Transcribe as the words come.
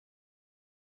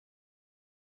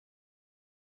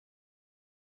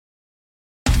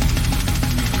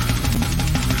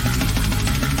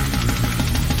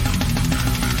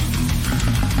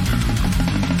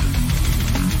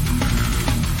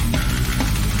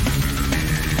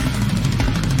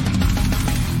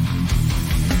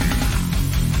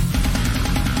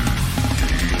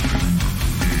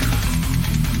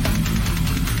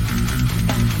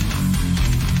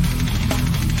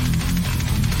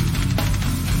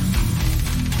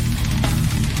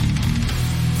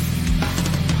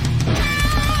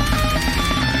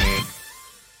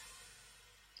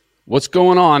What's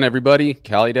going on, everybody?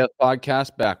 Cali Death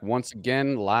Podcast back once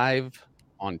again live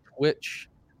on Twitch.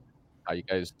 How you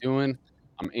guys doing?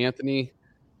 I'm Anthony.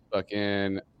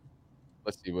 Fucking,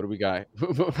 let's see, what do we got?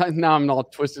 Now I'm all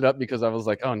twisted up because I was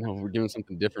like, oh no, we're doing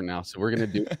something different now. So we're gonna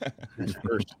do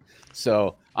first.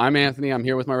 So I'm Anthony. I'm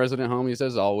here with my resident homies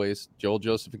as always, Joel,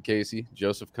 Joseph, and Casey.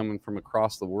 Joseph coming from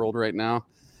across the world right now.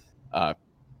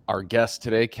 Our guest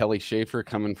today, Kelly Schaefer,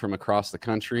 coming from across the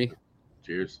country.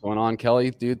 Cheers. What's going on,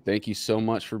 Kelly? Dude, thank you so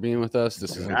much for being with us.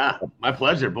 This is my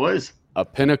pleasure, boys. A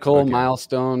pinnacle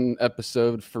milestone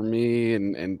episode for me.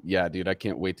 And yeah, dude, I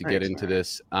can't wait to get into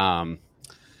this.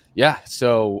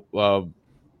 So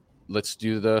let's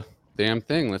do the damn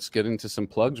thing. Let's get into some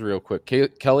plugs real quick.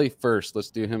 Kelly first. Let's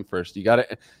do him first. You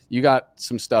got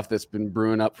some stuff that's been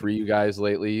brewing up for you guys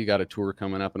lately. You got a tour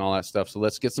coming up and all that stuff. So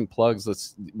let's get some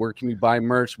plugs. Where can we buy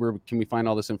merch? Where can we find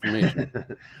all this information?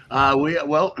 You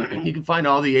can find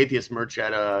all the Atheist merch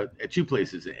at two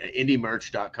places,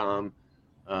 indiemerch.com.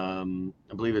 I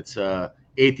believe it's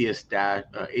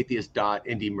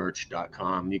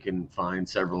atheist.indiemerch.com. You can find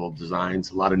several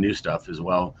designs, a lot of new stuff as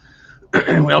well.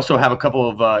 We also have a couple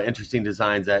of interesting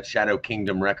designs at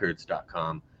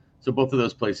shadowkingdomrecords.com. So both of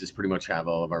those places pretty much have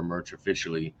all of our merch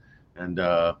officially. And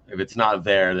if it's not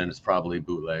there, then it's probably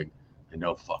bootleg. And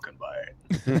don't fucking buy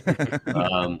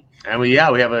it. And we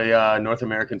have a North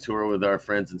American tour with our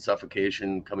friends in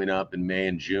Suffocation coming up in May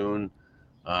and June.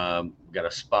 We got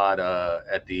a spot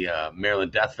at the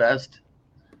Maryland Death Fest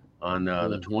on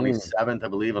the 27th, I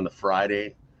believe, on the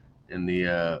Friday on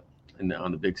the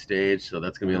big stage. So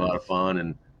that's gonna be a lot of fun,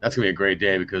 and that's gonna be a great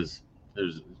day because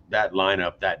there's that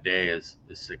lineup that day is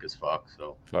sick as fuck.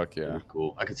 So fuck yeah,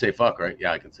 cool. I can say fuck, right?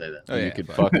 Yeah, I can say that. Oh, yeah, you could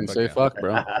fucking say fuck,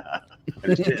 bro.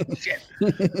 Shit.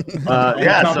 So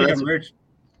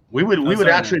we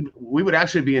would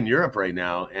actually be in Europe right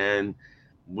now, and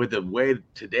with the way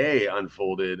today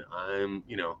unfolded, I'm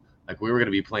we were going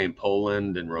to be playing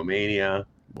Poland and Romania.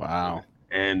 Wow.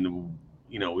 And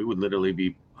we would literally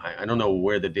be, I don't know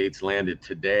where the dates landed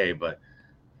today, but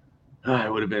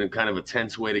it would have been kind of a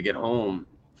tense way to get home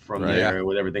from there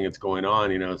with everything that's going on,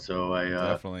 so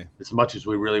definitely, as much as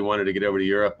we really wanted to get over to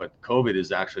Europe, but COVID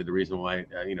is actually the reason why,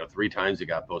 3 times it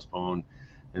got postponed.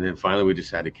 And then finally we just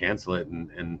had to cancel it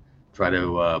and try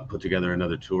to put together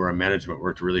another tour. Our management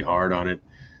worked really hard on it.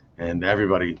 And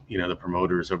everybody, the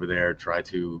promoters over there try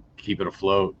to keep it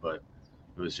afloat, but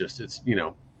it was just, it's been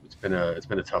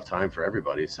a tough time for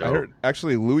everybody. So I heard,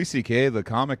 actually, Louis C.K., the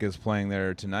comic, is playing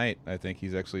there tonight. I think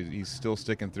he's still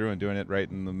sticking through and doing it right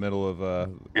in the middle of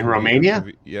in Romania.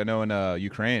 Yeah, no, in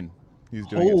Ukraine. He's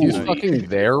doing it. He's fucking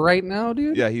there right now,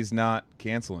 dude. Yeah, he's not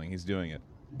canceling. He's doing it.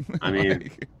 I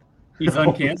mean. He's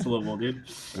uncancelable, dude.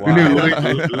 Wow.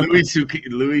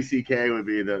 Louis C.K. would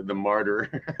be the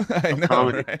martyr of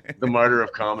comedy. Right? The martyr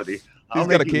of comedy. He's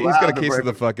got a case of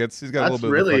the fuckets. He's got a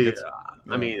little bit of the fuckets.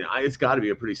 I mean, it's got to be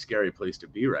a pretty scary place to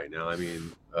be right now. I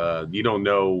mean, you don't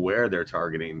know where they're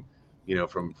targeting,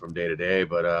 from day to day.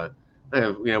 But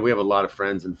we have a lot of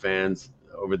friends and fans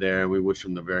over there, and we wish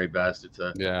them the very best.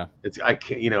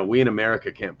 We in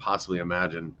America can't possibly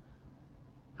imagine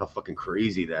how fucking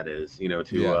crazy that is,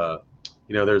 there's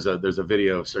a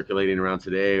video circulating around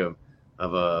today of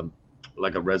a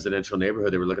residential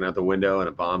neighborhood. They were looking out the window and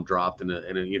a bomb dropped and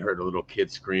you heard a little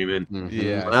kid scriming.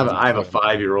 Yeah. I have a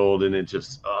 5-year-old and it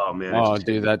just, oh man.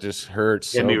 Dude, that just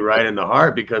hurts. Hit me right in the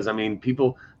heart because I mean,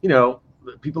 people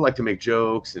like to make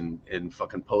jokes and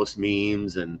fucking post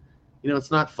memes and,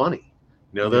 it's not funny.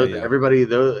 Everybody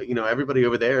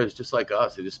over there is just like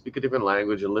us. They just speak a different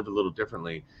language and live a little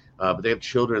differently. But they have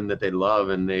children that they love,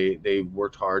 and they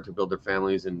worked hard to build their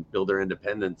families and build their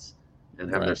independence and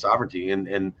have their sovereignty.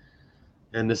 And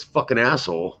this fucking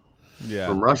asshole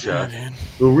from Russia,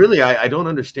 who really I don't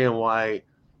understand why,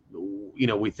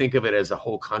 we think of it as a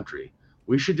whole country.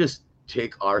 We should just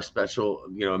take our special,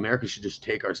 America should just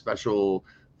take our special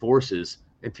forces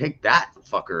and take that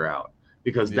fucker out.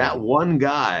 Because that one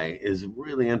guy is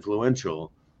really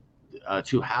influential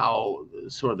to how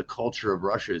sort of the culture of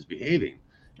Russia is behaving.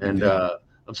 And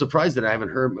I'm surprised that I haven't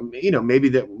heard, maybe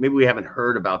we haven't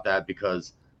heard about that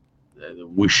because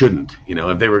we shouldn't,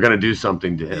 if they were going to do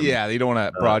something to him. Yeah, they don't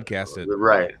want to broadcast it.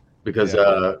 Right. Because,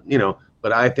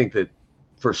 but I think that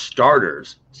for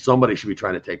starters, somebody should be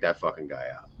trying to take that fucking guy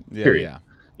out. Yeah. Period.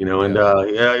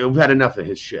 We've had enough of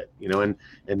his shit, and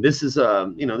this is, I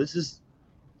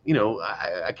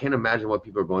can't imagine what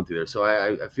people are going through there. So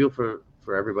I feel for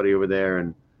everybody over there,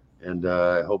 and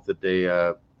I hope that they,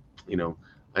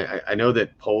 I know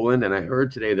that Poland, and I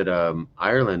heard today that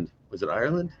Ireland, was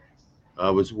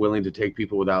willing to take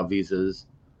people without visas.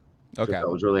 Okay. That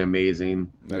was really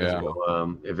amazing.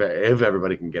 Cool. If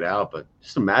everybody can get out, but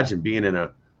just imagine being in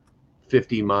a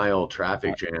 50-mile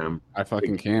traffic jam. I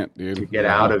fucking can't, dude. To get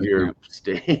out of your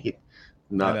state.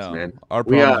 Nuts, man. Our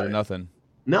problems are nothing.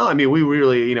 No, I mean, we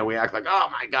really, we act like, oh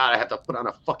my God, I have to put on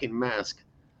a fucking mask.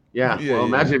 Yeah. Well,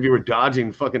 imagine if you were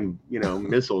dodging fucking,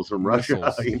 missiles from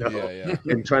Russia,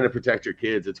 and trying to protect your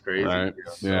kids. It's crazy. Right.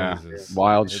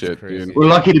 Wild shit, crazy. dude. We're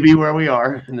lucky to be where we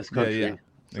are in this country. Yeah.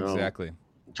 So, exactly.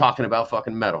 Talking about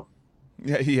fucking metal.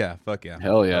 Yeah. Fuck yeah.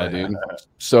 Hell yeah, dude.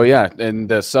 So yeah, and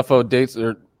the Suffo dates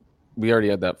we already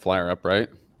had that flyer up, right?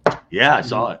 Yeah, I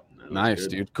saw it. Nice,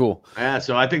 dude. Cool. Yeah,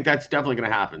 so I think that's definitely going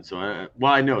to happen. So,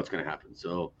 I know it's going to happen.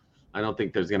 So I don't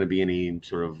think there's going to be any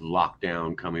sort of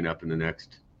lockdown coming up in the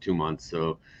next 2 months.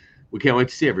 So we can't wait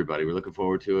to see everybody. We're looking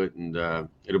forward to it. And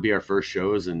it'll be our first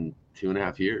shows in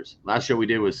 2.5 years. Last show we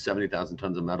did was 70,000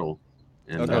 Tons of Metal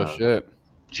in shit.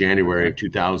 January of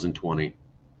 2020.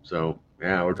 So,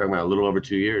 yeah, we're talking about a little over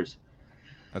 2 years.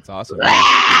 That's awesome.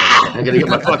 I'm gonna get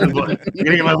my fucking voice. I'm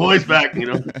gonna get my voice back.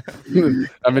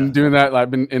 I've been doing that. I've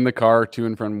been in the car to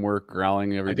and from work,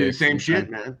 growling every day. Do the same shit,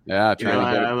 man. Yeah,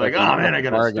 I'm like, oh man, I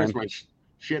gotta stretch my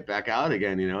shit back out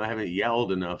again. I haven't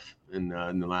yelled enough in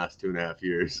the last 2.5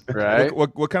 years. Right.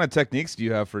 What kind of techniques do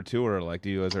you have for tour? Like,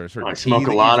 is there a certain? I smoke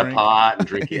a lot of pot and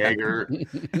drink Jaeger.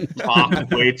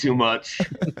 Talk way too much.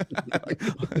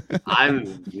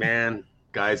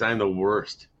 Guys, I'm the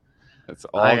worst. That's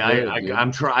all.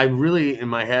 I really, in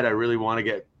my head, I really want to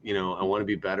get, I want to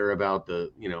be better about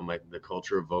the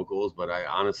culture of vocals. But I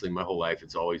honestly, my whole life,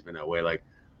 it's always been that way. Like,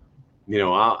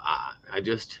 I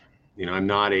just, I'm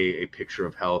not a picture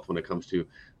of health when it comes to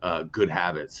good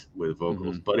habits with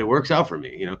vocals, but it works out for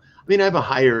me. I have a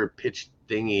higher pitched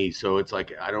thingy, so it's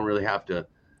like I don't really have to.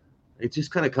 It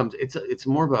just kind of comes. It's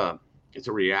more of a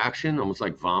reaction, almost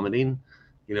like vomiting.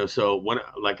 So when,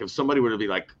 like, if somebody were to be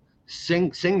like,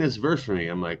 sing this verse for me,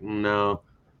 I'm like, no.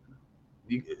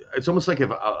 It's almost like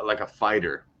like a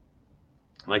fighter,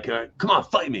 like, come on,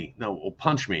 fight me. No, well,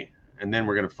 punch me, and then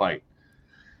we're gonna fight.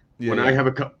 When I have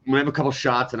a couple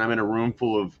shots and I'm in a room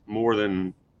full of more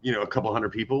than a couple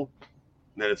hundred people,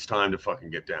 then it's time to fucking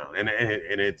get down, and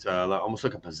it's almost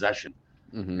like a possession.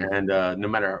 And no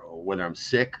matter whether I'm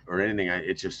sick or anything,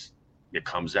 it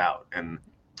comes out, and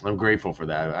I'm grateful for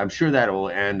that. I'm sure that will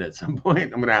end at some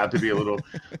point. I'm gonna have to be a little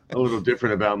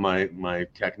different about my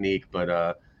technique, but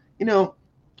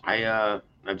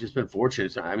I've just been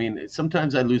fortunate.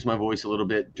 Sometimes I lose my voice a little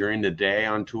bit during the day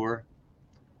on tour,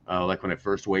 like when I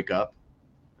first wake up,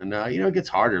 and it gets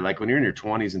harder. Like when you're in your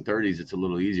 20s and 30s, it's a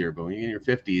little easier, but when you're in your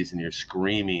 50s and you're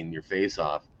screaming your face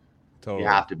off, you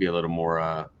have to be a little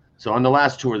more. So on the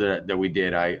last tour that we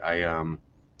did, a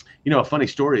funny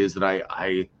story is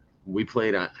that we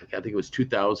played, I think it was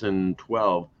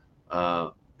 2012,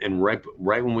 and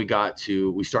right when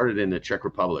we started in the Czech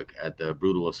Republic at the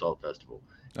Brutal Assault Festival.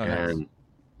 Oh, and nice.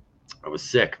 I was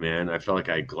sick, man. I felt like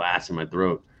I had glass in my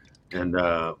throat, and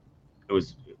it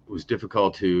was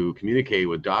difficult to communicate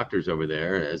with doctors over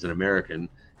there as an American.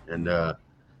 And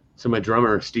so my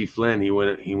drummer, Steve Flynn, he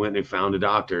went and found a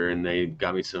doctor, and they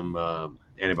got me some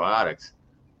antibiotics.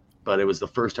 But it was the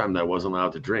first time that I wasn't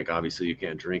allowed to drink. Obviously, you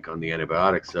can't drink on the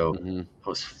antibiotics. So I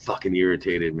was fucking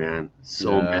irritated, man.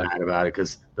 So mad about it,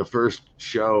 because the first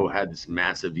show had this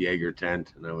massive Jaeger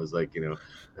tent. And I was like,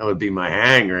 that would be my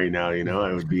hang right now.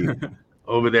 I would be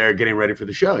over there getting ready for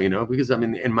the show, because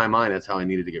in my mind, that's how I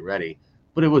needed to get ready.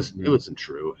 But it wasn't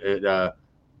true.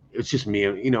 It's just me.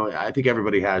 I think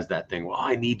everybody has that thing. Well,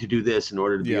 I need to do this in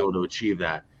order to be able to achieve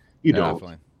that. You don't.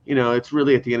 Definitely. It's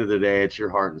really, at the end of the day, it's your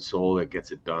heart and soul that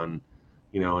gets it done,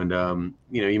 and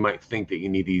you might think that you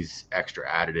need these extra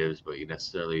additives, but you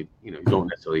don't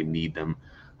necessarily need them.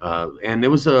 And it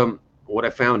was what I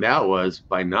found out was,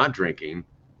 by not drinking,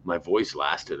 my voice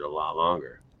lasted a lot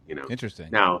longer. Interesting.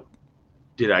 Now,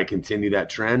 did I continue that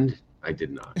trend? I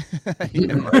did not. I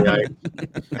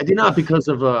did not because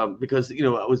it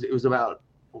was about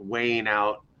weighing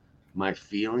out my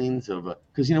feelings of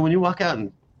because when you walk out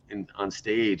and on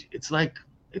stage, it's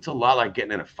a lot like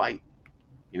getting in a fight.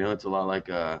 It's a lot like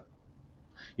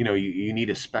you need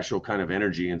a special kind of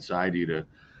energy inside you to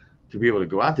be able to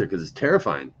go out there, because it's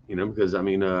terrifying. Because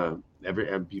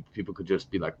every people could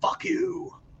just be like, fuck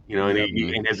you,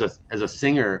 and as a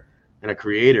singer and a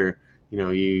creator,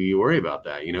 you worry about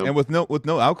that, And with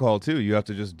no alcohol too, you have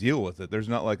to just deal with it. There's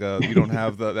not like you don't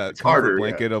have that comfort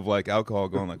blanket of like alcohol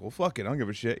going like, well, fuck it, I don't give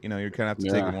a shit. You kind of have to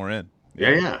take it more in.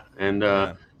 Yeah.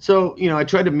 And so I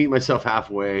tried to meet myself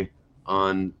halfway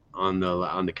on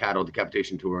the cattle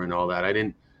decapitation tour and all that. I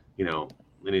didn't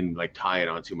like tie it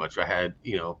on too much. I had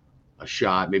a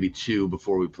shot, maybe two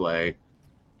before we play,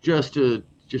 just to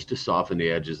just to soften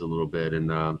the edges a little bit. And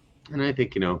I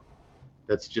think, you know,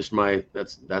 that's just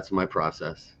that's my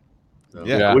process. So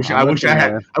Yeah. I wish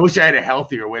I had a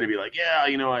healthier way to be like, yeah,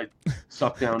 you know, I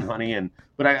suck down honey.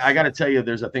 But I got to tell you,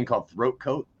 there's a thing called throat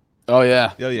coat. Oh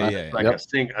yeah. Like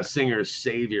a singer's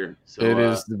savior. So it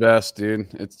is the best,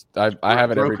 dude. I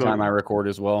have it every time I record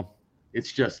as well.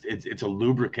 It's just it's a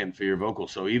lubricant for your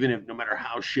vocals. So even if no matter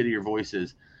how shitty your voice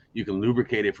is, you can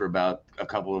lubricate it for about a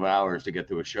couple of hours to get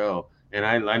through a show. And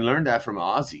I learned that from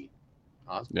Ozzy.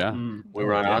 Yeah. We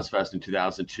were on Ozfest in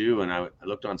 2002, and I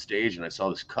looked on stage and I saw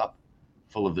this cup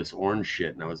full of this orange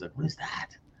shit, and I was like, "What is that?"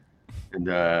 And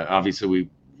obviously we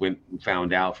went and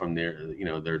found out from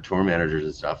their tour managers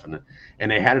and stuff,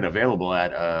 and they had it available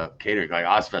at catering. Like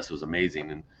Ozfest was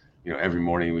amazing, and you know, every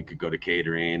morning we could go to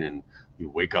catering, and you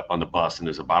wake up on the bus and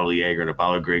there's a bottle of Jaeger and a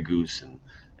bottle of Grey Goose, and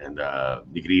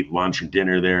you could eat lunch and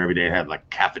dinner there every day. It had like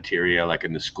cafeteria, like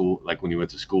in the school, like when you went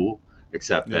to school,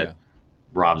 except that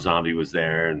Rob Zombie was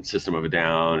there and System of a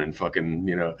Down and fucking,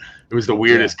 you know, it was the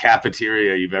weirdest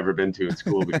cafeteria you've ever been to in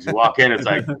school, because you walk in, it's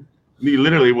like you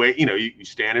literally wait, you know, you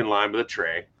stand in line with a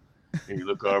tray and you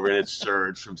look over and it's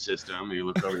Serge from System, and you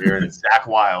look over here and it's Zakk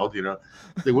Wylde, you know.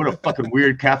 It's like, what a fucking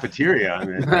weird cafeteria. I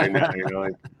mean, right now, you know,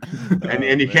 like,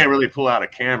 and you can't really pull out a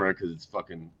camera because it's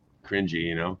fucking cringy,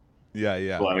 you know.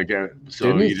 Yeah. Well, again, so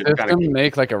didn't you just kind of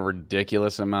make like a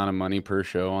ridiculous amount of money per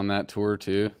show on that tour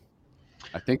too?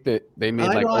 I think that they made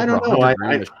like over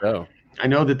 $100,000 a show. I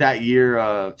know that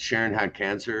year Sharon had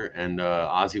cancer and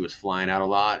Ozzy was flying out a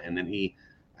lot, and then he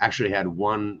actually had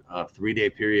one 3-day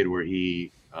period where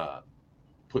he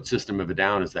put System of a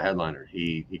Down as the headliner.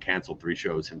 He canceled 3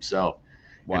 shows himself.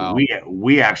 Wow. And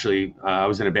we actually I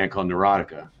was in a band called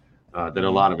Neurotica that a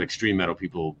lot of extreme metal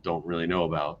people don't really know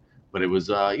about, but it was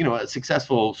you know, a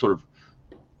successful sort of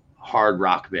hard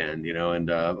rock band, you know,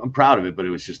 and I'm proud of it, but it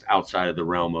was just outside of the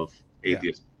realm of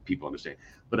atheist people understand.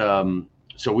 But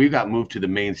so we got moved to the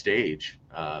main stage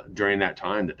during that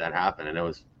time that happened, and it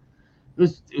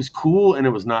was cool and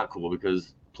it was not cool,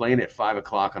 because playing at 5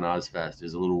 o'clock on Ozfest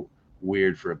is a little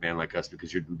weird for a band like us,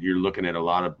 because you're looking at a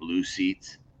lot of blue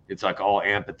seats. It's like all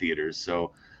amphitheaters,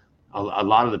 so a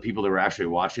lot of the people that were actually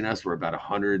watching us were about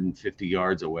 150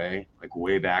 yards away, like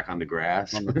way back on the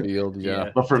grass on the field.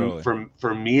 But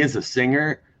for me as a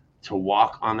singer to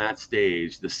walk on that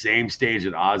stage, the same stage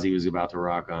that Ozzy was about to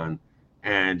rock on,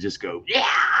 and just go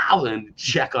and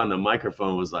check on the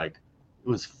microphone was like, it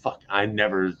was I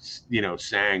never, you know,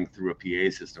 sang through a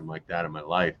PA system like that in my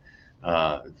life.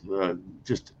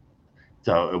 Just it's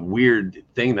a weird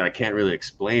thing that I can't really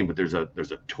explain, but there's a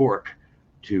torque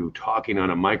to talking on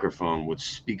a microphone with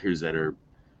speakers that are,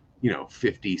 you know,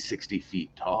 50, 60 feet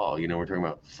tall. You know, we're talking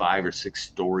about 5 or 6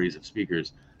 stories of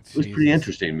speakers. It was pretty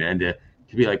interesting, man, to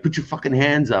be like, put your fucking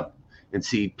hands up and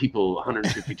see people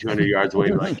 150, 200 yards away.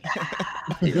 Like,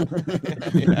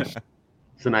 it's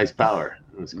a nice power.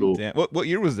 It was cool. Damn. What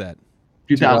year was that?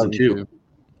 2002.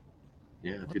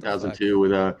 Yeah, 2002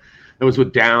 with it was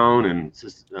with Down and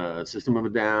System of a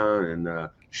Down and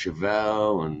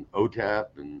Chevelle and OTEP,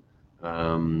 and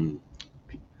I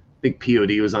think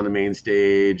POD was on the main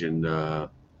stage, and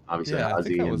obviously Ozzy. I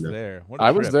think I was there.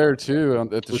 I was there too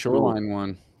at the Shoreline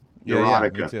one.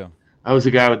 Neurotica. Me too. I was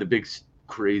the guy with the big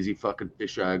crazy fucking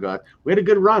fisheye I got. We had a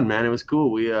good run, man. It was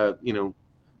cool. We you know,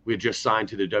 we had just signed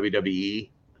to the WWE,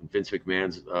 and Vince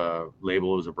McMahon's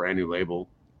label. It was a brand new label.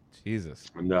 Jesus.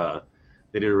 And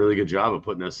they did a really good job of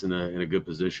putting us in a good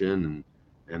position,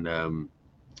 and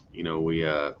you know, we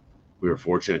were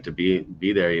fortunate to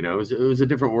be there. You know, it was a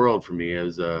different world for me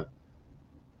as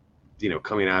you know,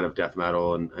 coming out of death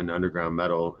metal and underground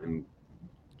metal, and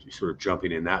sort of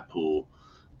jumping in that pool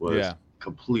was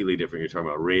completely different. You're talking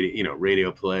about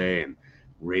radio play and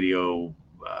radio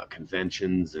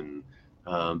conventions, and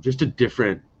just a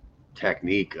different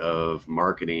technique of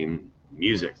marketing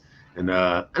music. And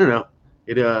I don't know,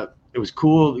 it was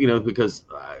cool, you know, because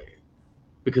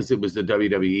it was the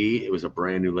WWE. It was a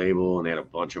brand new label, and they had a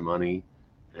bunch of money,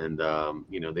 and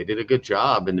you know, they did a good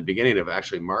job in the beginning of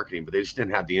actually marketing, but they just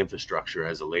didn't have the infrastructure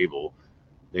as a label.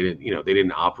 They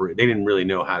didn't operate. They didn't really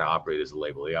know how to operate as a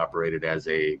label. They operated as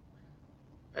a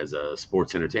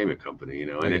sports entertainment company, you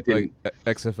know, and it didn't, like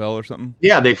XFL or something.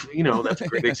 Yeah, you know, that's a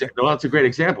great example. That's a great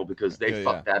example, because they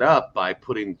fucked that up by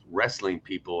putting wrestling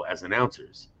people as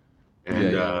announcers,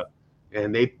 and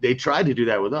and they tried to do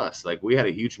that with us. Like, we had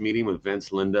a huge meeting with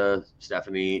Vince, Linda,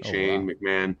 Stephanie, Shane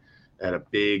McMahon at a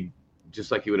big,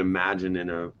 just like you would imagine in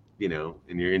a, you know,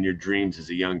 in your dreams as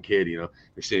a young kid. You know,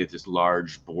 you're sitting at this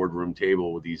large boardroom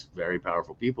table with these very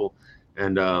powerful people,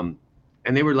 and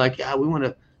they were like, yeah, we want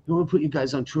to put you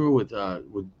guys on tour with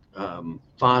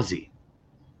Fozzy.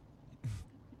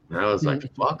 And I was like,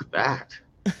 fuck that.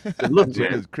 Said, look,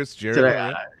 man, Chris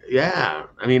Jericho. Yeah.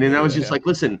 I mean, and I was just like,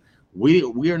 listen,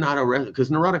 we are not a because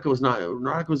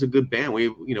Neurotica was a good band.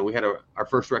 We had our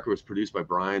first record was produced by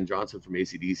Brian Johnson from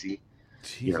AC/DC.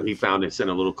 You know, he found us in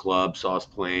a little club, saw us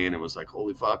playing, and was like,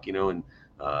 holy fuck, you know, and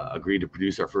agreed to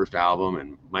produce our first album.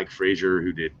 And Mike Frazier,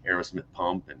 who did Aerosmith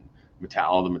Pump and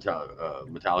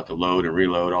Metallica Load and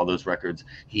Reload, all those records,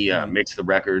 he mixed the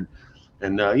record.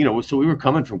 And you know, so we were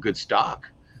coming from good stock.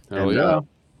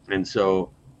 And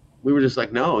so we were just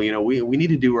like, no, you know, we need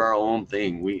to do our own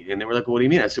thing. And they were like, well, what do you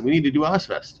mean? I said, we need to do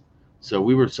Ozfest. So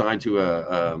we were signed to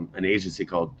an agency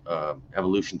called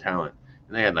Evolution Talent,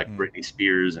 and they had like Britney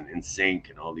Spears and NSYNC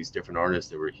and all these different artists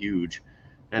that were huge.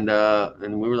 And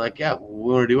we were like, yeah,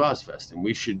 we want to do Ozfest, and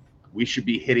we should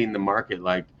be hitting the market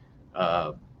like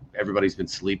everybody's been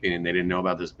sleeping and they didn't know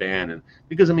about this band. And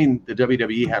because I mean, the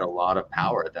WWE had a lot of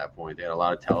power at that point. They had a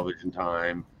lot of television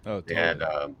time. They had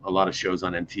a lot of shows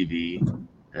on MTV.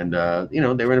 And, you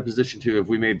know, they were in a position to, if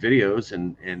we made videos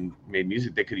and made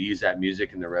music, they could use that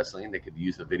music in their wrestling. They could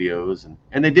use the videos.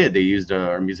 And they did. They used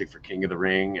our music for King of the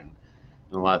Ring and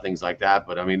a lot of things like that.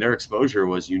 But, I mean, their exposure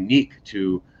was unique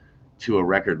to a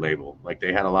record label. Like,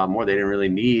 they had a lot more. They didn't really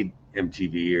need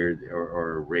MTV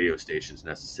or radio stations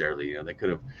necessarily. You know, they could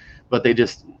have. But they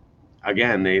just,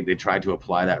 again, they tried to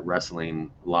apply that wrestling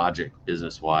logic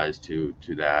business-wise to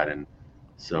that. And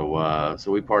so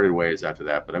we parted ways after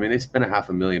that. But I mean, they spent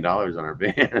 $500,000 on our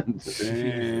band.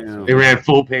 They ran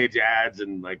full-page ads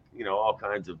and, like, you know, all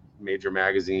kinds of major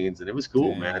magazines, and it was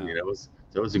cool, man. You know,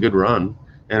 it was a good run,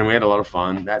 and we had a lot of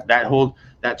fun.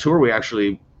 That tour, we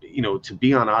actually, you know, to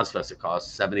be on Ozfest, it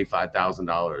cost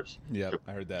 $75,000. Yeah,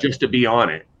 I heard that. Just to be on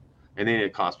it, and then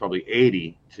it cost probably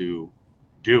 $80,000 to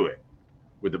do it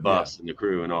with the bus and the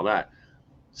crew and all that.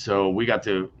 So we got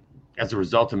to, as a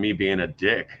result of me being a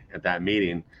dick at that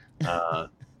meeting, WWE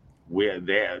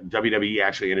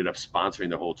actually ended up sponsoring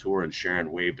the whole tour, and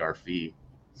Sharon waived our fee,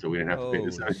 so we didn't have to pay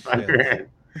the $75,000.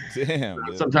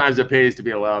 Damn. Sometimes it pays to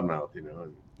be a loudmouth, you know.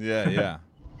 Yeah.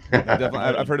 Definitely,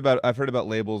 I've heard about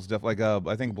labels. Definitely, like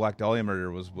I think Black Dahlia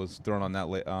Murder was thrown on that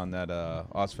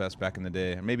Ozfest back in the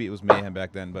day, or maybe it was Mayhem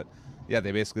back then. But yeah,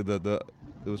 they basically the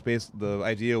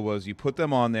idea was you put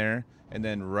them on there, and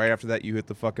then right after that you hit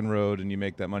the fucking road and you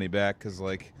make that money back because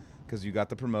you got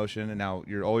the promotion, and now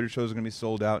all your shows are gonna be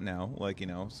sold out now, like, you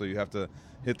know, so you have to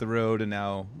hit the road and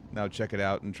now check it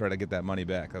out and try to get that money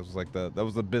back. That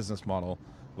was the business model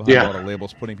behind a lot of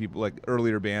labels putting people like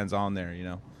earlier bands on there, you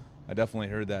know. I definitely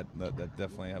heard that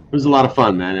definitely happened. It was a lot of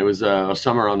fun, man. It was a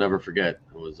summer I'll never forget.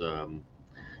 It was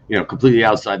you know, completely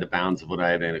outside the bounds of what I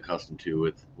had been accustomed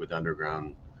to with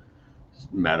underground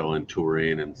metal and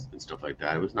touring and stuff like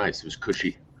that. It was nice. It was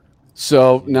cushy.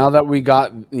 So now that we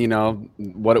got, you know,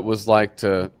 what it was like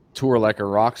to tour like a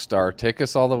rock star, take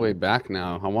us all the way back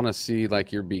now. I want to see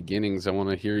like your beginnings. I want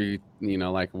to hear you, you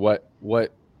know, like the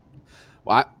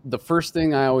first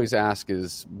thing I always ask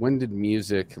is, when did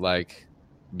music like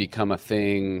become a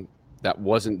thing that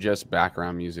wasn't just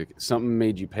background music? Something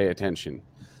made you pay attention.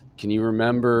 Can you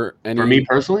remember any? For me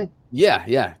personally?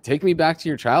 Yeah. Take me back to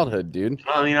your childhood, dude.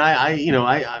 I mean,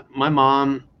 I my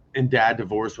mom and dad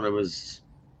divorced when I was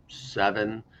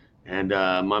 7, and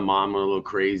my mom was a little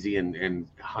crazy and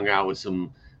hung out with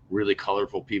some really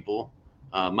colorful people.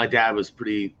 My dad was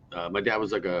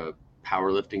like a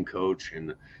powerlifting coach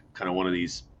and kind of one of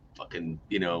these fucking,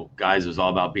 you know, guys who was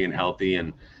all about being healthy,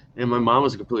 and my mom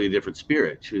was a completely different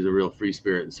spirit. She was a real free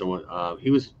spirit, and so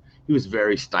he was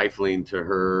very stifling to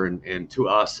her and to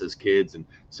us as kids. And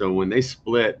so when they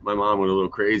split, my mom went a little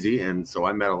crazy, and so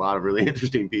I met a lot of really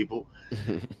interesting people.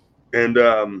 And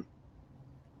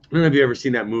I don't know if you ever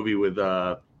seen that movie with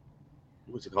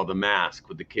what's it called, The Mask,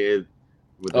 with the kid.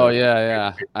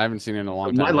 Yeah. I haven't seen it in a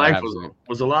long time. My life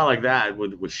was a lot like that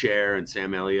with Cher and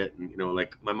Sam Elliott, and, you know,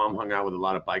 like my mom hung out with a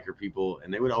lot of biker people,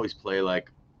 and they would always play like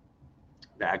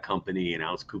Bad Company and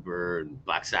Alice Cooper and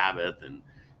Black Sabbath and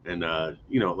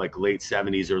you know, like late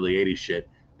 70s, early 80s shit.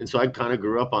 And so I kind of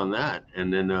grew up on that.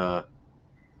 And then I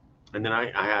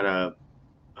had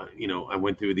you know, I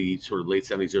went through the sort of late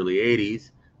 70s, early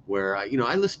 80s where I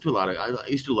listened to I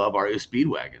used to love REO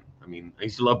Speedwagon. I mean, I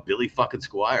used to love Billy fucking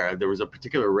Squire. There was a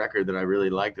particular record that I really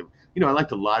liked. You know, I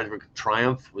liked a lot of different.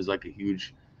 Triumph was like I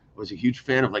was a huge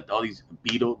fan of like all these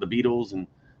the Beatles and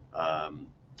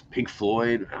Pink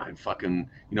Floyd. I fucking,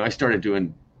 you know, I started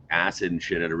doing acid and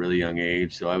shit at a really young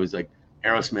age. So I was like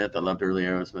Aerosmith. I loved early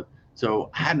Aerosmith. So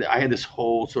I had this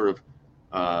whole sort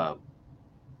of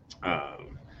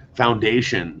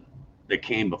foundation that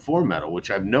came before metal,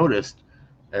 which I've noticed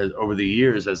over the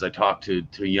years as I talk to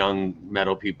young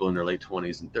metal people in their late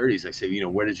 20s and 30s. I say, you know,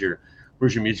 where does your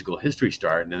where's your musical history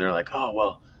start? And then they're like, oh,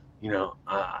 well,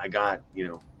 I got,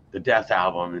 the Death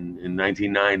album in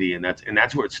 1990, and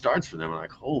that's where it starts for them. I'm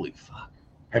like, holy fuck.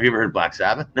 Have you ever heard Black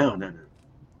Sabbath? No.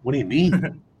 What do you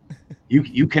mean?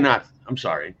 you cannot, I'm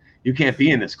sorry. You can't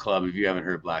be in this club if you haven't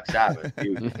heard Black Sabbath. I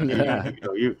mean,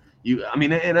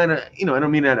 and I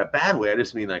don't mean that in a bad way. I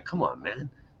just mean like, come on, man.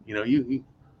 It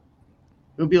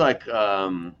would be like,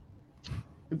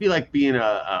 being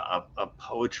a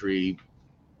poetry,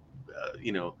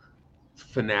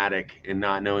 fanatic and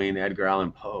not knowing Edgar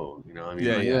Allan Poe. I mean,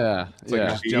 It's like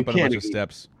just jumping a bunch of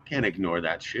steps. Can't ignore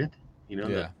that shit.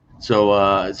 Yeah.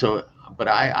 But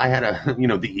I had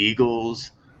the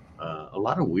Eagles, a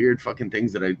lot of weird fucking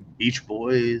things Beach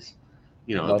Boys,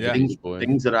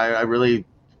 things that I really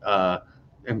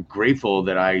am grateful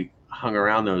that I hung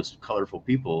around those colorful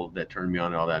people that turned me on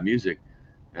to all that music.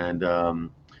 And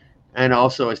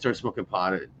also I started smoking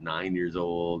pot at 9 years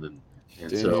old.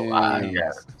 So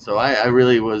I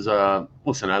really was,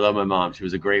 listen, I love my mom. She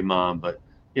was a great mom, but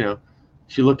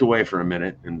she looked away for a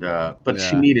minute, but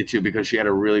she needed to, because she had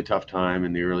a really tough time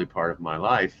in the early part of my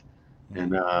life.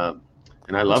 And I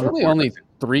love her. Really only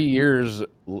 3 years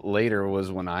later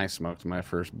was when I smoked my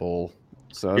first bowl.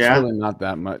 So it's really not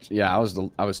that much. Yeah, I was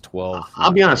 12.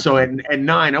 I'll be honest. So at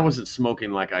 9, I wasn't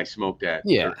smoking like I smoked at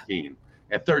 13.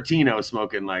 At 13, I was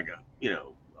smoking like,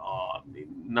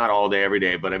 not all day, every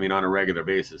day, but I mean, on a regular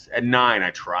basis. At 9,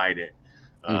 I tried it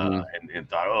and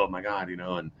thought, oh my God,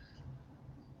 and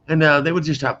they would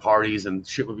just have parties and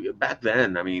shit. Back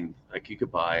then, I mean, like you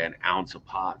could buy an ounce of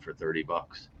pot for $30.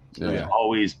 There was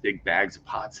always big bags of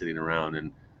pot sitting around,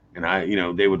 and I,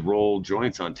 they would roll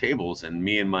joints on tables, and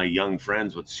me and my young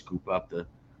friends would scoop up the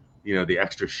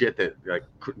extra shit that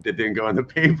didn't go in the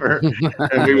paper,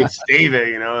 and we would save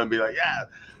it, and be like, yeah.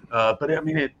 But I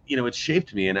mean, it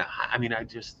shaped me, and I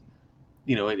just,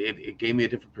 it gave me a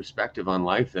different perspective on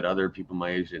life that other people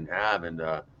my age didn't have. And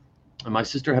my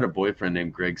sister had a boyfriend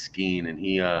named Greg Skeen, and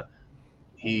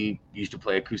he used to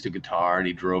play acoustic guitar, and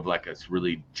he drove like a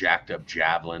really jacked up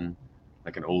Javelin,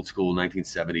 like an old school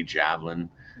 1970 Javelin.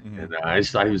 And I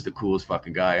just thought he was the coolest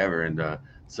fucking guy ever. And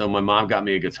so my mom got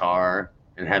me a guitar,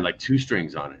 and it had like 2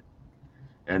 strings on it.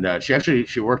 And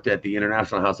she worked at the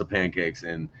International House of Pancakes,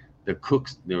 and the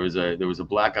cooks, there was a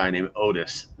black guy named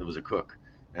Otis that was a cook.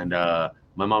 And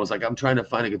my mom was like, I'm trying to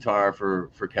find a guitar for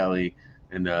Kelly.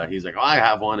 And he's like, oh, I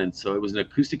have one. And so it was an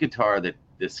acoustic guitar that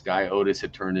this guy Otis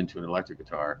had turned into an electric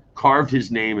guitar, carved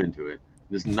his name into it.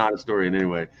 This is not a story in any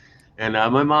way. And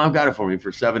my mom got it for me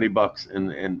for $70,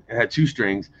 and it had 2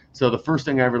 strings. So the first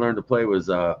thing I ever learned to play was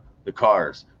the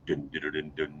Cars. I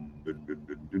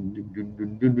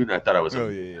thought I was.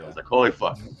 I was like, holy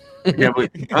fuck! I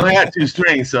only had 2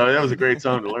 strings, so that was a great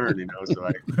song to learn. So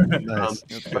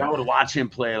but I would watch him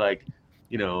play, like,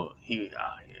 it's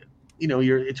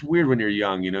weird when you're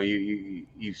young.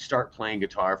 You start playing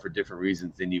guitar for different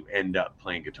reasons than you end up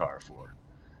playing guitar for.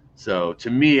 So to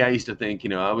me, I used to think,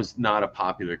 I was not a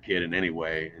popular kid in any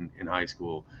way in high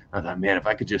school. I thought, man, if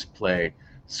I could just play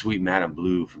Sweet Madam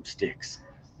Blue from Styx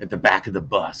at the back of the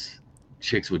bus,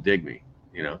 chicks would dig me.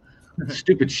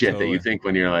 Stupid shit that you think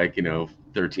when you're like,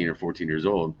 13 or 14 years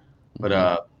old.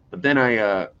 But then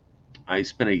I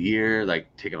spent a year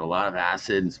like taking a lot of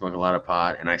acid and smoking a lot of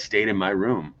pot, and I stayed in my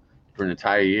room for an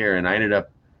entire year, and I ended up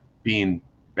being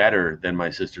better than my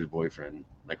sister's boyfriend,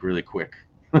 like really quick.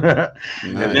 Nice.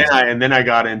 and then I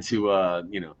got into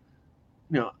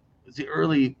it's the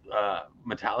early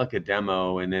Metallica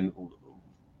demo, and then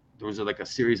there was like a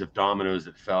series of dominoes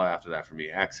that fell after that for me.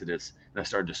 Exodus, and I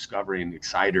started discovering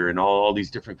Exciter and all these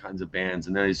different kinds of bands,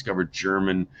 and then I discovered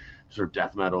German sort of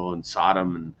death metal and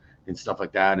Sodom and stuff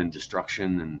like that, and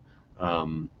Destruction,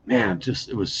 and man, just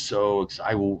it was so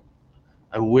exciting.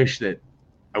 I wish that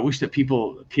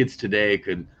kids today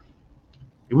could.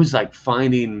 It was like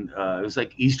finding, it was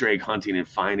like Easter egg hunting and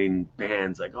finding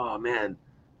bands like, oh man,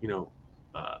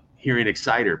 hearing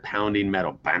Exciter pounding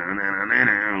metal,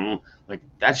 like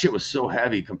that shit was so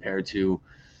heavy compared to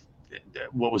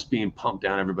what was being pumped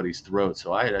down everybody's throat.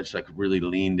 So I just like really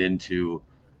leaned into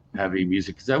heavy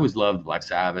music, because I always loved Black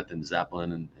Sabbath and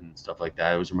Zeppelin and stuff like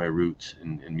that. Those are my roots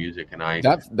in music. And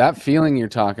that feeling you're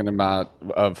talking about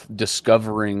of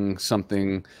discovering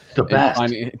something, the best,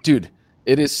 dude.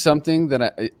 It is something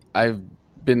that I've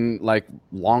been like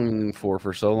longing for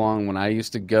so long. When I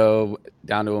used to go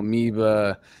down to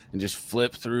Amoeba and just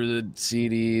flip through the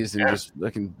CDs and just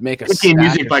looking make a picking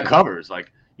music by covers,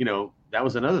 like that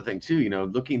was another thing too.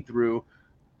 Looking through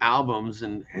albums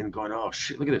and going, oh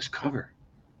shit, look at this cover.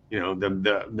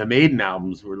 The Maiden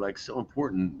albums were like so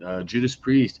important. Judas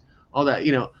Priest, all that.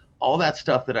 All that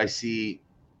stuff that I see.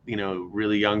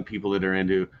 Really young people that are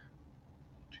into.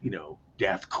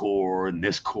 deathcore and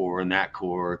this core and that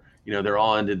core. They're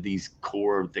all into these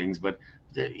core things, but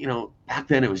back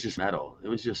then it was just metal. It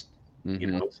was just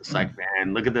it's just like,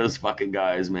 man, look at those fucking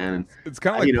guys, man. It's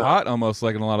kind of like pot, almost,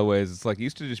 like in a lot of ways. It's like it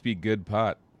used to just be good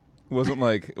pot. It wasn't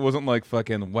like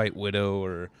fucking White Widow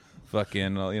or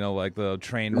fucking like the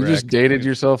train wreck. You just dated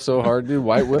yourself so hard, dude.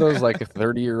 White Widow's like a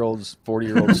 30-year-old's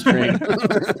 40-year-old strain.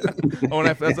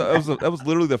 That was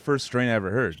literally the first strain I ever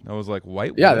heard. I was like,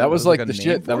 White Widow? Yeah, that was like the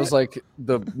shit. That was like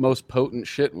the most potent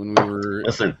shit when we were.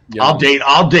 Listen, young.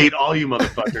 I'll date all you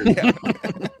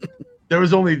motherfuckers. There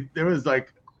was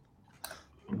like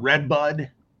Red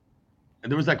Bud,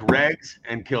 and there was like Regs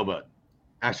and Kill Bud.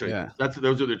 Actually,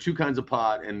 those are the two kinds of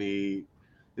pot in the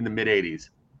mid '80s.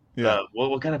 Yeah.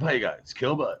 What kind of pot you got? It's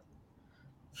Kill Bud,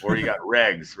 or you got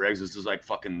Regs. Regs is just like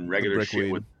fucking regular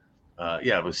shit with,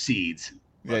 with seeds.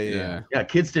 Yeah.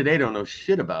 Kids today don't know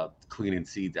shit about cleaning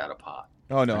seeds out of pot.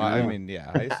 Oh no, I mean,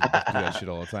 I used to do that shit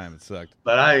all the time. It sucked.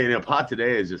 But pot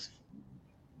today is just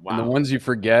wow. And the ones you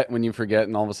forget,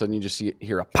 and all of a sudden you just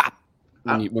hear a pop.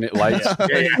 When it lights,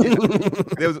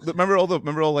 remember all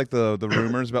like the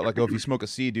rumors about like, oh, if you smoke a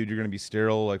seed, dude, you're gonna be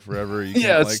sterile like forever.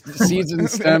 Seeds and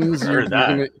stems. They would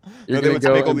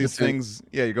make all these things.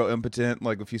 Yeah, you go impotent.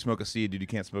 Like if you smoke a seed, dude, you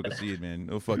can't smoke a seed, man.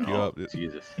 It'll fuck you up.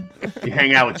 Jesus, you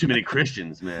hang out with too many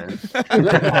Christians, man.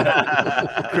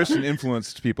 Christian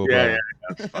influenced people. Yeah,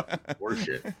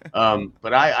 horseshit.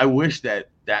 But I wish that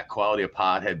quality of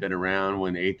pot had been around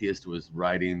when Atheist was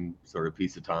writing sort of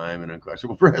Piece of Time and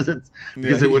Unquestionable Presence,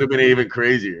 because it would have been even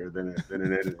crazier than it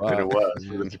was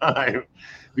for the time.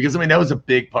 Because that was a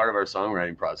big part of our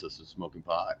songwriting process, was smoking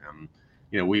pot.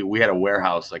 We had a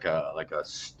warehouse, like I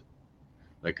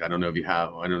don't know if you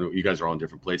have, I don't know, you guys are all in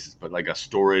different places, but like a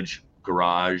storage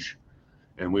garage,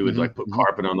 and we would like put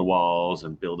carpet on the walls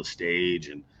and build a stage,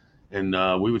 and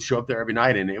we would show up there every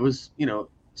night, and it was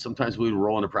sometimes we would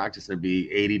roll into practice and there'd be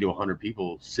 80 to 100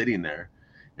 people sitting there,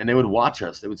 and they would watch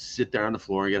us. They would sit there on the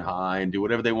floor and get high and do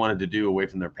whatever they wanted to do away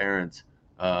from their parents,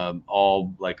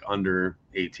 all like under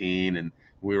 18. And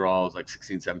we were all like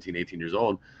 16, 17, 18 years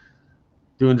old,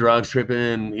 doing drugs,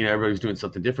 tripping, everybody was doing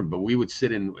something different. But we would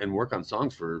sit and work on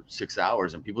songs for 6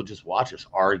 hours, and people just watch us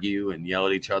argue and yell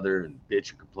at each other and bitch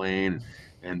and complain.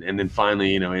 And then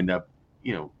finally, end up,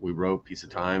 we wrote Piece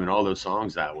of Time and all those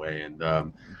songs that way. And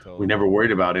we never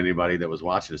worried about anybody that was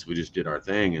watching us. We just did our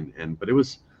thing. But it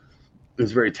was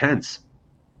very tense.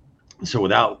 So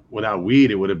without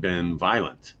weed, it would have been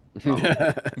violent. So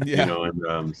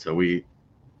we,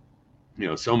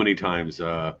 so many times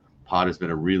pot has been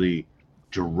a really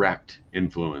direct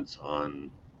influence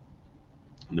on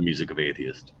the music of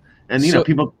Atheist. And,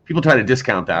 people try to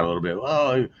discount that a little bit.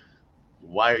 Oh,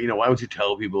 why would you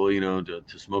tell people, to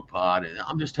smoke pot? And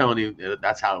I'm just telling you,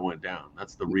 that's how it went down.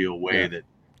 That's the real way that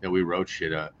we wrote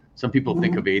shit. Some people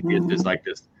think of Atheist as like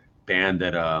this band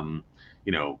that,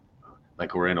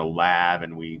 like we're in a lab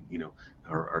and we,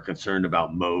 are concerned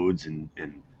about modes and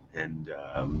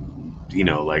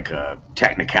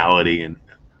technicality. And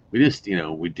we just,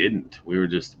 we didn't.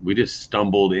 We just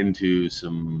stumbled into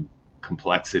some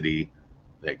complexity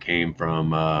that came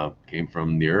from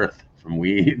the earth. From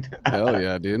weed. Hell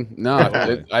yeah, dude. No,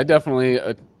 I definitely,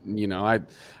 I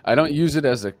don't use it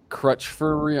as a crutch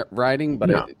for writing,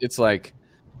 but it's like,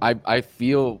 I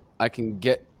feel I can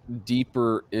get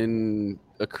deeper in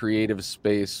a creative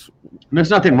space. And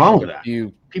there's nothing wrong with that.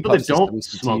 People that don't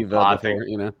smoke pot,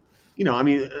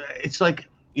 it's like,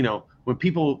 when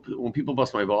people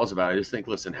bust my balls about it, I just think,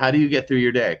 listen, how do you get through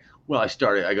your day? Well, I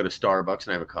go to Starbucks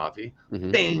and I have a coffee.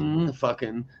 Bing,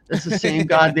 fucking, that's the same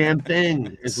goddamn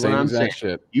thing. Is what I'm saying.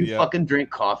 Shit. You fucking drink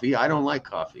coffee. I don't like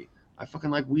coffee. I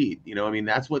fucking like weed.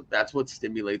 That's what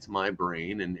stimulates my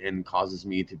brain and causes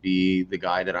me to be the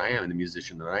guy that I am and the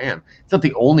musician that I am. It's not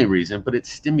the only reason, but it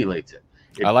stimulates it.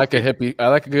 I like a good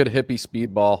hippie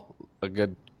speedball, a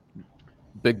good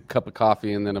big cup of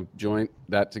coffee and then a joint.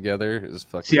 That together is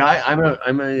fucking. See, I'm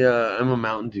a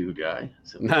Mountain Dew guy.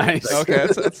 So nice. Okay,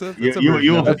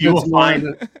 you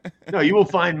will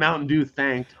find Mountain Dew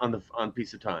thanked on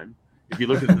Piece of Time. If you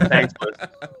look at the thanks list,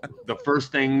 the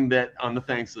first thing that on the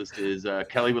thanks list is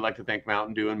Kelly would like to thank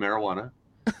Mountain Dew and marijuana.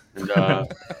 And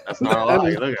that's not a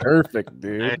lie. Look at perfect,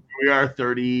 dude. And we are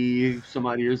 30 some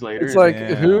odd years later. It's like,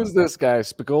 who's this guy?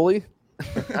 Spicoli?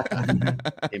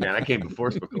 Hey man, I came before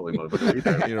Spicoli, motherfucker.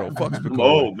 Fuck Spicoli. I'm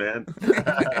old, man.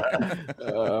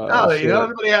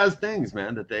 Everybody has things,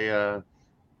 man, that they that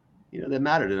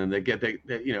matter to them.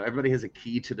 Everybody has a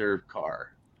key to their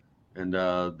car, and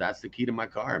that's the key to my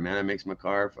car, man. It makes my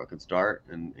car fucking start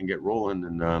and get rolling.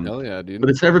 And hell yeah, dude.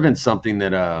 But it's never been something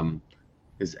that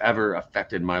has ever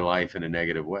affected my life in a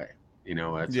negative way. You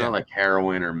know, it's not like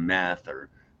heroin or meth or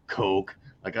coke.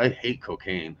 Like, I hate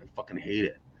cocaine. I fucking hate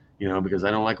it. You know, because I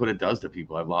don't like what it does to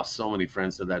people. I've lost so many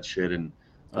friends to that shit, and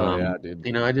dude.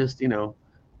 you know, I just, you know,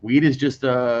 weed is just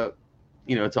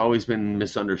you know, it's always been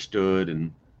misunderstood,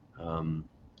 and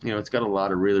you know, it's got a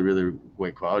lot of really, really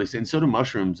great qualities, and so do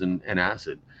mushrooms and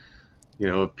acid. You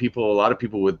know, a lot of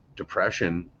people with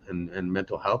depression and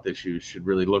mental health issues should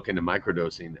really look into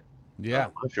microdosing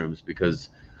mushrooms, because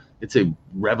it's a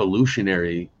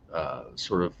revolutionary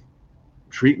sort of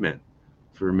treatment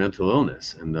for mental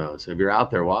illness. And so if you're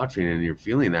out there watching and you're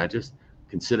feeling that, just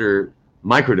consider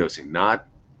microdosing, not,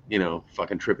 you know,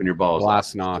 fucking tripping your balls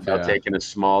blasting off, about taking a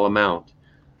small amount.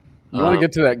 You want to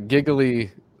get to that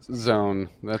giggly zone.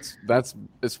 That's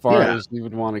as far as you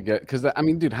would want to get, because I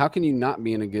mean, dude, how can you not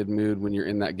be in a good mood when you're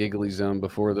in that giggly zone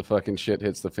before the fucking shit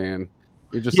hits the fan?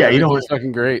 You're just you know, it's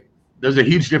fucking great. There's a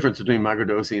huge difference between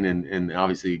microdosing and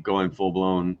obviously going full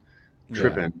blown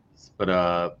tripping. But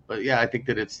yeah, I think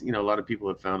that it's, you know, a lot of people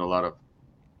have found a lot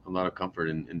of comfort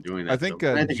in doing that. I think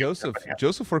so,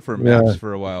 Joseph worked for MAPS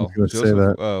for a I while. was gonna say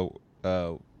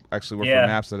Joseph actually worked for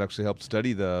MAPS that actually helped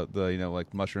study the you know,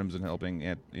 like mushrooms and helping,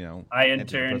 you know. I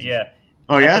interned,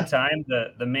 Oh yeah. At the time,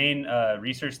 the main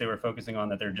research they were focusing on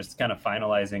that they're just kind of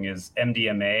finalizing is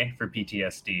MDMA for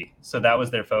PTSD. So that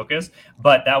was their focus,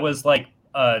 but that was like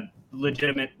a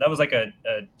legitimate. That was like a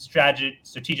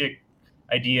strategic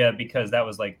idea, because that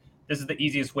was like, this is the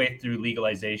easiest way through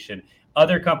legalization.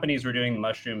 Other companies were doing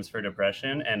mushrooms for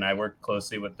depression, and I worked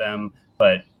closely with them,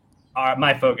 but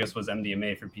my focus was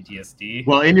MDMA for PTSD.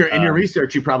 Well, in your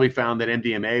research, you probably found that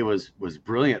MDMA was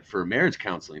brilliant for marriage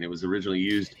counseling. It was originally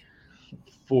used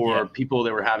for people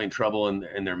that were having trouble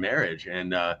in their marriage.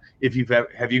 And if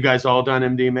have you guys all done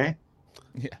MDMA?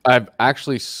 Yeah. I've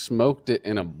actually smoked it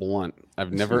in a blunt.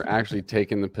 I've never actually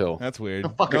taken the pill. That's weird.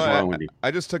 What the fuck is wrong with you?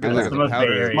 I just took it as a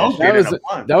powder.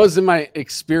 That was in my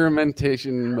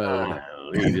experimentation mode.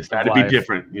 You just had to be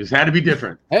different. You just had to be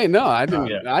different. Hey, no, I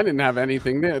didn't. I didn't have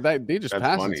anything there. They just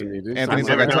passed it to me, dude. Anthony's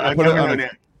like, I put it on.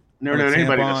 Never known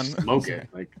anybody to smoke it.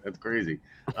 Like, that's crazy.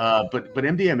 But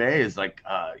MDMA is like,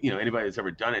 you know, anybody that's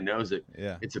ever done it knows that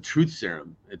it's a truth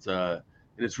serum.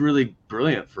 And it's really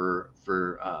brilliant for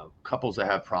couples that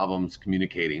have problems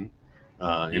communicating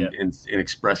and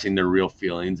expressing their real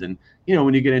feelings. And, you know,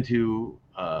 when you get into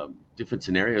different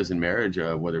scenarios in marriage,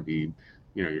 whether it be,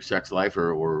 you know, your sex life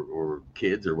or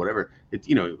kids or whatever, it's,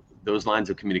 you know, those lines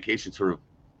of communication sort of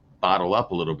bottle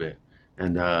up a little bit.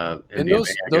 And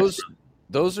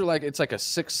those are like, it's like a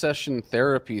 6-session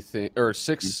therapy thing, or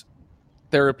 6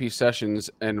 therapy sessions,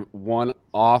 and one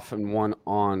off and one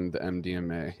on the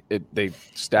MDMA. They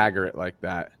stagger it like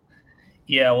that.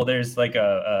 Yeah, well, there's like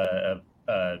a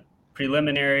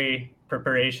preliminary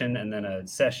preparation, and then a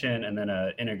session, and then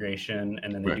a integration,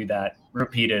 and then they do that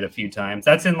repeated a few times.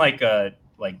 That's in like a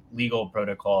legal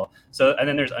protocol. So, and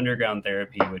then there's underground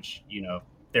therapy, which, you know,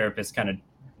 therapists kind of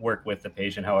work with the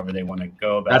patient however they want to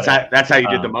go about it. That's how you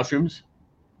did the mushrooms?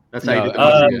 That's how you did the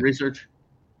mushroom research?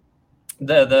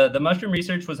 The mushroom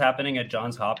research was happening at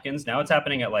Johns Hopkins. Now it's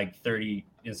happening at like 30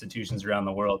 institutions around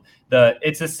the world.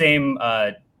 It's the same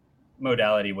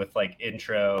modality with like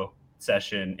intro,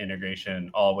 session, integration,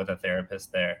 all with a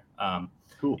therapist there.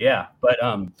 Cool. Yeah, but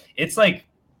it's like,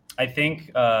 I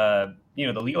think you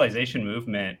know, the legalization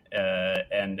movement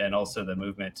and also the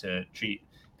movement to treat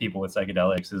people with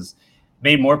psychedelics has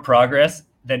made more progress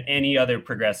than any other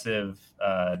progressive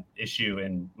issue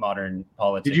in modern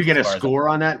politics. Did you get a score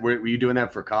on that? Were you doing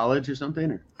that for college or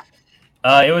something?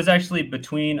 It was actually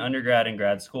between undergrad and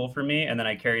grad school for me, and then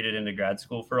I carried it into grad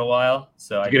school for a while.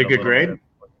 So Did you get a good grade?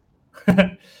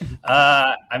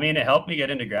 I mean, it helped me get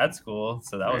into grad school,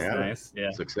 so that was nice.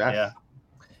 Yeah, success. Yeah.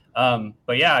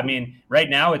 But yeah, I mean, right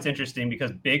now it's interesting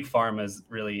because big pharma is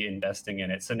really investing in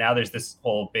it. So now there's this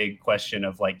whole big question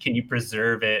of like, can you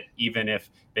preserve it even if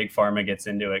big pharma gets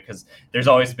into it? Because there's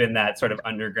always been that sort of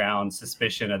underground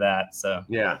suspicion of that. So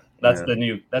that's the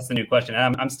new question.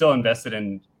 And I'm still invested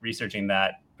in researching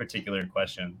that particular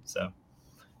question. So,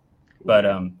 but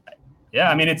yeah,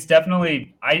 I mean, it's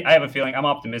definitely. I have a feeling. I'm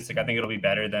optimistic. I think it'll be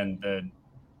better than the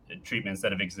treatments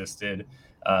that have existed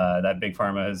that big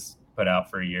pharma has put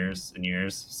out for years and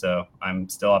years. So I'm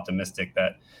still optimistic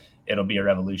that it'll be a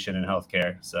revolution in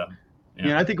healthcare. So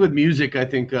yeah, I think with music, I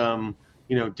think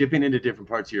you know, dipping into different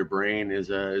parts of your brain is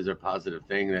a positive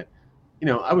thing that, you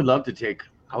know, I would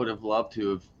have loved to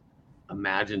have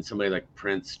imagined somebody like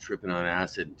Prince tripping on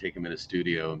acid and take him in a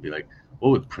studio and be like,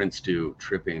 what would Prince do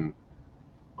tripping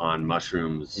on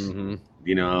mushrooms?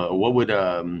 You know, what would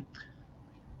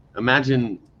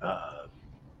imagine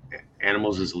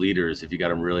animals as leaders if you got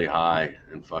them really high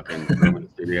and fucking throw 'em in the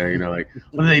studio, you know, like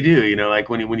what do they do? You know, like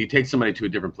when you take somebody to a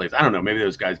different place. I don't know. Maybe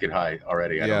those guys get high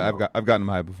already. I've gotten them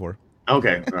high before.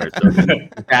 Okay, all right. So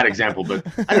bad example, but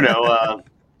I don't know.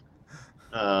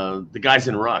 The guys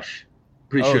in Rush,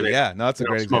 pretty sure they that's a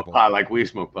great smoke example. pot like we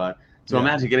smoke pot. So Yeah.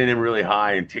 imagine getting them really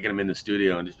high and taking them in the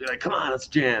studio and just be like, "Come on, let's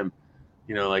jam."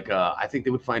 You know, like I think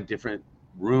they would find different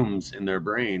rooms in their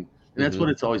brain, and that's what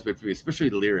it's always been for me, especially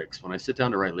the lyrics. When I sit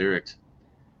down to write lyrics,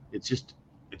 it's just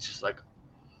like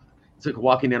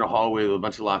walking down a hallway with a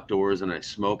bunch of locked doors, and I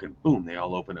smoke, and boom, they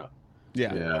all open up.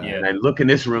 Yeah. And I look in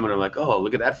this room, and I'm like, oh,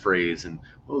 look at that phrase, and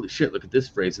holy shit, look at this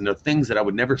phrase, and the things that I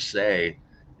would never say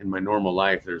in my normal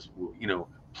life. There's, you know,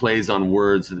 plays on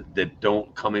words that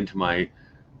don't come into my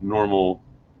normal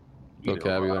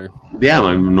vocabulary.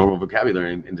 My normal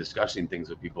vocabulary in discussing things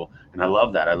with people, and I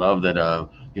love that. I love that.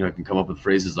 You know, I can come up with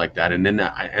phrases like that, and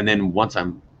then once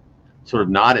I'm sort of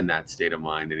not in that state of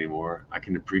mind anymore, I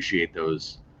can appreciate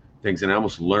those things, and I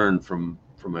almost learn from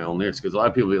my own lyrics, because a lot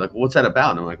of people will be like, well, what's that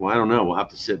about? And I'm like, well, I don't know. We'll have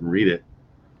to sit and read it.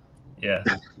 Yeah.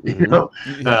 You know,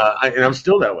 and I'm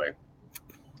still that way.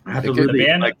 I have to really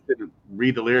like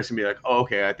read the lyrics and be like, oh,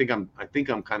 okay, I think I'm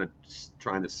kind of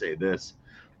trying to say this.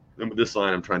 And with this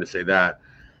line, I'm trying to say that.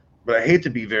 But I hate to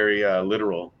be very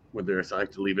literal with lyrics. I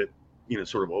like to leave it, you know,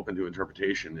 sort of open to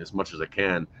interpretation as much as I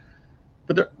can.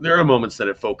 But there are moments that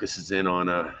it focuses in on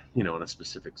a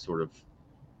specific sort of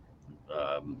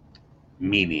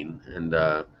meaning, and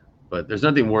but there's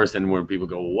nothing worse than when people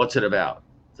go, well, what's it about?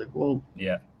 It's like, well,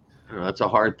 yeah, I don't know, that's a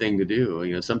hard thing to do.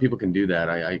 You know, some people can do that.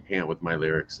 I can't with my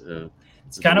lyrics.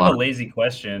 It's kind of a lazy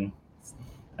question.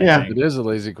 Yeah, it is a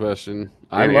lazy question.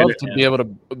 I love to be able to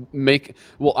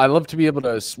I love to be able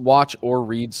to watch or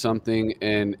read something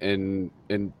and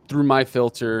through my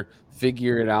filter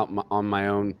figure it out on my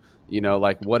own. You know,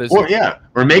 like what is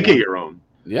or make it your own.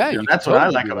 Yeah, you know, that's what I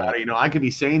like about it. You know, I could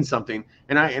be saying something,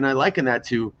 and I liken that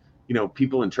to, you know,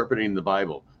 people interpreting the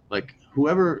Bible. Like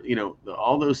whoever, you know,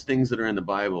 all those things that are in the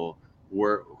Bible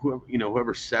were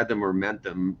whoever said them or meant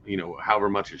them, you know, however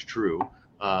much is true,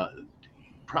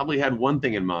 probably had one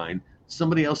thing in mind.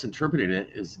 Somebody else interpreted it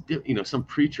as, you know, some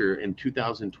preacher in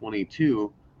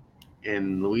 2022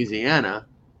 in Louisiana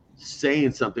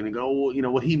saying something and go, well, you know,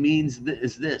 what he means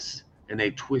is this. And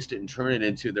they twist it and turn it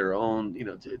into their own, you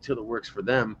know, till it works for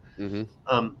them.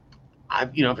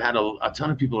 I've had a ton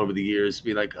of people over the years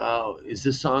be like, oh, is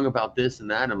this song about this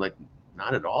and that? And I'm like,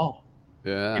 not at all.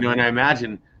 Yeah. You know, and I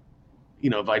imagine, you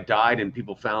know, if I died and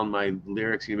people found my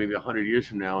lyrics, you know, maybe 100 years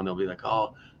from now, and they'll be like,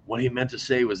 oh, what he meant to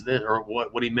say was this, or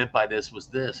what he meant by this was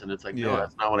this. And it's like, no,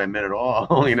 that's not what I meant at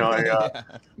all. You know,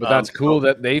 but that's cool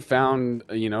that they found,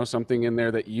 you know, something in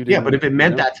there that you didn't. Yeah, but if it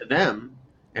meant that to them,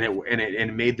 and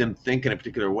it made them think in a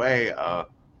particular way,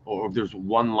 or if there's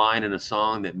one line in a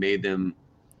song that made them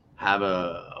have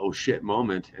a oh shit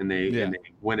moment, and they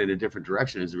went in a different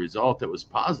direction as a result that was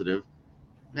positive,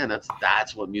 man,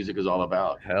 that's what music is all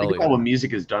about. Think about what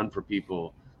music has done for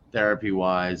people, therapy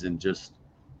wise, and just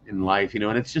in life, you know.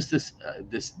 And it's just this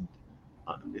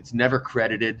it's never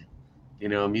credited, you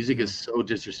know. Music is so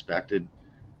disrespected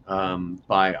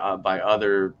by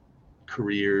other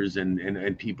careers,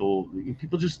 and people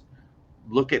just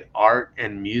look at art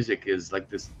and music as like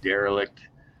this derelict,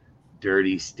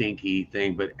 dirty, stinky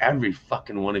thing, but every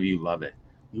fucking one of you love it.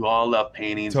 You all love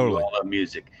paintings. Totally. You all love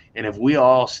music. And if we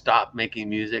all stopped making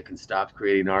music and stopped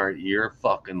creating art, your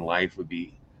fucking life would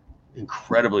be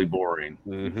incredibly boring.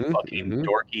 Fucking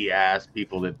dorky ass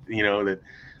people that you know that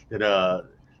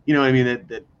you know what I mean,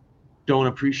 that don't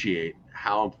appreciate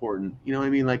how important, you know what I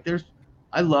mean. Like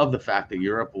I love the fact that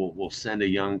Europe will send a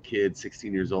young kid,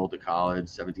 16 years old, to college,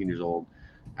 17 years old,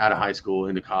 out of high school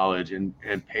into college, and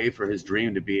pay for his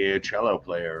dream to be a cello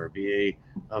player or be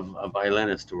a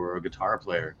violinist or a guitar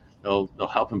player. They'll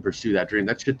help him pursue that dream.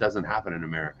 That shit doesn't happen in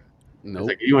America. Nope. It's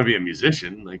like, you want to be a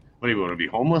musician? Like, what do you want to be,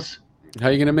 homeless? How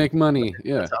are you gonna make money?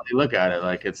 Yeah, that's how they look at it.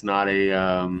 Like it's not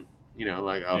a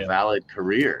valid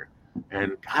career.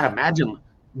 And God, imagine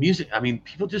music. I mean,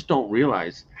 people just don't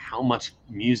realize how much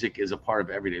music is a part of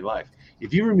everyday life.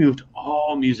 If you removed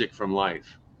all music from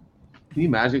life, can you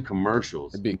imagine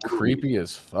commercials? It'd be creepy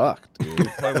as fuck, dude.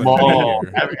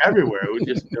 Everywhere. It would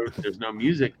just there's no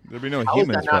music. There'd be no How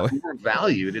humans. Is that not more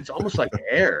valued? It's almost like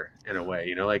air in a way.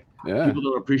 You know, like people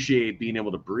don't appreciate being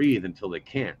able to breathe until they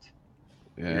can't.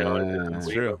 Yeah, you know, that's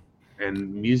true.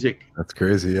 And music. That's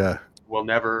crazy. Yeah. Will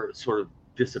never sort of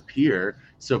disappear,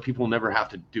 so people never have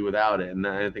to do without it. And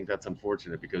I think that's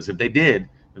unfortunate, because if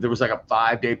there was like a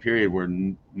 5-day period where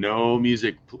no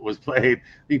music was played,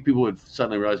 I think people would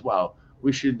suddenly realize, wow,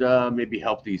 we should maybe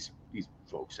help these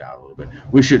folks out a little bit.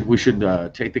 We should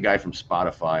take the guy from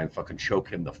Spotify and fucking choke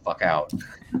him the fuck out,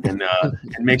 and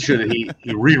make sure that he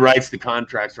rewrites the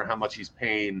contracts for how much he's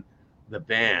paying the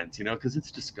bands, because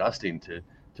it's disgusting to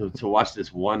watch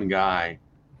this one guy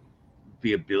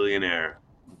be a billionaire,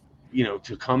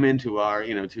 to come into our,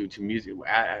 to music,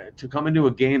 to come into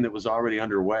a game that was already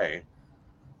underway.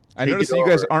 I noticed you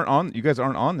guys aren't on. You guys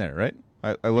aren't on there, right?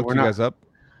 I looked you guys up.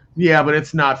 Yeah, but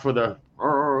it's not for the,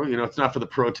 it's not for the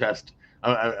protest.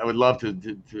 I would love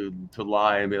to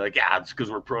lie and be like, yeah, it's because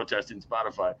we're protesting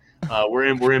Spotify.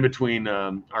 We're in between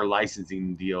our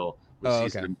licensing deal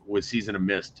with Season of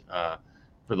Mist.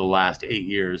 For the last 8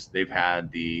 years, they've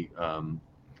had the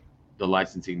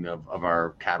licensing of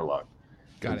our catalog.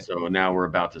 Got it. So now we're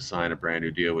about to sign a brand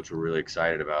new deal, which we're really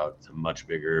excited about. It's a much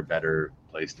bigger, better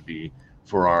place to be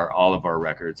for all of our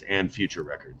records and future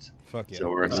records. Fuck yeah. So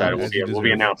we're excited. We'll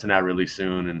be announcing that really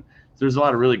soon, and there's a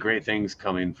lot of really great things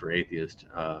coming for Atheist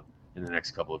in the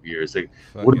next couple of years. They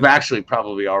would have actually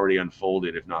probably already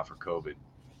unfolded if not for COVID.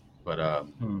 But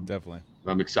definitely,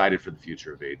 I'm excited for the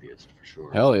future of Atheist for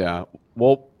sure. Hell yeah!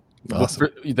 Well, awesome.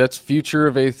 That's future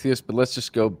of Atheist, but let's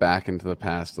just go back into the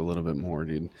past a little bit more,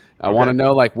 dude. I want to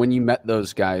know, like, when you met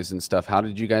those guys and stuff. How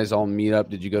did you guys all meet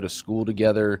up? Did you go to school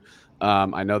together?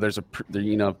 I know there's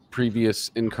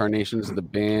previous incarnations of the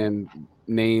band,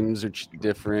 names are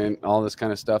different, all this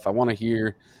kind of stuff. I want to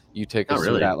hear you take us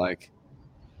through that. Like,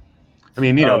 I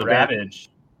mean, the Ravage.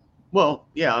 Well,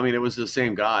 yeah, I mean, it was the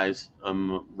same guys.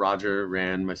 Roger,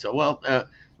 Rand, myself. Well,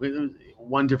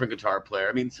 one different guitar player.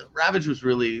 I mean, so Ravage was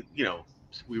really,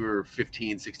 we were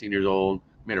 15, 16 years old,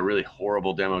 made a really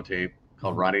horrible demo tape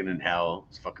called Rotting in Hell.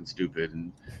 It's fucking stupid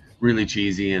and really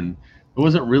cheesy, and it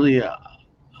wasn't really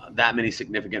that many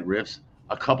significant riffs.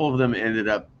 A couple of them ended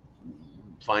up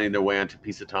finding their way onto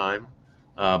Piece of Time,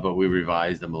 but we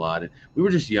revised them a lot. We were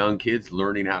just young kids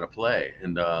learning how to play,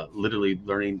 and literally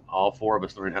all four of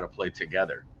us learning how to play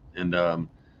together. And Rand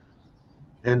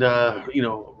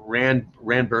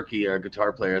Berkey, our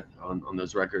guitar player on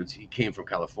those records, he came from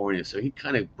California, so he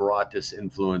kind of brought this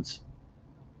influence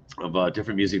of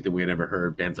different music that we had ever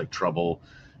heard, bands like Trouble,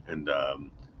 and I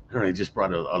don't know, he just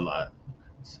brought a lot.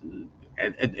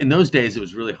 In those days, it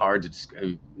was really hard to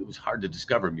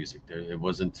discover music.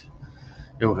 It's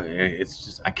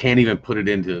just, I can't even put it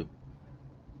into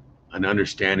an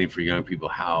understanding for young people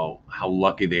how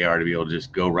lucky they are to be able to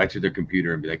just go right to their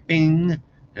computer and be like, bing,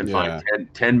 and find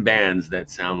 10 bands that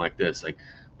sound like this. Like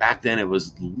back then, it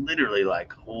was literally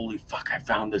like, holy fuck, I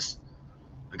found this.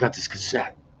 I got this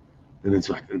cassette, and it's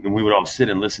like, and we would all sit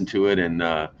and listen to it. And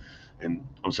I'm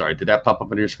sorry, did that pop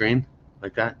up on your screen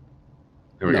like that?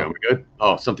 There we go. We good?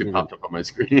 Oh, something popped up on my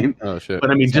screen. Oh shit! But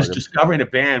I mean, just discovering a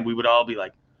band, we would all be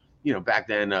like, back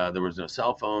then there was no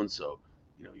cell phone, so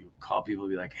you would call people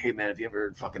and be like, "Hey man, have you ever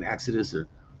heard fucking Exodus, or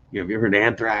have you ever heard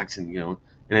Anthrax?" And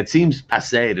and it seems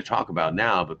passé to talk about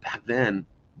now, but back then,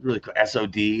 really cool.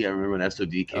 SOD. I remember when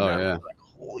SOD came out. Yeah. Like,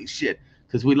 holy shit,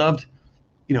 because we loved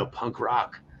punk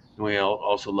rock, and we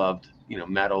also loved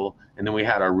metal, and then we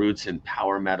had our roots in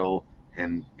power metal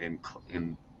and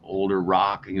older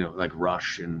rock, like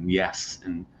Rush and Yes,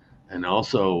 and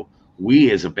also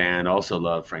we as a band also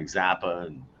loved Frank Zappa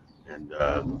and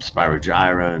Spyro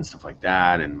Gyra and stuff like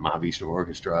that, and Mahavishnu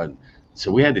Orchestra. And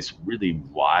so we had this really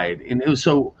wide, and it was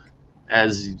so,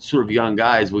 as sort of young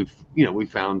guys, we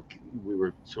found we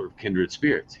were sort of kindred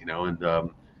spirits, and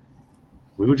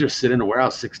we would just sit in a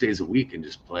warehouse 6 days a week and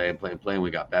just play and play and play, and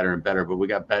we got better and better, but we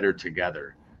got better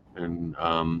together. And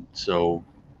so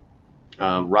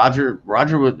Roger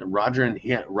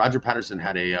Patterson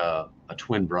had a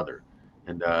twin brother,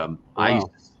 and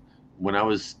when I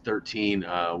was 13,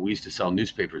 we used to sell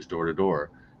newspapers door to door,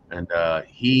 and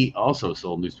he also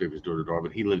sold newspapers door to door,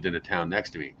 but he lived in a town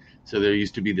next to me. So there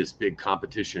used to be this big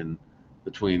competition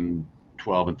between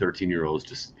 12 and 13-year-olds,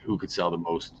 just who could sell the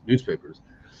most newspapers,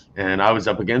 and I was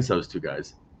up against those two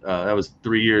guys. That was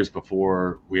 3 years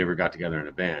before we ever got together in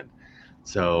a band.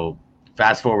 So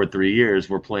fast forward 3 years,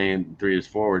 we're playing 3 years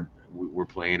forward. We're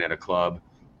playing at a club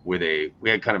we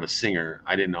had kind of a singer.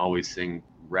 I didn't always sing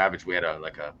Ravage. We had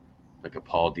like a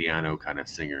Paul Di'Anno kind of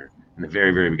singer in the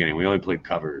very, very beginning. We only played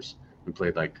covers. We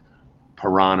played like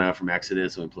Piranha from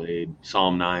Exodus, and we played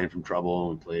Psalm 9 from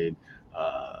Trouble, and we played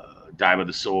Die by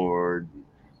the Sword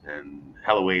and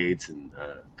Hell Awaits and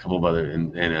a couple of other,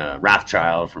 and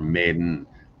Wrathchild from Maiden.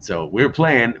 So we were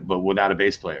playing, but without a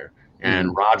bass player.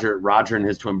 And Roger and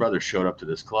his twin brother showed up to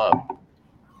this club,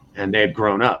 and they had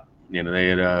grown up. They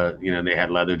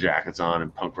had leather jackets on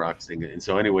and punk rock singing. And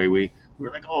so anyway, we were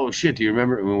like, oh shit, do you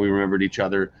remember? And when we remembered each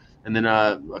other, and then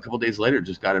a couple of days later,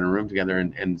 just got in a room together,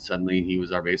 and suddenly he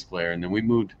was our bass player. And then we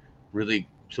moved really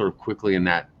sort of quickly in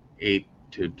that 8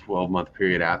 to 12-month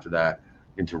period after that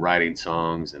into writing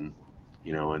songs, and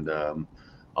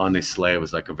On This Sleigh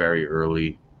was like a very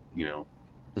early,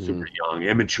 super young,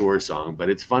 immature song, but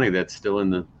it's funny that's still in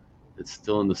the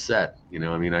set.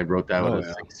 I mean, I wrote that when I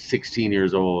was 16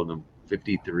 years old. I'm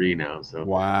 53 now, so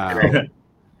wow.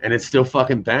 And it still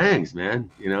fucking bangs, man.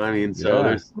 I mean, so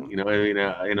there's, in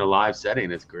a live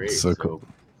setting, it's great. So cool.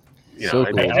 So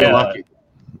cool. I'm lucky.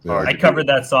 I covered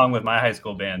that song with my high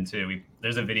school band too.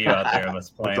 There's a video out there of us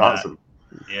playing. That's awesome.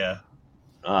 That. Yeah.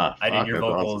 I did your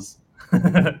vocals.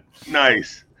 Awesome.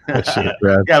 Nice.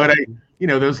 Yeah, but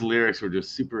those lyrics were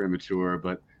just super immature,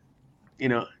 but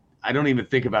I don't even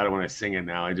think about it when I sing it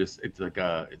now. it's like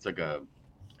a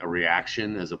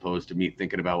reaction as opposed to me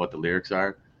thinking about what the lyrics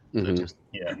are.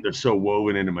 They're so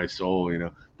woven into my soul,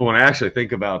 But when I actually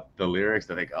think about the lyrics,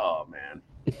 I think, oh man.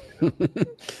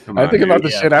 I think about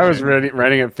the shit I was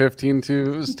writing at 15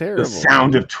 too. It was terrible. The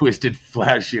sound of twisted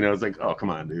flesh, it's like, oh come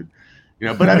on, dude.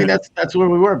 But I mean that's where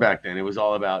we were back then. It was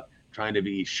all about trying to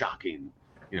be shocking,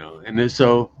 And then,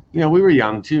 so we were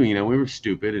young too. We were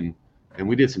stupid and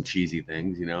we did some cheesy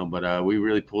things, But we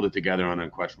really pulled it together on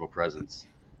Unquestionable Presence,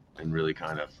 and really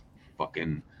kind of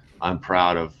fucking. I'm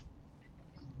proud of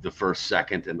the first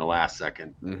second and the last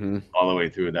second, all the way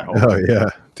through that whole. Oh yeah,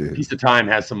 dude. Piece of Time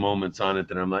has some moments on it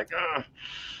that I'm like,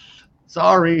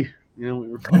 sorry, we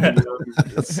were fucking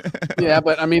Yeah,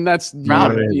 but I mean that's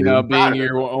Proud of it, being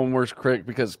your own worst critic,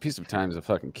 because Piece of Time is a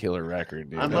fucking killer record,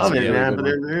 dude. I love it, man. But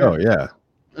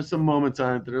there's some moments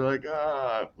on it that are like,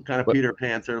 kind of Peter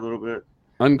Panther a little bit.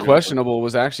 Unquestionable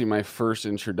was actually my first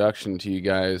introduction to you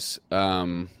guys.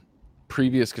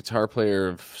 Previous guitar player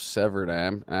of Severed,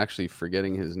 I'm actually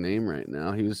forgetting his name right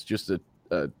now. He was just a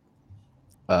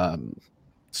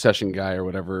session guy or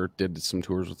whatever, did some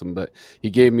tours with him, but he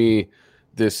gave me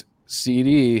this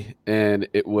CD and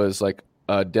it was like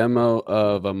a demo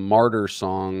of a Martyr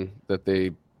song that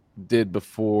they did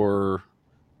before,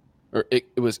 or it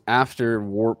was after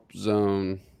Warp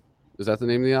Zone. Is that the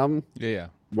name of the album? Yeah.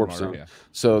 Warp Zone. Yeah.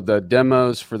 So the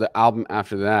demos for the album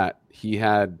after that, he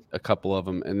had a couple of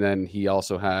them, and then he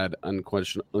also had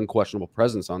Unquestionable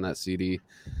Presence on that CD.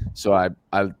 So I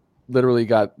literally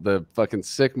got the fucking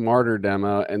sick Martyr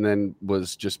demo, and then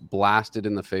was just blasted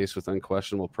in the face with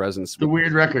Unquestionable Presence. It's a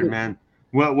weird record, man.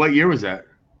 What year was that?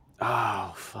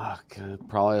 Oh fuck,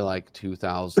 probably like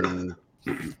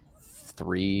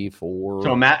 2003, 4.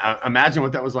 So imagine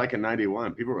what that was like in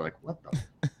 '91. People were like, "What the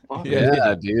fuck?"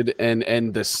 Yeah, dude,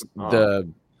 and this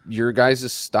your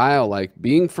guys' style, like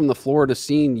being from the Florida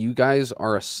scene, you guys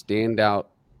are a standout.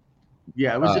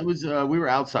 Yeah, it was we were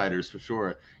outsiders for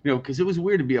sure. Because it was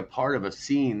weird to be a part of a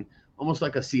scene, almost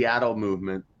like a Seattle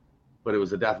movement, but it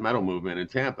was a death metal movement in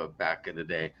Tampa back in the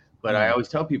day. But I always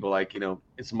tell people, like,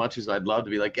 as much as I'd love to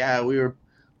be like, yeah, we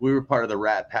were part of the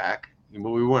Rat Pack,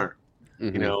 but we weren't. We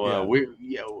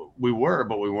were,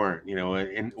 but we weren't.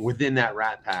 And within that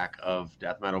Rat Pack of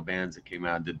death metal bands that came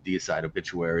out, did Deicide,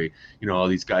 Obituary, all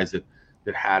these guys that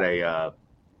had a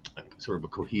sort of a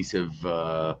cohesive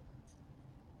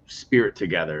spirit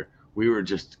together. We were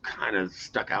just kind of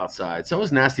stuck outside. So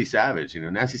was Nasty Savage.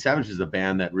 Nasty Savage is a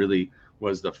band that really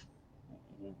was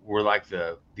were like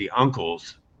the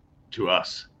uncles to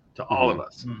us, to all of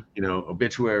us.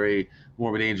 Obituary,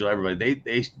 Morbid Angel, everybody.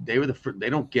 They were they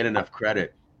don't get enough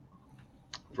credit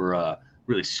for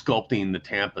really sculpting the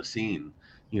Tampa scene,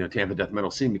 Tampa death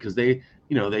metal scene, because they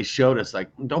showed us, like,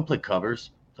 don't play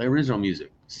covers, play original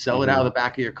music, sell it out of the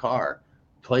back of your car,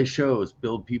 play shows,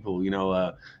 build people.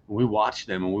 We watched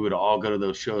them, and we would all go to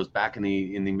those shows back in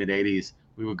the mid '80s.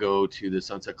 We would go to the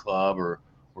Sunset Club or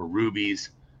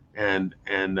Ruby's, and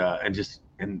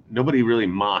nobody really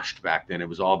moshed back then. It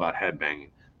was all about headbanging.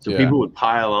 So people would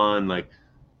pile on like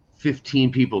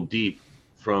 15 people deep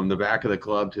from the back of the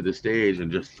club to the stage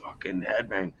and just fucking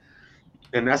headbang.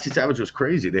 And Nasty Savage was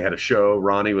crazy. They had a show.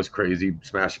 Ronnie was crazy,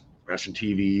 smashing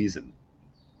TVs, and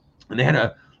they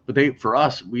had for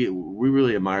us, we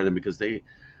really admire them because they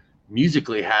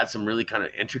musically had some really kind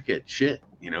of intricate shit.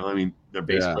 I mean, their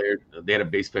bass player, they had a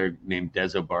bass player named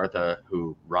Dezo Bartha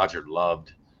who Roger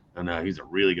loved, and he's a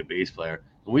really good bass player.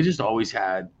 And we just always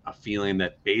had a feeling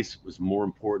that bass was more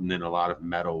important than a lot of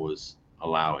metal was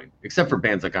allowing, except for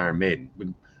bands like Iron Maiden.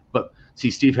 But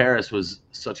see, Steve Harris was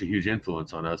such a huge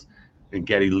influence on us, and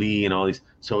Geddy Lee and all these.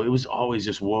 So it was always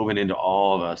just woven into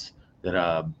all of us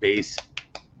that bass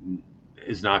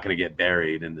is not going to get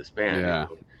buried in this band. Yeah.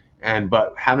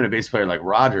 But having a bass player like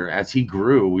Roger, as he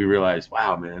grew, we realized,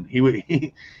 wow, man, he would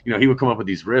come up with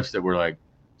these riffs that were like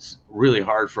really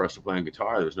hard for us to play on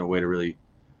guitar. There was no way to really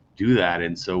do that,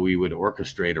 and so we would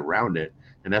orchestrate around it,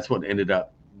 and that's what ended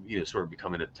up sort of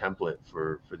becoming a template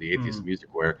for the atheist music,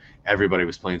 where everybody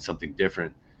was playing something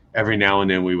different. Every now and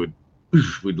then we'd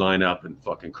line up and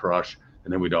fucking crush,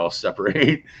 and then we'd all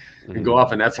separate and go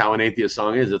off. And that's how an atheist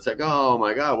song is. It's like, oh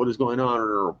my God, what is going on?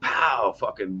 Or pow,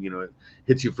 fucking, it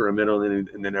hits you for a minute,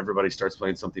 and then everybody starts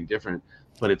playing something different,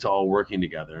 but it's all working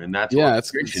together. And that's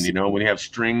orchestration, when you have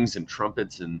strings and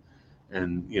trumpets and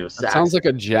sax. It sounds like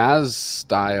a jazz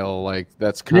style. Like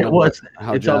that's kind of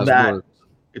how it's jazz works.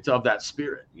 It's of that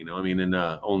spirit, and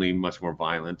only much more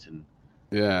violent and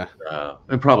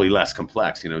and probably less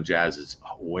complex. Jazz is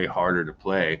way harder to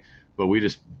play, but we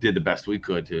just did the best we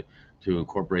could to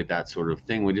incorporate that sort of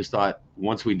thing. We just thought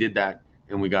once we did that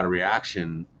and we got a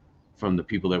reaction from the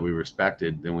people that we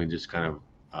respected, then we just kind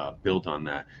of built on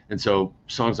that. And so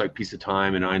songs like Piece of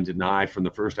Time and Ein Deny from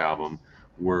the first album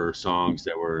were songs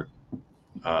that were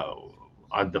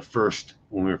on the first,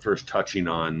 when we were first touching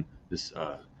on this.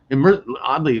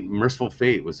 Oddly, Merciful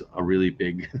Fate was a really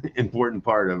big, important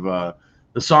part of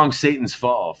the song Satan's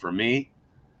Fall. For me,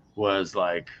 was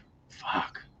like,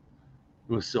 fuck.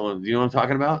 It was so. Do you know what I'm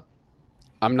talking about?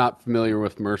 I'm not familiar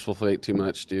with Merciful Fate too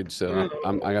much, dude. So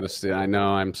I gotta say, I know.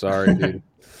 I'm sorry, dude.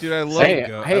 Dude, I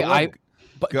love.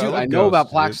 I know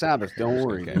about Black Sabbath. Don't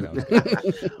worry.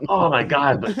 Oh my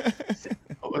God!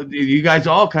 But you guys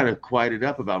all kind of quieted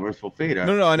up about Merciful Fate.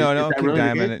 No, I know. King really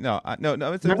Diamond. No.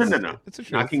 It's No. It's a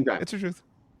truth. Not King Diamond. It's a truth.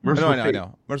 Merciful I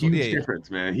know. Merciful, huge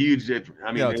difference, man. Huge difference.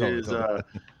 I mean, it is.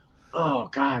 Oh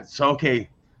God. So okay,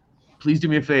 please do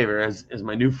me a favor, as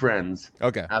my new friends.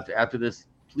 Okay. After this,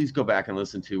 please go back and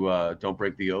listen to "Don't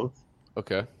Break the Oath."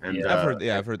 Okay. And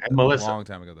I've heard and Melissa. A long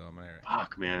time ago though.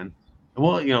 Fuck, man.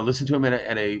 Well, listen to them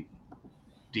at a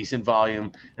decent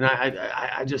volume. And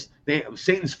I just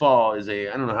Satan's Fall is I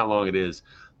don't know how long it is,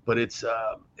 but it's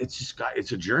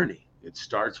a journey. It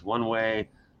starts one way,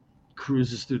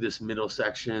 cruises through this middle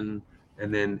section,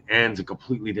 and then ends a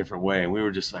completely different way. And we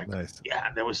were just like, nice.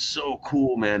 Yeah, that was so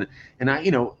cool, man. And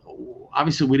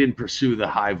obviously we didn't pursue the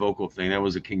high vocal thing. That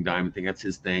was a King Diamond thing. That's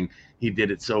his thing. He did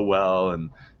it so well,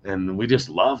 and we just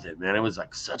loved it, man. It was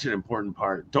like such an important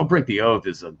part. Don't Break the Oath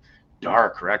is a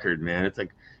dark record, man. It's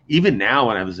like, even now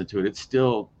when I listen to it, it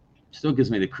still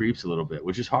gives me the creeps a little bit,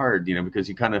 which is hard, because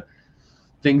you kind of,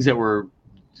 things that were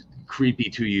creepy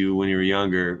to you when you were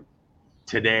younger,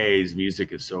 today's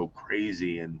music is so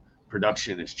crazy and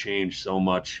production has changed so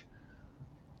much,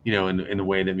 in the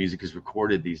way that music is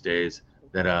recorded these days,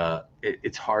 that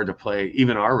it's hard to play.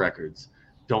 Even our records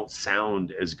don't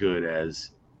sound as good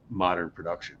as modern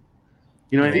production.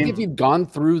 I think if you've gone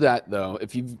through that, though,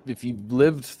 if you've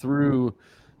lived through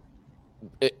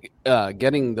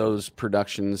getting those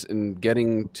productions and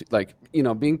getting to,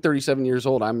 being 37 years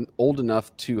old, I'm old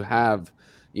enough to have,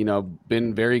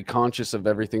 been very conscious of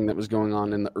everything that was going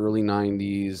on in the early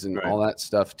 90s and all that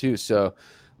stuff too. So,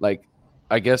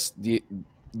 I guess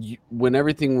when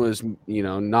everything was,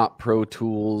 not Pro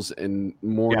Tools and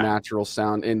more natural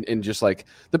sound and just like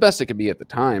the best it could be at the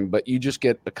time, but you just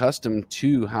get accustomed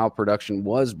to how production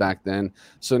was back then.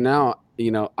 So now,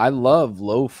 I love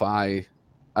lo-fi.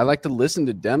 I like to listen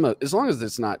to demo as long as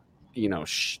it's not,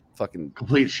 fucking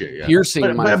complete shit,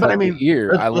 piercing my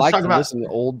ear. I like to listen to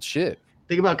old shit.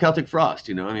 Think about Celtic Frost,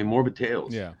 Morbid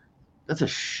Tales. Yeah. That's a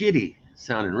shitty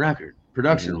sounding record,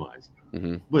 production-wise.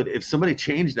 Mm-hmm. But if somebody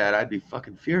changed that, I'd be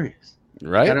fucking furious.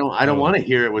 Right? I don't want to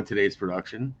hear it with today's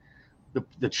production.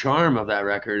 The charm of that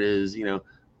record is,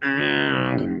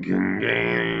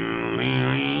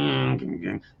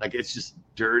 like it's just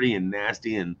dirty and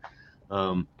nasty, and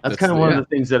that's kind of one of the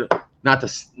things that, not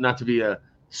to be a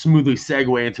smoothly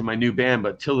segue into my new band,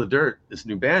 but Till the Dirt, this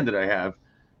new band that I have,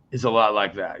 is a lot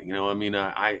like that.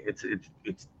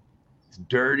 It's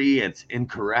dirty, it's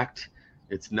incorrect,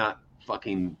 it's not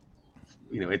fucking,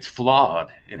 it's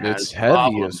flawed. It's heavy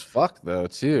problems. As fuck though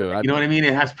too. You know what I mean?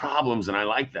 It has problems, and I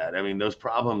like that. I mean, those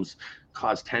problems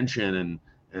cause tension,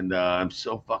 and I'm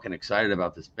so fucking excited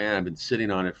about this band. I've been sitting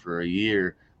on it for a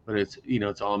year, but it's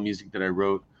it's all music that I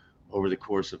wrote over the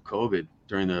course of COVID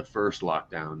during the first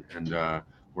lockdown, and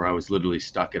where I was literally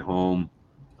stuck at home.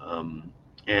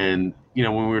 And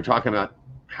when we were talking about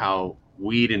how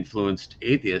weed influenced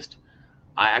Atheist,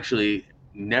 I actually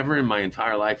never in my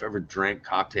entire life ever drank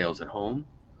cocktails at home,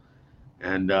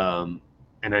 and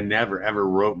I never ever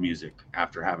wrote music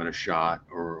after having a shot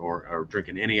or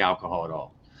drinking any alcohol at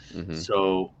all. Mm-hmm.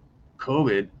 So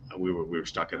COVID, we were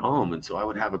stuck at home, and so I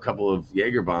would have a couple of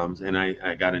Jaeger bombs, and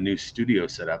I got a new studio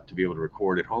set up to be able to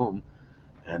record at home,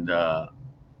 and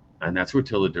that's where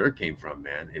Till the Dirt came from,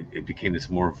 man. It became this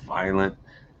more violent,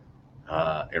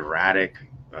 erratic,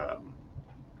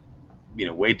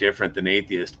 way different than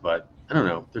Atheist, but I don't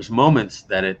know. There's moments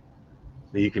that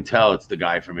you can tell it's the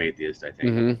guy from Atheist. I think.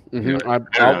 You know, Mm-hmm. I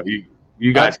don't know.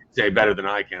 You guys can say better than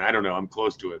I can. I don't know. I'm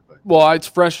close to it, but well, it's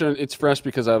fresh. It's fresh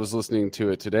because I was listening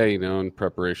to it today. You know, in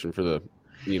preparation for the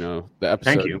episode.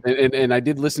 Thank you. And I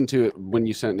did listen to it when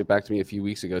you sent it back to me a few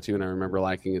weeks ago too, and I remember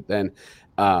liking it then.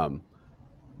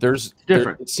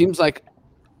 It seems like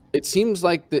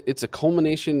it's a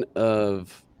culmination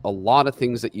of a lot of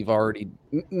things that you've already,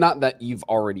 not that you've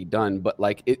already done, but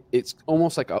like it's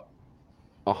almost like a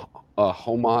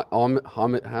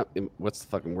what's the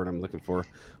fucking word I'm looking for?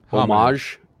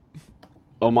 Homage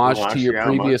to your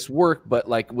previous work, but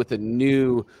like with a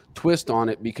new twist on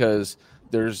it, because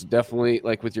there's definitely,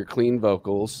 like with your clean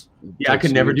vocals. Yeah, I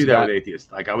could never do that with Atheist.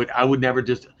 Like I would never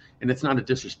just, and it's not a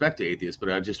disrespect to Atheist, but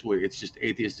it's just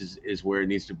Atheist is where it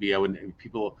needs to be.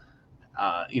 People,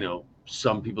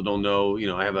 some people don't know,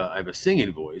 I have a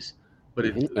singing voice, but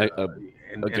it's a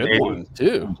good one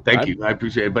too. Thank you. I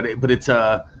appreciate it. But it's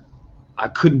I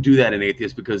couldn't do that in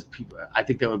Atheist because I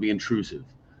think that would be intrusive.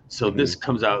 So this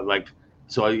comes out like,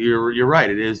 so you're right.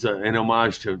 It is an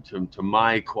homage to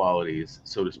my qualities,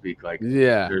 so to speak. Like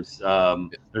there's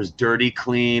dirty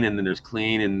clean, and then there's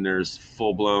clean, and there's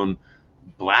full blown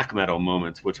black metal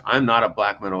moments, which I'm not a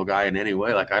black metal guy in any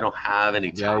way. Like I don't have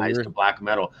any ties to black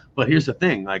metal. But here's the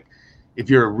thing: like if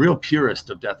you're a real purist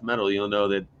of death metal, you'll know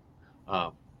that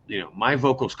my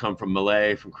vocals come from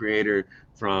Malay, from Creator,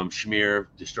 from Smear,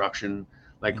 Destruction.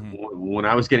 Like when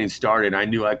I was getting started, I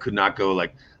knew I could not go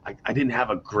like. I didn't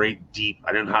have a great deep.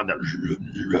 I didn't have that.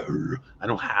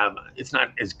 It's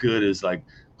not as good as like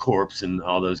Corpse and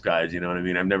all those guys. You know what I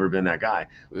mean? I've never been that guy.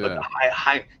 Yeah. But the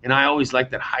high, and I always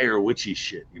liked that higher witchy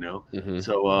shit.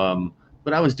 So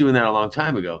but I was doing that a long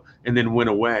time ago, and then went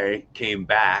away, came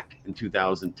back in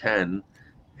 2010,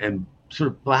 and sort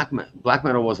of black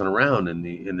metal wasn't around in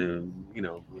the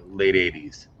late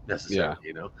 80s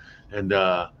necessarily. And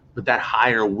but that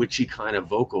higher witchy kind of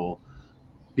vocal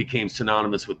became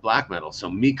synonymous with black metal. So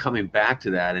me coming back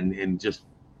to that and just,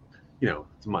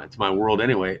 it's my world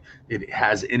anyway. It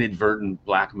has inadvertent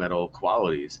black metal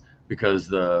qualities because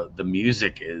the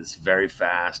music is very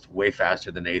fast, way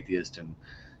faster than Atheist. And,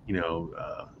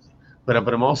 but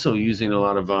I'm also using a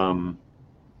lot of,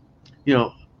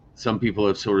 some people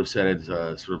have sort of said it's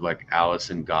sort of like Alice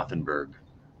in Gothenburg.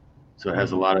 So it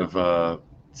has a lot of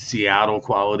Seattle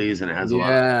qualities, and it has a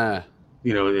lot of,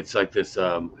 it's like this,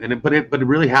 but it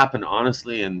really happened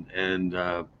honestly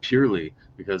and purely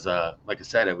because, like I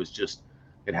said,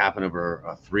 it happened over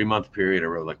a 3-month period. I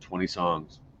wrote like 20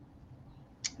 songs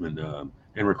and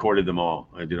recorded them all.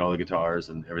 I did all the guitars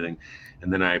and everything,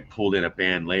 and then I pulled in a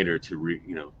band later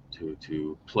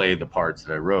to play the parts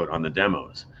that I wrote on the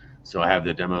demos. So I have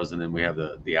the demos, and then we have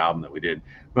the album that we did.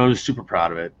 But I was super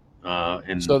proud of it.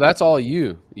 And so that's all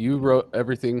you wrote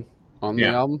everything on the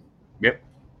album. Yep.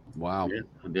 Wow. Yeah,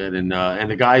 I did. And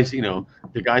the guys,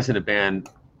 the guys in the band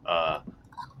that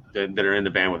are in the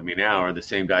band with me now are the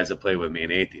same guys that play with me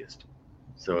in Atheist.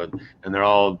 So, and they're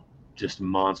all just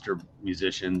monster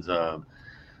musicians.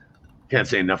 Can't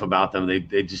say enough about them.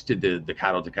 They just did the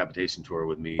Cattle Decapitation tour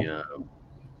with me,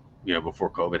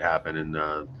 before COVID happened,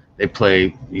 and they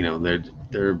play.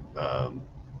 They're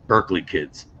Berkeley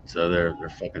kids, so they're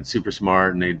fucking super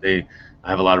smart, and I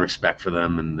have a lot of respect for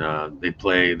them, and they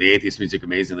play the Atheist music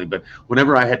amazingly. But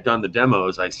whenever I had done the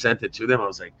demos, I sent it to them. I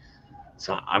was like,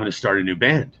 so I'm going to start a new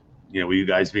band. Will you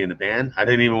guys be in the band? I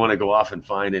didn't even want to go off and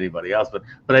find anybody else, but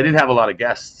I did have a lot of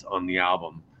guests on the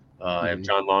album. I have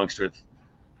John Longstreth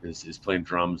is playing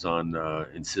drums on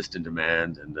Insist and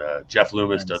Demand, and Jeff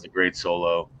Loomis does a great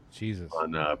solo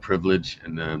on Privilege,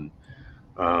 and then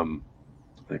I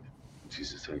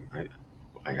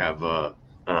have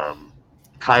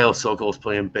Kyle Sokol's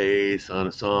playing bass on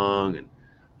a song,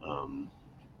 and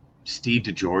Steve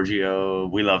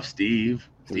DiGiorgio. We love Steve.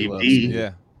 Steve D.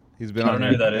 Yeah, he's been on. I don't know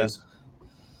who that is.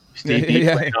 Steve D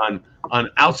played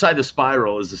on Outside the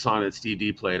Spiral is the song that Steve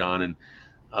D played on,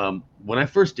 and when I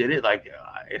first did it, like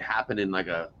it happened in like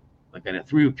in a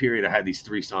 3-week period. I had these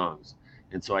 3 songs,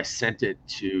 and so I sent it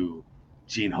to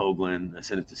Gene Hoglan. I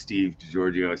sent it to Steve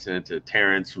DiGiorgio. I sent it to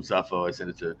Terrence from Suffo. I sent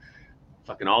it to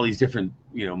fucking all these different,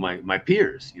 my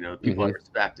peers, people I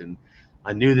respect, and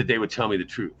I knew that they would tell me the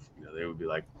truth. They would be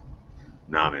like,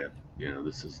 "Nah, man,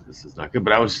 this is not good."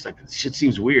 But I was just like, "This shit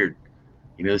seems weird.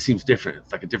 This seems different.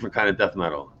 It's like a different kind of death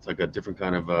metal. It's like a different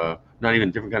kind of, not even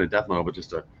a different kind of death metal, but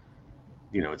just a,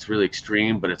 it's really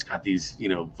extreme, but it's got these,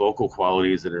 vocal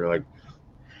qualities that are like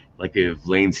if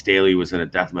Lane Staley was in a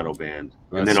death metal band."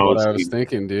 That's and then what I was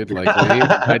thinking, dude. Like, Lane,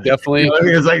 I definitely.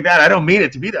 It's like that. I don't mean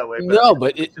it to be that way. But no,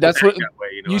 but that's what that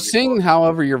way, you sing.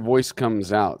 However, your voice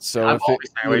comes out. So if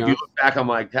you look back on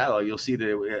my catalog, you'll see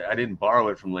that I didn't borrow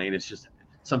it from Lane. It's just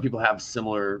some people have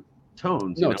similar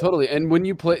tones. No, totally. And when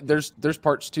you play, there's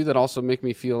parts too that also make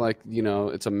me feel like, you know,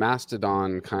 it's a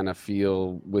Mastodon kind of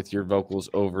feel with your vocals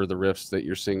over the riffs that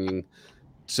you're singing.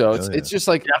 So it's just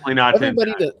like definitely not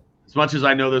everybody that. As much as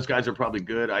I know those guys are probably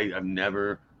good, I've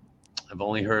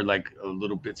only heard like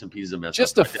little bits and pieces of mess.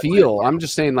 Just a feel. I'm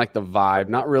just saying like the vibe,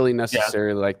 not really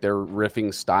necessarily like their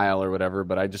riffing style or whatever,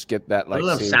 but I just get that like. I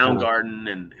love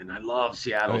Soundgarden and I love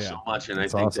Seattle so much, and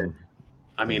That's I think awesome.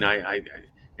 that, I mean,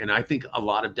 I think a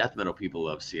lot lot of death metal people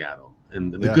love Seattle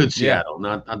and the good Seattle,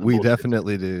 not the we bullshit.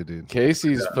 Definitely do, dude.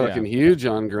 Casey's fucking huge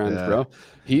on grunge, bro.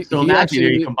 So imagine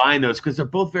you combine those because they're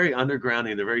both very underground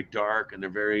and they're very dark and they're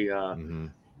very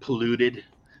polluted,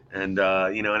 and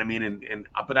you know what I mean.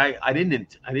 But I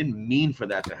didn't mean for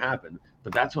that to happen.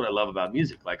 But that's what I love about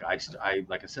music. Like I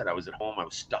like I said, I was at home. I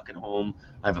was stuck at home.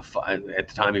 At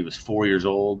the time he was 4 years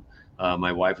old.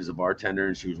 My wife was a bartender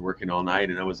and she was working all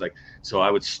night, and I was like, so I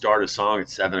would start a song at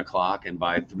 7 o'clock, and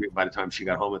by the time she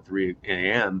got home at 3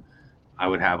 a.m., I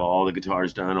would have all the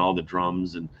guitars done, all the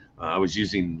drums, and I was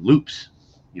using loops,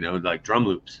 you know, like drum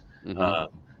loops.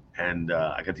 And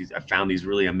I found these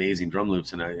really amazing drum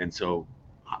loops, and so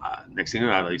next thing you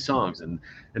know, I had these songs, and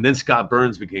then Scott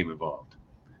Burns became involved.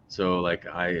 So like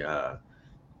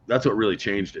that's what really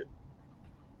changed it.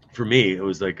 For me, it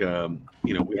was like,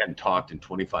 you know, we hadn't talked in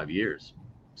 25 years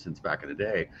since back in the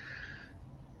day.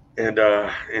 And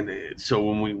so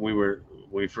when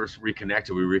we first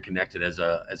reconnected, we reconnected as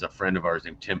a friend of ours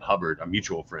named Tim Hubbard, a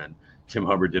mutual friend. Tim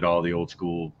Hubbard did all the old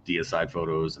school Deicide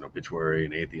photos and Obituary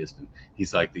and Atheist. And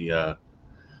he's like the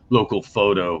local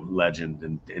photo legend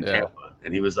in Tampa.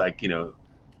 And he was like, you know,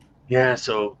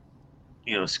 so,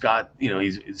 you know, Scott, you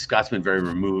know, Scott's been very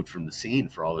removed from the scene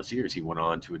for all those years. He went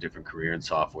on to a different career in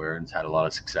software and has had a lot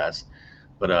of success.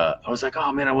 But I was like,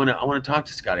 oh man, I want to talk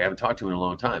to Scott. I haven't talked to him in a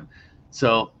long time.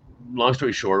 So long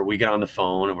story short, we get on the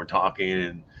phone and we're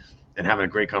talking and having a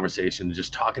great conversation,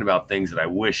 just talking about things that I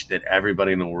wish that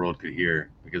everybody in the world could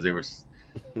hear, because they were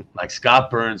like,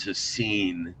 Scott Burns has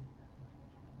seen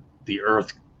the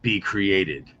earth be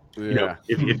created. Yeah. You know,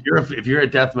 if you're a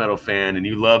death metal fan and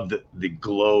you love the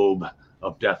globe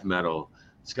of death metal,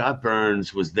 Scott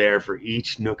Burns was there for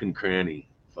each nook and cranny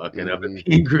fucking of it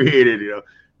being created. You know,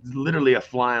 literally a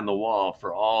fly on the wall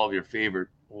for all of your favorite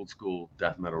old school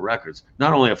death metal records.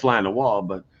 Not only a fly on the wall,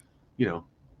 but, you know,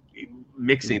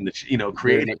 mixing the, you know,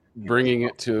 creating, bringing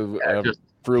it to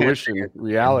fruition,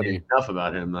 reality. Enough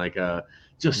about him, like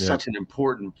just such an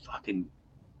important fucking.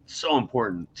 So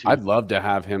important. I'd love to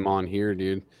have him on here,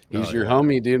 dude. He's your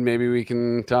homie, dude. Maybe we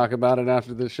can talk about it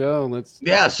after the show.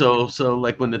 So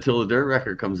like when the Till the Dirt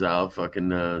record comes out,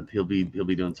 fucking he'll be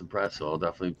doing some press. So I'll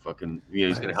definitely fucking, you know,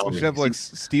 he's gonna help me. We should have like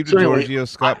Steve DiGiorgio,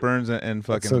 Scott Burns, and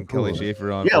fucking Kelly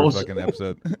Schaefer on for a fucking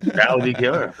episode. That would be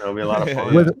killer. That would be a lot of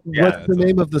fun. What's the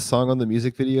name of the song on the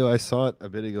music video? I saw it a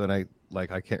bit ago and I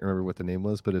can't remember what the name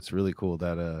was, but it's really cool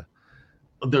that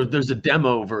there's a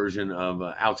demo version of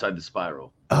Outside the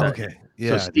Spiral. Oh, okay.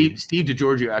 Yeah. So Steve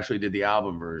DiGiorgio actually did the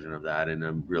album version of that, and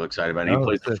I'm real excited about it.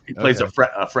 He plays a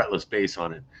fretless bass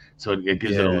on it, so it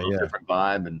gives it a little different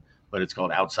vibe. But it's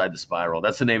called Outside the Spiral.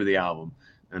 That's the name of the album.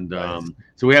 And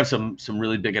so we have some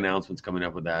really big announcements coming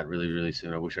up with that really, really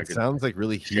soon. I wish I could. Sounds like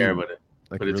really share huge. with it,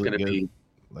 like but it's really going to be.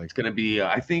 Like, it's going to be.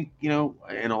 I think, you know,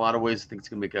 in a lot of ways, I think it's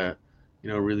going to make a, you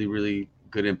know, really, really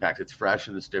good impact. It's fresh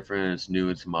and it's different and it's new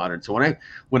and it's modern. So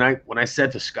when I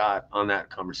said to Scott on that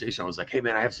conversation, I was like, hey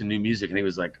man, I have some new music, and he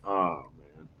was like, oh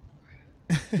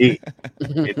man.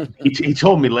 He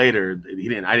told me later,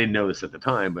 I didn't know this at the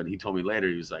time, but he told me later,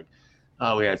 he was like,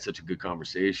 oh, we had such a good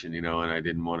conversation, you know, and I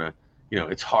didn't want to, you know,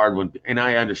 it's hard when, and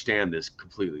I understand this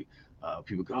completely.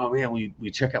 People go, oh man,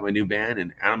 we check out my new band,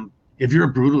 and if you're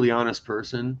a brutally honest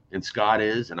person, and Scott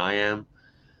is, and I am,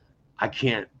 I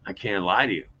can't lie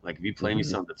to you. Like if you play me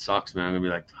something that sucks, man, I'm gonna be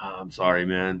like, oh, I'm sorry,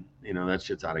 man. You know, that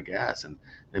shit's out of gas. And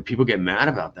people get mad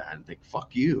about that and think,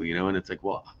 fuck you, you know, and it's like,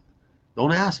 well,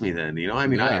 don't ask me then. You know, I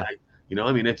mean,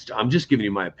 I'm just giving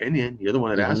you my opinion. You're the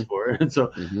one that asked for it. And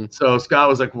so Scott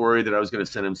was like worried that I was gonna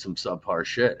send him some subpar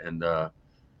shit. And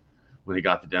when he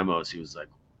got the demos, he was like,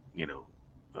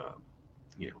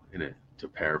 to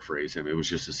paraphrase him, it was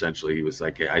just essentially, he was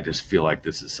like, hey, I just feel like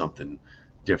this is something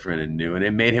different and new, and it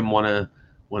made him want to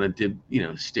you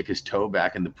know, stick his toe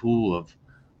back in the pool of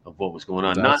what was going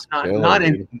on.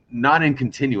 Not in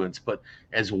continuance, but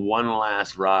as one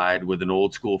last ride with an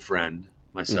old school friend,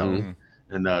 myself,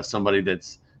 and somebody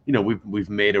that's, you know, we've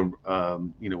made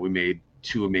we made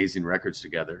 2 amazing records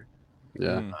together.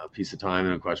 A Piece of Time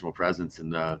and Unquestionable Presence,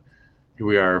 and here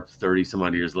we are 30 some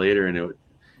odd years later,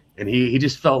 and he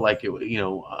just felt like it, you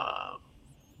know,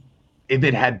 if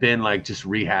it had been like just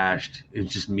rehashed,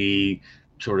 it's just me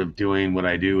sort of doing what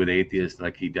I do with Atheist,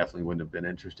 like he definitely wouldn't have been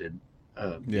interested,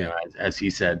 you know, as he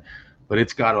said. But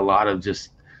it's got a lot of just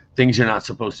things you're not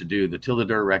supposed to do. The Till the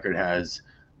Dirt record has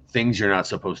things you're not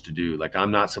supposed to do. Like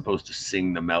I'm not supposed to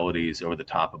sing the melodies over the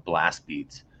top of blast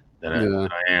beats that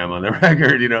I am on the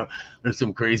record. You know, there's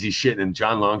some crazy shit. And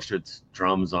John Longstreet's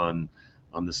drums on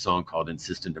the song called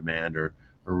Insistent Demand are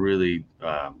really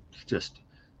just.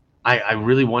 I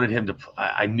really wanted him to.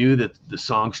 I knew that the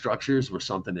song structures were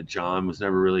something that John was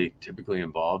never really typically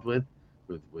involved with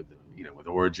you know, with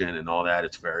Origin and all that.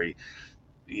 It's very,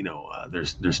 you know,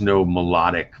 there's no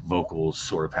melodic vocals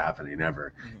sort of happening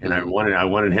ever. And I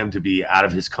wanted him to be out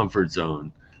of his comfort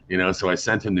zone, you know. So I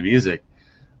sent him the music,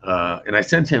 and I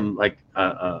sent him like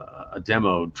a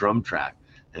demo drum track,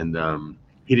 and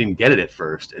he didn't get it at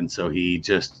first, and so he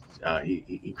just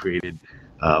he created.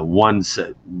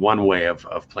 One way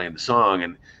of playing the song,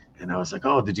 and I was like,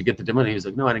 oh, did you get the demo? And he was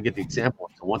like, no, I didn't get the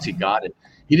example. So once he got it,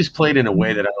 he just played in a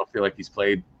way that I don't feel like he's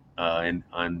played on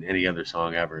any other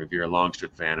song ever. If you're a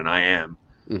Longstreet fan, and I am,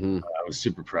 I was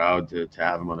super proud to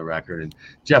have him on the record. And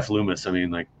Jeff Loomis, I mean,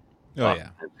 like,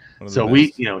 so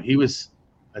we, you know, he was,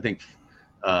 I think,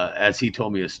 as he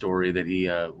told me a story that he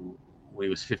when he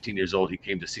was 15 years old, he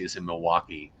came to see us in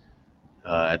Milwaukee.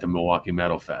 At the Milwaukee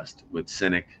Metal Fest with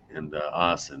Cynic and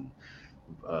us, and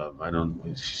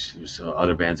there's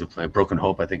other bands that played. Broken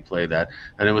Hope, I think, played that,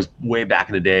 and it was way back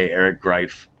in the day. Eric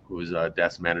Greif, who was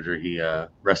Death's manager, he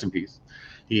rest in peace.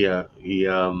 He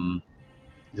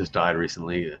just died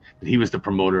recently, but he was the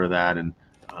promoter of that, and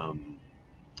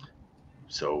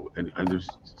so there's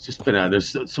just been there's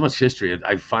so much history.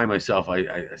 I find myself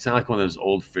I sound like one of those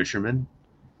old fishermen,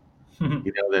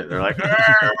 you know, they're like.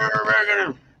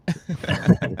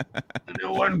 The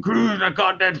one cruise I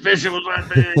caught that fish, it was that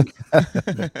big.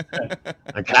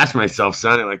 I catch myself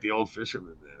sounding like the old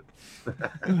fisherman,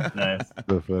 man. Nice.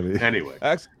 So funny. Anyway,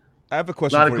 I have a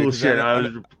question. A lot for of cool you, shit. I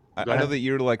know that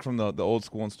you're like from the old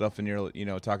school and stuff, and you're, you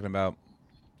know, talking about,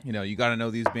 you know, you got to know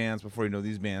these bands before you know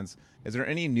these bands. Is there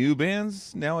any new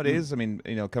bands nowadays? I mean,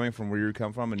 you know, coming from where you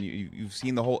come from, and you've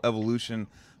seen the whole evolution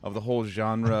of the whole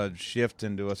genre shift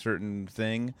into a certain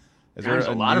thing. Is there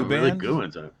a lot new of band? really good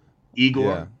ones?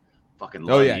 Igor, fucking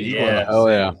love oh yeah, Igor. Yeah. Oh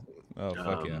yeah. Oh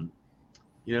fuck yeah.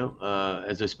 You know,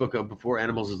 as I spoke of before,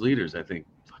 Animals as Leaders, I think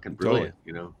fucking brilliant.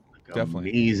 You know, like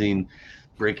Definitely. Amazing,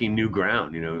 breaking new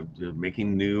ground. You know,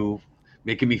 making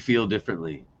me feel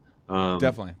differently.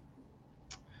 Definitely.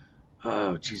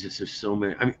 Oh Jesus, there's so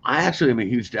many. I mean, I actually am a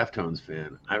huge Deftones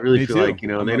fan. I really Me feel too. like, you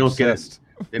know, I'm they don't obsessed.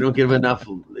 give enough.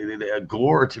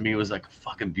 Gore to me was like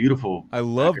fucking beautiful. I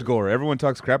loved Gore. Everyone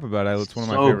talks crap about it. It's one of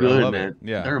my so favorite. good, I love man. It.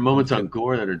 Yeah, there are moments on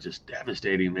Gore that are just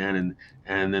devastating, man,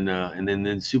 and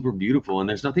then super beautiful. And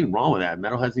there's nothing wrong with that.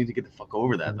 Metalheads need to get the fuck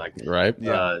over that. Like, Right.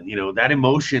 you know, that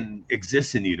emotion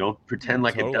exists in you. Don't pretend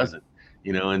like it doesn't.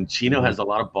 You know, and Chino has a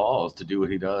lot of balls to do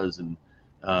what he does, and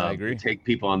I agree. take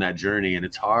people on that journey. And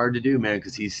it's hard to do, man,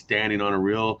 because he's standing on a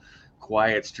real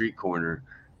quiet street corner.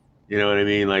 You know what I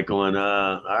mean? Like going,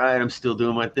 all right, I'm still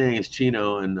doing my thing. It's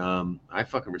Chino, and I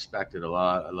fucking respect it a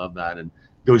lot. I love that. And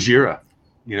Gojira,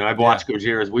 you know, I've watched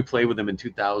Gojira's. We played with them in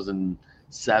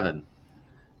 2007,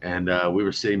 and we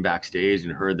were sitting backstage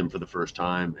and heard them for the first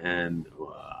time, and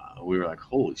we were like,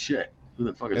 holy shit, who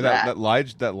the fuck is that?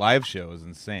 That live show is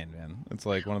insane, man. It's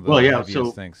like one of the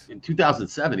so things. In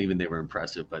 2007, even they were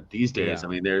impressive, but these days, I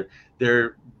mean,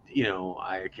 they're you know,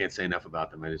 I can't say enough about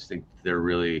them. I just think they're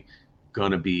really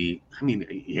gonna be, I mean,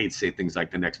 you hate to say things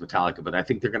like the next Metallica, but I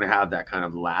think they're gonna have that kind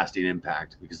of lasting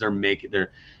impact because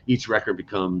each record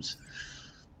becomes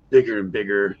bigger and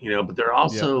bigger, you know, but they're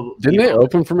also Didn't they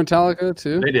open for Metallica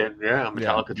too? They did, yeah.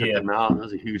 Metallica took them out, and it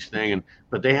was a huge thing.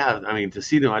 But they have, I mean, to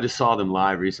see them, I just saw them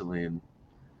live recently, and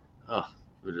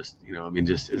they're just, you know, I mean,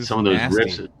 just some of those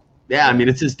riffs. Yeah, I mean,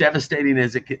 it's as devastating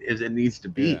as it needs to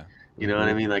be. Yeah. You know what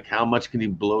I mean? Like, how much can you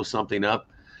blow something up?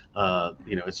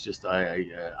 You know, it's just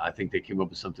I think they came up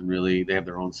with something really. They have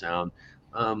their own sound.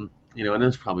 You know, and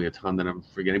there's probably a ton that I'm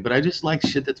forgetting, but I just like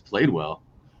shit that's played well.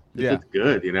 It's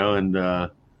good, you know, and I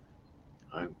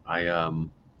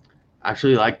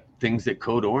actually like things that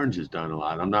Code Orange has done a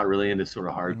lot. I'm not really into sort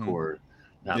of hardcore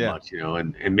that much, you know,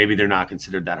 and maybe they're not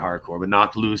considered that hardcore, but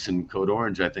Knocked Loose and Code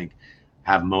Orange, I think,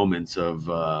 have moments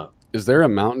of. Is there a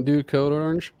Mountain Dew Code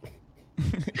Orange?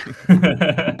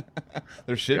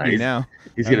 There should be now.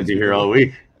 He's gonna be here all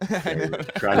week.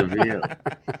 Try the video.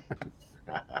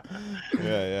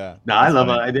 Yeah. No, I love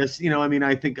it. I just, you know, I mean,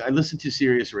 I think I listen to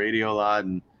Sirius Radio a lot,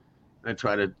 and I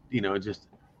try to, you know, just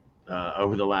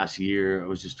over the last year, I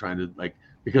was just trying to like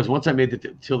because once I made the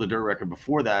Till the Dirt record,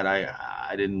 before that, I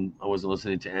wasn't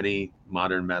listening to any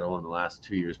modern metal in the last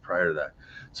 2 years prior to that.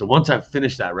 So once I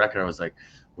finished that record, I was like,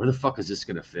 where the fuck is this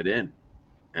going to fit in?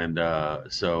 And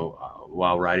so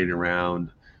while riding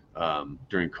around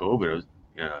during COVID,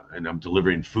 and I'm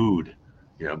delivering food,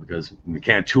 because you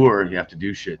can't tour, you have to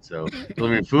do shit. So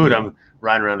delivering food, I'm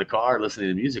riding around the car, listening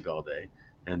to music all day,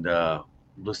 and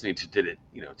listening to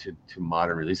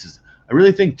modern releases. I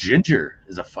really think Ginger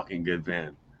is a fucking good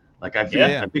band. Like I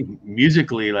think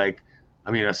musically, like,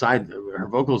 I mean, aside, her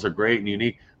vocals are great and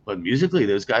unique, but musically,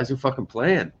 those guys are fucking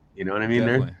playing. You know what I mean?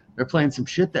 Definitely. They're playing some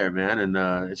shit there, man, and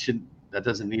that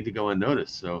doesn't need to go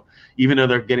unnoticed. So even though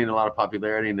they're getting a lot of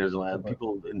popularity, and there's a lot of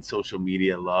people in social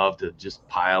media love to just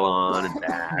pile on and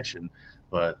bash,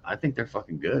 but I think they're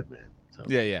fucking good, man. So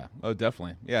Yeah. Oh,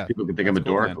 definitely. Yeah. people can think I'm a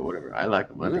dork man. or whatever. I like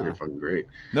them. I think they're fucking great.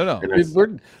 No. And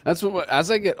Dude, that's what. As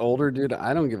I get older, dude,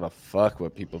 I don't give a fuck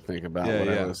what people think about what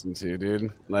I listen to,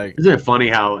 dude. Like, isn't it funny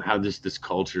how just this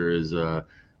culture is,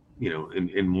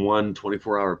 in one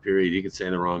 24-hour period, you can say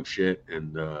the wrong shit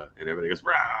and everybody goes,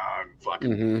 wrong,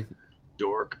 fucking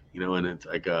dork, and it's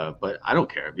like, but I don't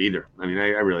care either. I mean, I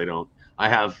really don't. I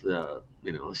have,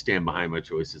 stand behind my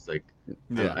choices. Like,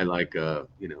 I like, I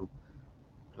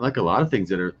like a lot of things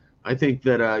that are, I think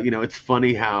that, it's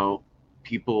funny how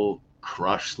people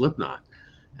crush Slipknot.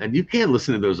 And you can't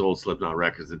listen to those old Slipknot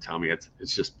records and tell me it's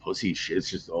just pussy shit. It's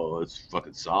just, it's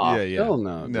fucking soft. Yeah. hell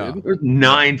no, dude. There's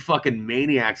 9 fucking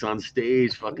maniacs on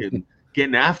stage fucking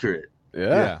getting after it.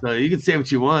 Yeah. So you can say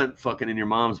what you want fucking in your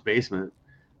mom's basement,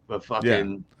 but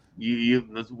fucking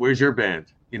where's your band?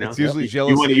 It's usually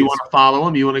jealousy. You want to follow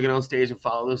them? You want to get on stage and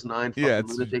follow those 9 fucking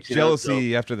it's lunatics?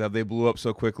 jealousy. After that, they blew up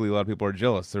so quickly. A lot of people are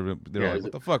jealous. They're like,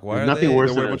 what the fuck? Why are nothing they? worse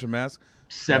They're than wearing a bunch of masks.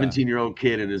 17-year-old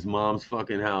kid in his mom's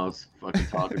fucking house fucking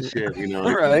talking shit,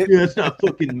 Right. Yeah, it's not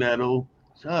fucking metal.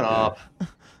 Shut up.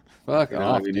 Fuck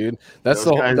off, I mean, dude. That's those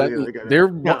the whole.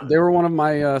 guys, They were one of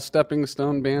my stepping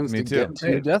stone bands Me to too. get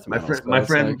to death metal. My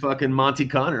friend fucking Monty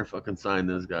Connor fucking signed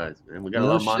those guys, and we got a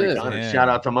lot of Monty shit. Connor. Yeah. Shout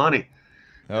out to Monty.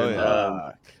 Oh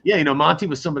And, yeah. Monty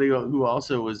was somebody who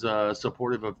also was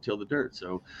supportive of Till the Dirt.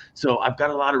 So I've got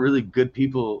a lot of really good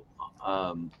people,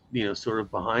 sort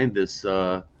of behind this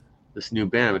this new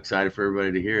band. I'm excited for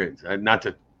everybody to hear it. Not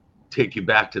to take you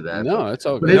back to that. No, it's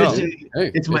all But good.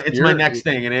 it's my next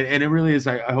thing, and it really is.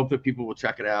 I hope that people will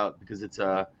check it out because it's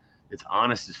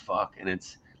honest as fuck, and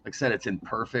it's, like I said, it's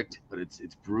imperfect, but it's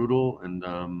brutal,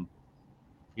 and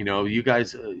you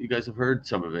guys have heard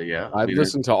some of it, yeah? I've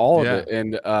listened to all of it,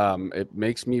 and it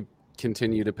makes me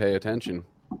continue to pay attention.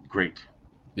 Great.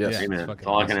 Yes. Yeah, Amen. it's That's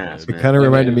all I can fucking ask, awesome, man. Kind of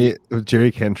reminded me of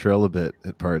Jerry Cantrell a bit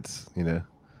at parts, I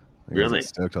Really? was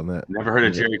stoked on that. Never heard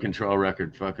a Jerry Control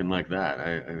record fucking like that.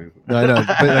 No, I know.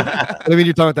 But, I mean,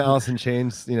 you're talking about the Alice in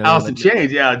Chains, Alice in Chains,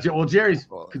 yeah. Well, Jerry's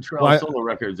Control Well, solo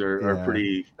records are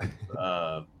pretty,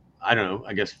 I don't know,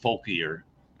 I guess folkier.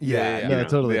 Yeah. No,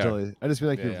 totally. They are. I just feel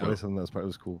like your Yeah. voice on those part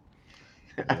was cool.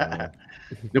 No,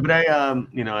 but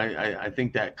I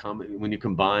think that when you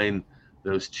combine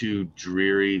those two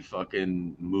dreary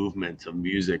fucking movements of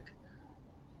music,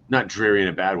 not dreary in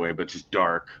a bad way, but just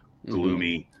dark,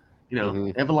 gloomy,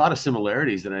 they have a lot of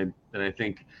similarities that I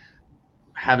think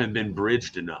haven't been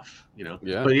bridged enough, Yeah.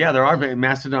 But yeah, there are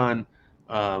Mastodon.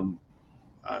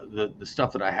 The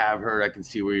stuff that I have heard, I can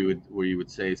see where you would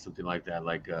say something like that,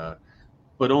 like,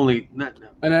 but only not.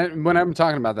 And when I'm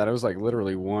talking about that, it was like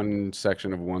literally one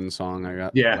section of one song. I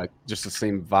got like just the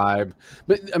same vibe.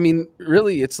 But I mean,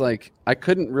 really, it's like I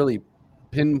couldn't really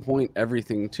pinpoint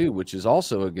everything too, which is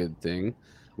also a good thing,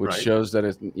 which shows that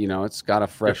it's got a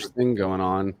fresh thing going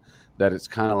on. That it's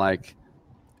kind of like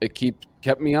it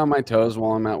kept me on my toes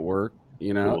while I'm at work,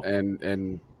 Cool.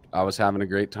 and I was having a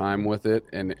great time with it.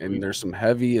 And there's some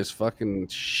heavy as fucking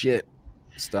shit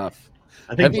stuff.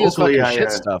 I think Heavy as vocally, fucking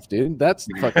shit stuff, dude. That's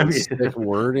fucking sick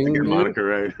wording. Good Dude. moniker,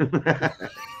 right?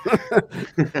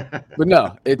 But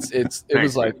no, it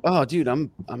was like, oh, dude,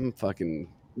 I'm fucking,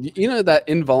 that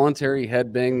involuntary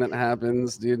headbang that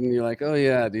happens, dude, and you're like, oh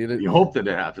yeah, dude. You hope that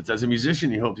it happens. As a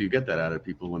musician, you hope you get that out of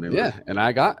people when they listen. And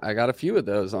I got a few of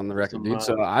those on the record, dude.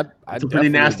 So it's a pretty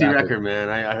nasty record, man.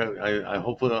 I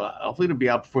hopefully it'll be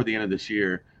out before the end of this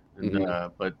year, and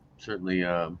but certainly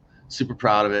super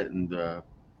proud of it, and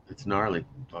it's gnarly.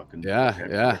 Fucking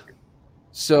yeah.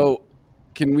 So,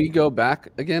 can we go back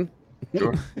again?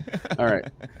 Sure. All right.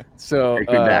 So Take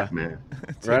me back, man.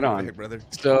 Right on, back, brother.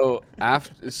 So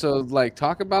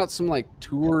talk about some like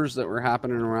tours that were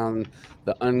happening around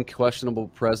the Unquestionable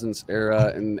Presence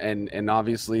era, and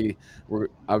obviously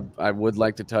I would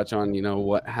like to touch on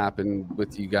what happened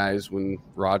with you guys when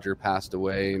Roger passed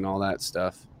away and all that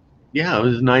stuff. Yeah, it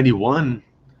was 91.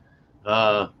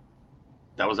 That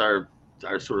was our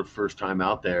sort of first time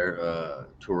out there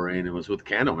touring. It was with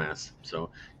Candlemass. So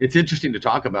it's interesting to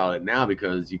talk about it now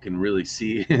because you can really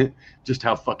see just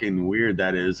how fucking weird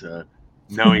that is.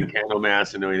 Knowing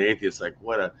Candlemass and knowing Atheist, like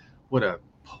what a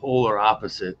polar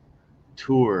opposite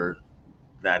tour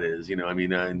that is. You know, I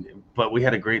mean, but we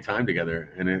had a great time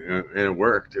together, and it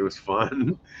worked. It was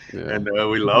fun, and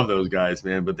we love those guys,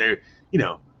 man. But they're, you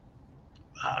know,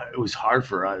 it was hard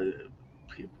for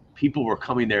people were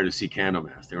coming there to see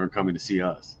Candlemass. They weren't coming to see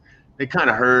us. They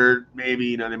kind of heard, maybe,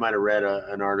 you know, they might have read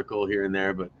an article here and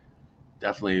there, but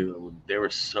definitely they were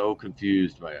so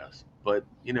confused by us. But,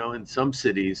 you know, in some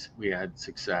cities we had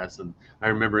success. And I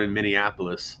remember in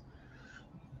Minneapolis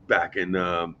back in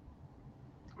that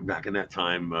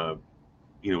time,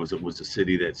 you know, it was a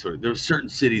city that sort of, there were certain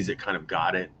cities that kind of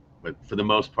got it, but for the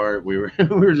most part, we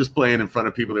were just playing in front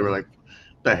of people that were like,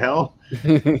 the hell?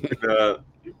 And,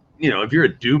 you know, if you're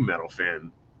a doom metal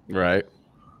fan, right,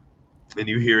 and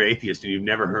you hear Atheist and you've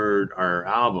never heard our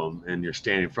album, and you're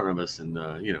standing in front of us, and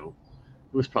you know,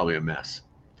 it was probably a mess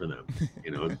for them, you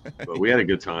know. But we had a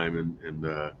good time, and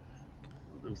it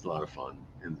was a lot of fun.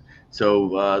 And so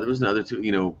there was another two,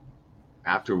 you know,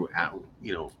 after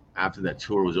that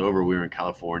tour was over, we were in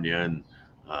California, and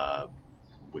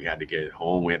we had to get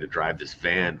home. We had to drive this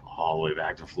van all the way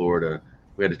back to Florida.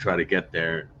 We had to try to get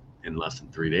there in less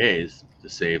than 3 days to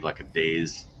save like a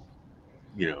day's,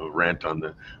 you know, rent on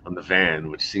the van,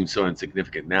 which seems so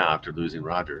insignificant now after losing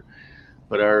Roger.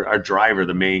 But our driver,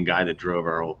 the main guy that drove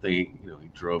our whole thing, you know, he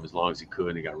drove as long as he could,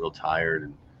 and he got real tired.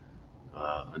 And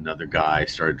another guy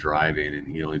started driving, and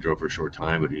he only drove for a short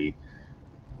time, but he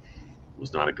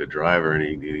was not a good driver,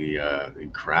 and he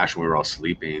crashed. We were all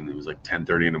sleeping. It was like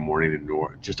 10:30 in the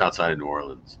morning just outside of New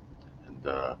Orleans,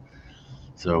 and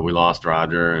so we lost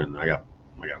Roger, and I got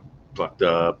fucked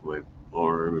up, my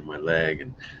arm and my leg,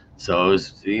 and so it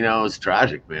was, you know, it was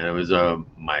tragic, man. It was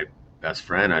my best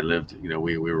friend. I lived, you know,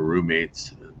 we were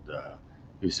roommates, and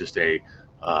he was just a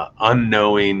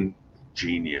unknowing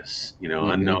genius, you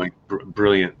know, unknowing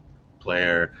brilliant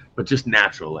player, but just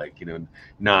natural, like, you know,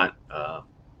 not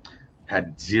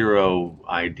had zero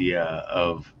idea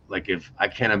of, like, if I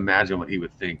can't imagine what he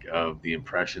would think of the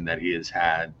impression that he has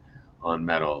had on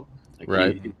metal, like,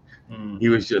 right. He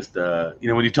was just, you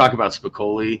know, when you talk about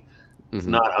Spicoli, it's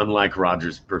not unlike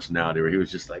Roger's personality, where he was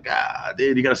just like,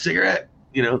 dude, you got a cigarette?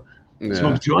 You know,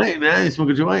 smoke a joint, man. You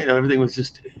smoke a joint. You know, everything was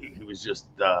just, he was just,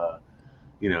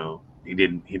 you know, he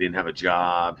didn't have a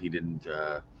job. He didn't,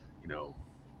 you know,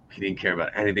 he didn't care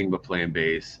about anything but playing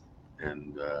bass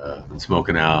and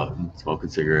smoking out and smoking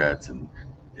cigarettes and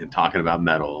talking about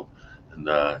metal. And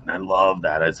I love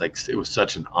that. It's like, it was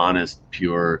such an honest,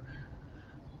 pure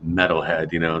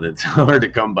metalhead, you know, that's hard to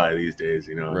come by these days,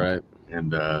 you know. Right.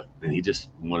 And he just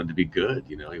wanted to be good,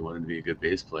 you know. He wanted to be a good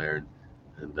bass player,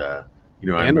 and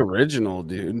you know, and original,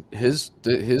 dude. His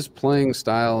playing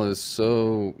style is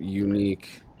so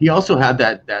unique. He also had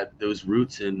those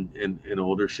roots in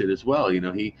older shit as well, you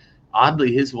know. He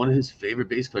oddly, one of his favorite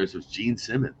bass players was Gene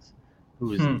Simmons, who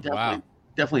was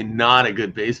definitely not a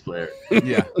good bass player.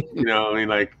 Yeah, you know, I mean,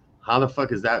 like, how the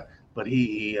fuck is that? But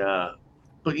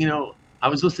but you know, I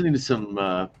was listening to some,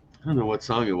 I don't know what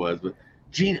song it was, but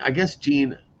Gene,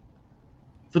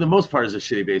 for the most part, is a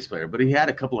shitty bass player, but he had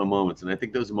a couple of moments, and I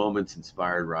think those moments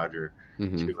inspired Roger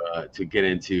to get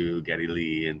into Geddy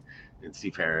Lee and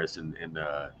Steve Harris, and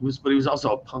he was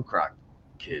also a punk rock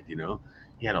kid, you know.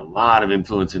 He had a lot of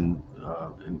influence in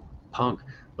punk,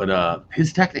 but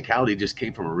his technicality just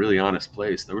came from a really honest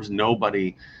place. There was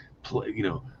nobody, you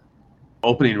know.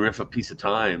 Opening riff of Piece of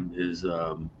Time is,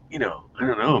 you know, I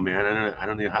don't know, man. I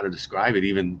don't know how to describe it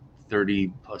even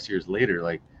 30 plus years later.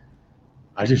 Like,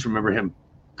 I just remember him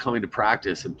coming to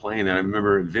practice and playing, and I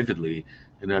remember it vividly.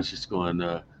 And I was just going,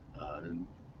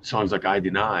 songs like I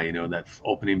Deny, you know, that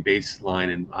opening bass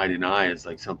line in I Deny is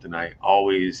like something I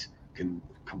always can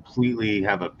completely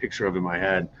have a picture of in my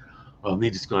head. Well,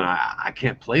 me just going, I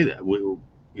can't play that.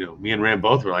 You know, me and Ram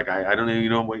both were like, I don't even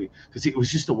know what, because it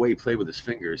was just the way he played with his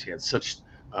fingers. He had such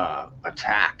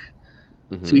attack.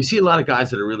 So you see a lot of guys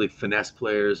that are really finesse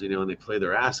players, you know, and they play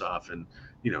their ass off, and,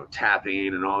 you know,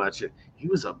 tapping and all that shit. He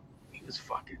was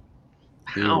fucking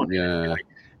pounding,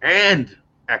 and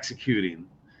executing,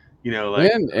 you know,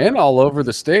 like, and all over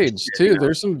the stage too. You know?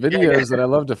 There's some videos that I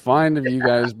love to find of you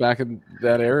guys back in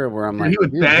that era where I'm like, he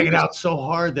would bang it out so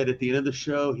hard that at the end of the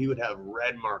show he would have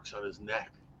red marks on his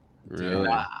neck. Really?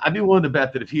 I'd be willing to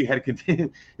bet that if he had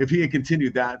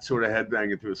continued that sort of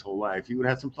headbanging through his whole life, he would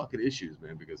have some fucking issues,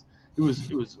 man, because it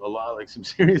was a lot, like, some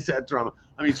serious head trauma.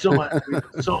 I mean, so much.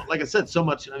 So, like I said, so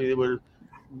much. I mean,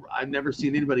 I've never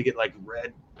seen anybody get like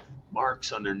red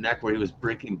marks on their neck where he was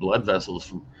breaking blood vessels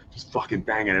from just fucking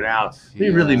banging it out. He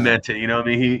really meant it, you know. I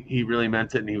mean, he really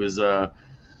meant it, and he was,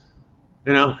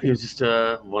 you know, he was just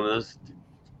one of those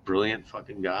brilliant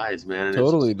fucking guys, man. And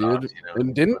Totally, sucks, dude. you know?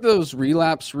 And didn't those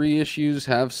Relapse reissues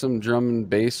have some drum and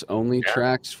bass only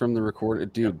tracks from the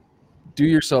recorded? Dude, do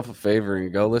yourself a favor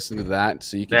and go listen to that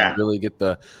so you can really get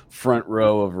the front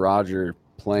row of Roger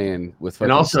playing with fucking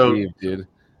and also, Steve, dude.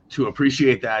 To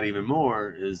appreciate that even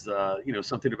more is, you know,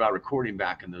 something about recording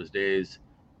back in those days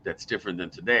that's different than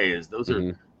today is those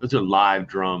are live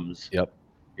drums. Yep.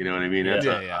 You know what I mean? That's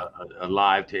a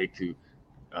live take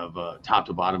of top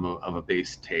to bottom of a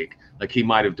bass take. Like he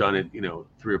might have done it, you know,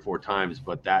 3 or 4 times,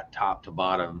 but that top to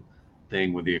bottom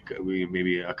thing with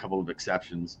maybe a couple of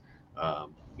exceptions,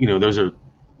 you know, those are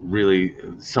really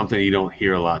something you don't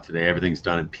hear a lot today. Everything's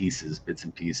done in pieces, bits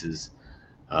and pieces,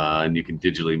 and you can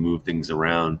digitally move things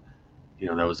around. You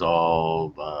know, that was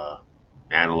all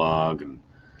analog, and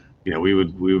you know, we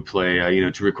would play, you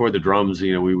know, to record the drums,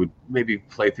 you know, we would maybe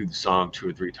play through the song 2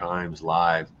 or 3 times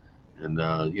live, and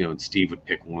you know, and Steve would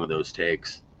pick one of those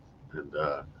takes, and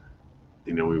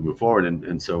you know, we would move forward,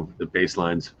 and so the bass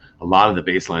lines, a lot of the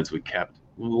bass lines we kept.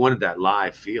 We wanted that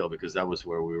live feel because that was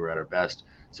where we were at our best.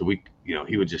 So we, you know,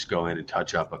 he would just go in and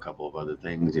touch up a couple of other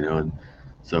things, you know, and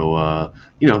so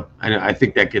you know, I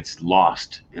think that gets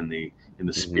lost in the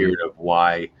spirit of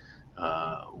why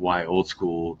old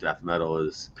school death metal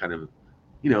is kind of,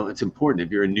 you know, it's important.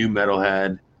 If you're a new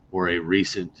metalhead or a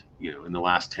recent, you know, in the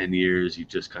last 10 years, you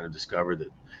just kind of discovered that,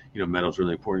 you know, metal's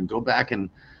really important. Go back and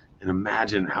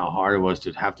imagine how hard it was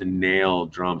to have to nail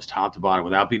drums top to bottom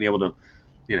without being able to,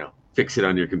 you know, fix it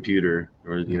on your computer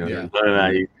or, you know, none of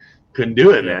that. You couldn't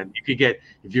do it, man. You could get,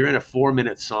 if you're in a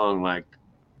 4-minute song like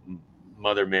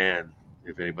Mother Man,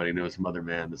 if anybody knows Mother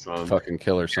Man, the song, fucking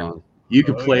killer song. You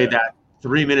could play that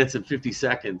 3 minutes and 50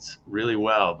 seconds really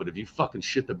well, but if you fucking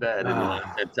shit the bed in the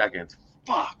last 10 seconds,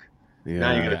 fuck.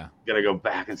 Now you gotta go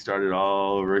back and start it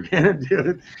all over again and do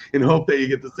it and hope that you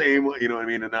get the same, you know what I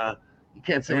mean? And you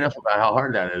can't say enough about how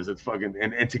hard that is. It's fucking,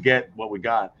 and to get what we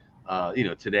got, you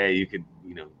know, today you could,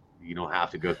 you know, you don't have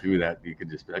to go through that. You could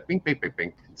just be like, bing, bing, bing,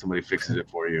 bing, and somebody fixes it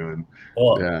for you.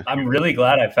 And I'm really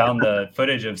glad I found the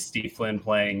footage of Steve Flynn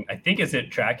playing. I think is it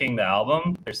Tracking the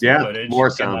Album. There's some footage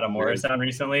out of Morrisound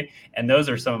recently, and those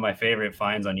are some of my favorite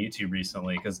finds on YouTube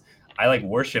recently because I like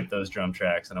worship those drum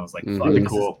tracks, and I was like, "Fuck,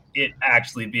 this is it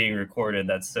actually being recorded."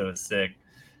 That's so sick.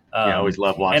 I always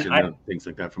love watching things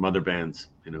like that from other bands.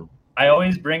 You know, I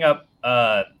always bring up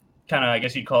kind of, I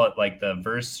guess you'd call it like the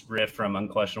verse riff from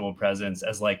Unquestionable Presence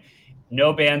as like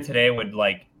no band today would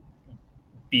like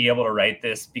be able to write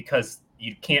this because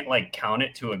you can't like count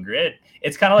it to a grid.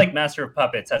 It's kind of like Master of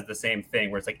Puppets has the same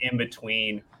thing where it's like in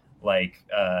between like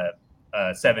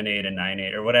 7/8 and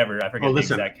 9/8 or whatever. I forget the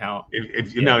exact count.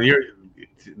 If you know,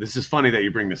 this is funny that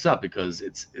you bring this up because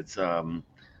it's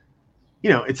you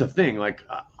know, it's a thing. Like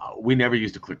we never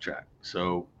used a click track.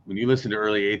 So when you listen to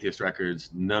early Atheist records,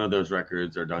 none of those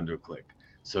records are done to a click.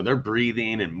 So they're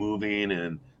breathing and moving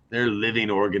and they're living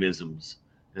organisms.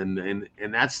 And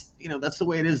that's, you know, that's the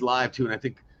way it is live too. And I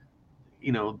think,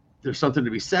 you know, there's something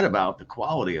to be said about the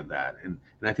quality of that. And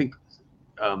I think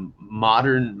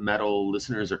modern metal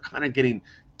listeners are kind of getting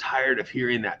tired of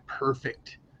hearing that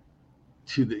perfect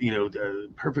to the, you know,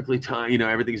 perfectly timed, you know,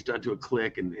 everything's done to a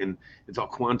click and it's all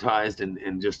quantized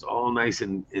and just all nice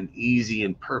and easy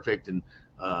and perfect. And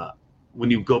when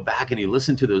you go back and you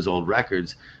listen to those old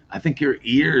records, I think your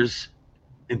ears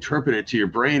interpret it to your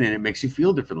brain and it makes you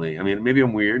feel differently. I mean, maybe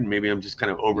I'm weird, maybe I'm just kind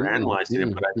of overanalyzing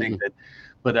it, but I think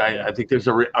that, I think there's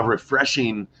a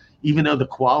refreshing, even though the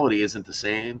quality isn't the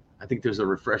same, I think there's a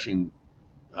refreshing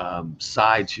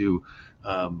side to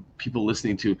people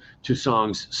listening to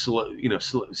songs slow, you know,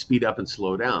 speed up and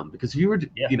slow down. Because if you were to,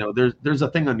 you know, there's a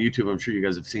thing on YouTube, I'm sure you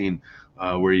guys have seen,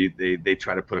 where they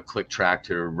try to put a click track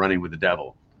to Running with the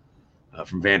Devil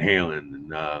from Van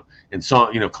Halen and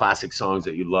song, you know, classic songs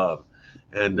that you love,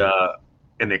 and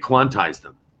they quantize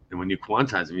them. And when you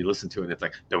quantize them, you listen to it, and it's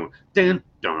like don't,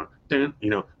 you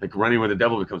know, like Running with the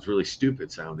Devil becomes really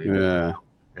stupid sounding. Yeah.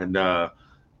 And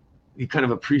you kind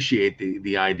of appreciate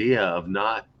the idea of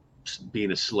not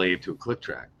being a slave to a click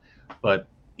track. But,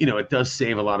 you know, it does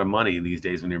save a lot of money these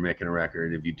days when you're making a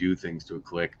record if you do things to a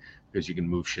click, because you can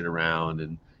move shit around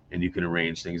and you can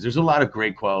arrange things. There's a lot of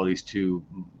great qualities to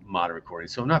modern recording.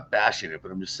 So I'm not bashing it,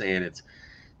 but I'm just saying it's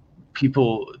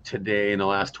people today in the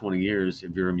last 20 years,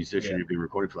 if you're a musician, you've been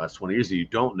recording for the last 20 years, and you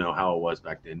don't know how it was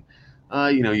back then,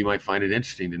 you know, you might find it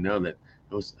interesting to know that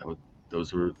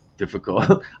those were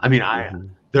difficult. I mean,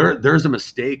 there's a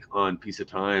mistake on Piece of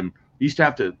Time. You used to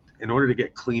have to, in order to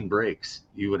get clean breaks,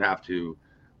 you would have to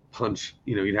punch,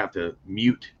 you'd have to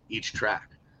mute each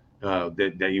track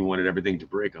that you wanted everything to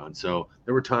break on. So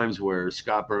there were times where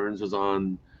Scott Burns was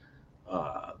on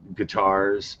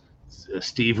guitars,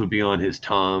 Steve would be on his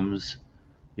toms,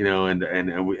 and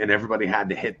everybody had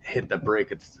to hit the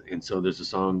break. And so there's a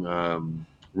song,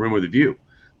 Room with a View.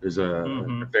 There's at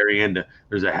the very end,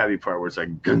 there's a heavy part where it's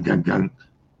like gun gun gun.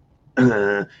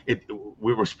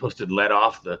 We were supposed to let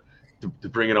off to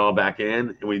bring it all back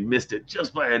in, and we missed it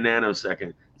just by a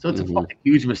nanosecond. So it's a fucking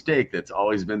huge mistake that's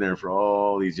always been there for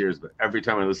all these years. But every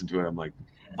time I listen to it, I'm like,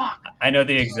 fuck. I know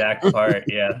the exact part.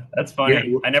 Yeah, that's funny.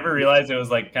 Yeah. I never realized it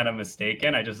was like kind of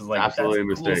mistaken. I just was like, absolutely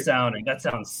that's cool sounding. That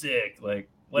sounds sick. Like,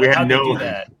 how they do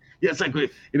that? Yeah, it's like,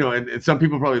 and some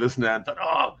people probably listen to that and thought,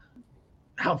 oh,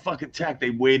 how fucking tech.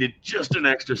 They waited just an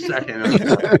extra second.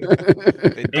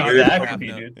 Exactly,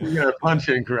 dude. You gotta punch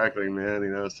in correctly,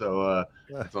 man. So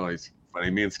it's always funny.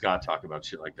 Me and Scott talk about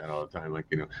shit like that all the time,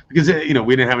 because we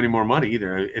didn't have any more money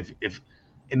either.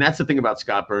 And that's the thing about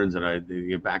Scott Burns, and I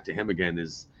get back to him again,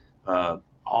 is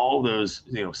all those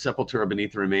Sepultura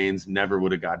Beneath the Remains never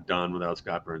would have got done without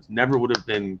Scott Burns. Never would have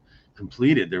been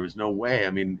completed. There was no way. I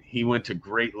mean, he went to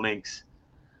great lengths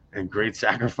and great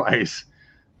sacrifice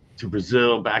to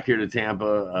Brazil, back here to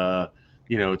Tampa,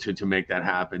 to make that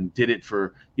happen. Did it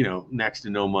for next to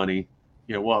no money.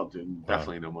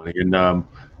 Definitely no money, and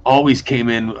always came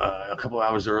in a couple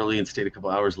hours early and stayed a couple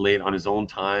hours late on his own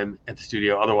time at the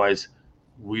studio. Otherwise,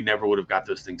 we never would have got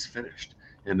those things finished.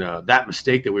 And that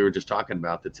mistake that we were just talking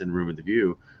about, that's in Room with the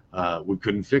View, we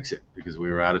couldn't fix it because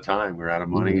we were out of time, we were out of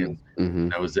money,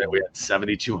 and that was it. We had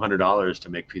 $7,200 to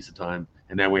make Piece of Time,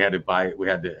 and then we had to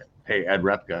pay Ed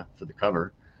Repka for the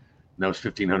cover, and that was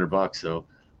 $1,500. So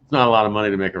it's not a lot of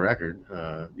money to make a record,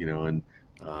 and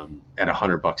at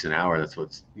 $100 an hour, that's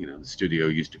what the studio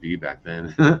used to be back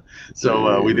then.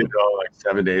 So we did it all like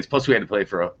 7 days. Plus, we had to pay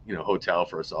for a hotel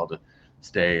for us all to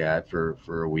stay at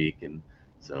for a week, and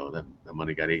so that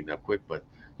money got eaten up quick. But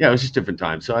yeah, it was just different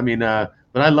times. So I mean, but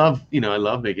I love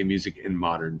making music in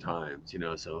modern times.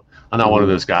 So I'm not one of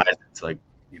those guys that's like,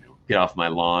 get off my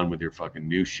lawn with your fucking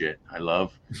new shit. I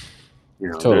love.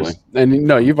 Totally. And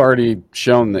you've already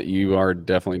shown that you are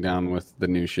definitely down with the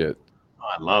new shit.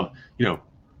 I love,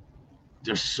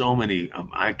 there's so many.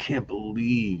 I can't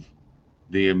believe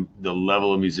the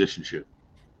level of musicianship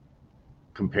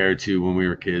compared to when we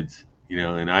were kids.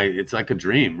 And it's like a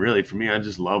dream, really, for me. I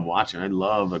just love watching. I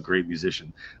love a great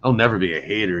musician. I'll never be a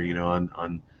hater,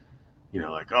 on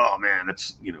like, oh man,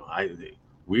 that's,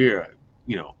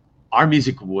 our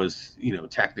music was,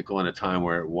 technical in a time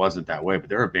where it wasn't that way. But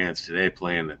there are bands today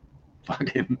playing that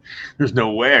fucking, there's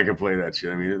no way I could play that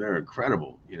shit. I mean, they're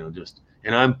incredible,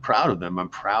 and I'm proud of them. I'm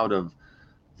proud of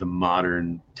the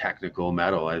modern technical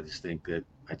metal. I just think that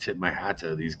I tip my hat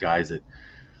to these guys that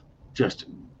just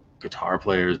guitar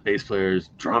players, bass players,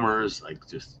 drummers, like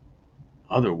just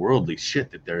otherworldly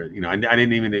shit that they're, I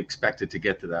didn't even expect it to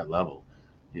get to that level,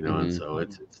 and so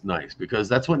it's nice because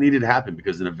that's what needed to happen,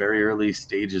 because in the very early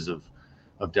stages of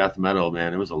death metal,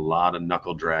 man, it was a lot of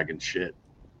knuckle dragging shit.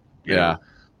 Yeah.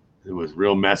 It was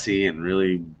real messy and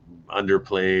really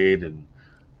underplayed, and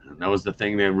that was the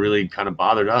thing that really kind of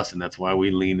bothered us, and that's why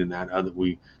we leaned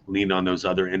on those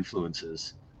other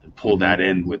influences and pulled that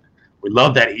in with. We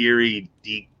love that eerie,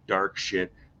 deep, dark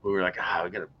shit. We were like, we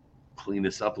gotta clean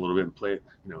this up a little bit and play it.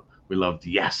 We loved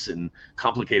Yes and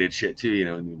complicated shit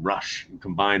too, and Rush, and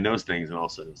combine those things, and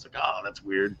also it's like, oh, that's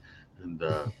weird. And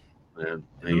then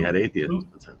you had Atheist.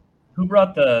 Who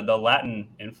brought the Latin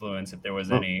influence, if there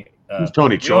was any? It was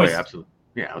Tony Choi, absolutely.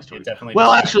 Yeah, it was Tony. Definitely.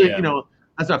 Well, actually,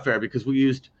 that's not fair, because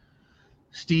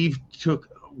Steve took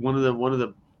one of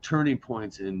the turning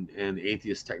points in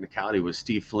Atheist technicality was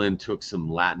Steve Flynn took some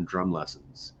Latin drum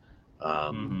lessons,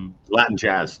 Latin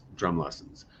jazz drum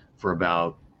lessons for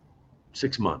about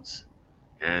 6 months.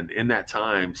 And in that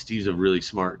time, Steve's a really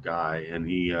smart guy, and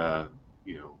he,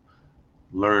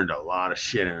 learned a lot of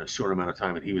shit in a short amount of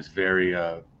time. And he was very,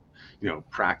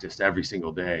 practiced every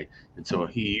single day. And so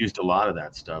he used a lot of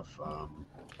that stuff.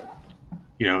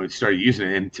 He started using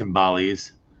it in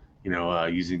timbales,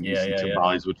 using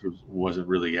timbales, which wasn't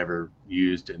really ever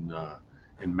used in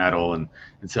metal. And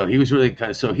so he was really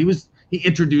he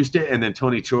introduced it. And then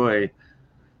Tony Choi,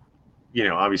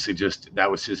 obviously just that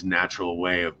was his natural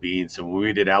way of being. So when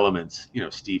we did Elements,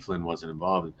 Steve Flynn wasn't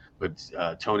involved, but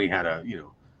Tony had a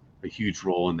huge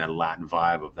role in that Latin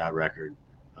vibe of that record.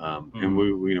 And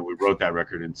we wrote that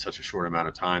record in such a short amount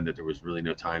of time that there was really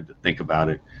no time to think about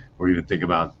it or even think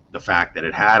about the fact that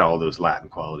it had all those Latin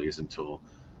qualities until,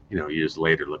 years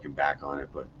later looking back on it.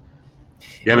 But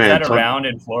yeah, was that around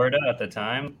in Florida at the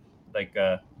time? Like,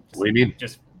 what do you mean?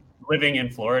 Just living in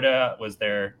Florida, was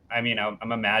there? I mean,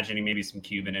 I'm imagining maybe some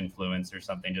Cuban influence or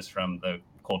something, just from the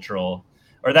cultural,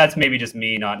 or that's maybe just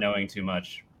me not knowing too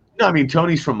much. No, I mean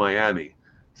Tony's from Miami,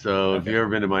 so if you've ever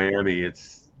been to Miami,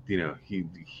 it's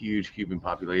huge Cuban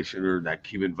population or that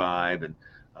Cuban vibe, and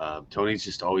Tony's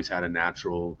just always had a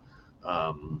natural.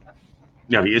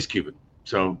 He is Cuban,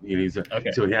 so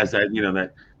so he has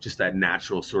that that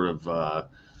natural sort of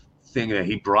thing that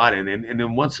he brought in, and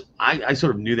then once I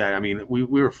sort of knew that. I mean, we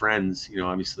were friends,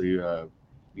 obviously, the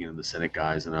Cynic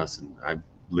guys and us, and I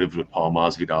lived with Paul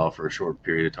Masvidal for a short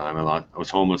period of time. I was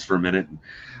homeless for a minute, and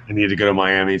I needed to go to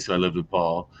Miami, so I lived with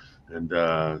Paul, and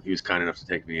he was kind enough to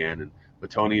take me in. But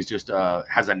Tony's just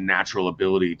has a natural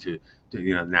ability to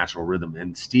natural rhythm,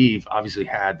 and Steve obviously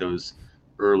had those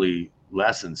early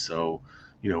lessons. So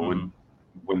when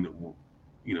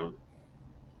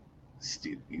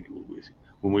Steve,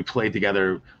 when we played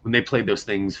together, when they played those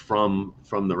things from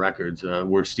the records,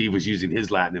 where Steve was using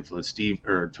his Latin influence,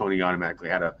 Tony automatically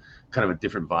had a kind of a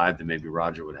different vibe than maybe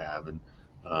Roger would have. And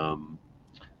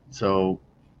so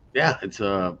yeah, it's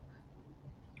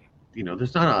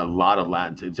there's not a lot of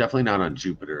Latin. It's definitely not on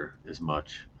Jupiter as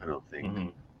much, I don't think.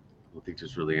 I don't think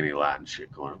there's really any Latin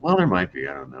shit going on. Well, there might be,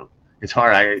 I don't know. It's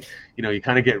hard. You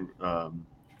kind of get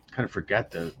kind of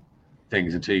forget the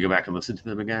things until you go back and listen to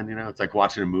them again. It's like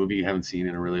watching a movie you haven't seen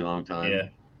in a really long time. Yeah.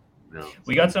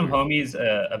 We got some homies,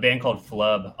 a band called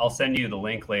Flub. I'll send you the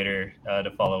link later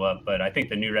to follow up, but I think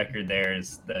the new record there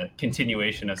is the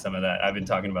continuation of some of that. I've been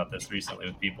talking about this recently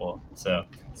with people. So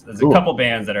there's a couple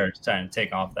bands that are trying to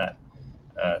take off that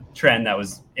trend that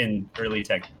was in early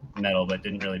tech metal, but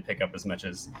didn't really pick up as much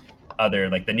as other,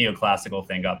 like the neoclassical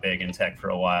thing got big in tech for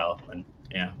a while. And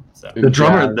yeah, so the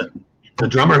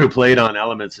drummer who played on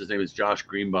Elements, his name is Josh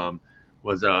Greenbaum,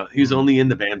 was he was only in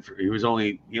the band he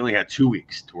only had 2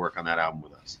 weeks to work on that album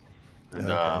with us, and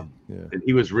and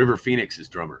he was River Phoenix's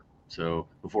drummer, so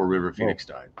before River Phoenix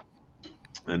died,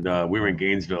 and we were in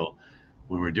Gainesville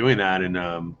when we were doing that,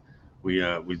 and we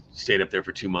stayed up there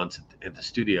for 2 months at the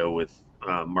studio with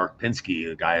Mark Pinsky,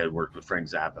 the guy who worked with Frank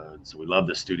Zappa, and so we loved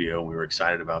the studio, and we were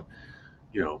excited about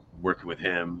working with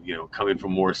him, coming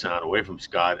from More Sound, away from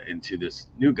Scott, into this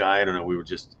new guy. I don't know. It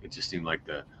just seemed like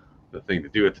the thing to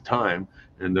do at the time.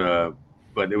 And,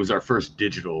 but it was our first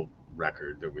digital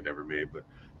record that we'd ever made. But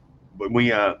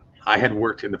I had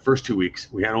worked in the first 2 weeks.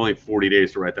 We had only 40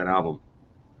 days to write that album.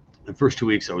 The first 2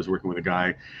 weeks I was working with a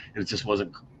guy, and it just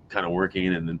wasn't kind of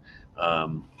working. And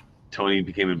then Tony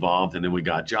became involved, and then we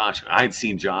got Josh. I had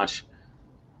seen Josh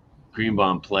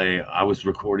Greenbaum play. I was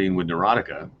recording with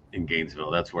Neurotica in Gainesville.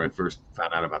 That's where I first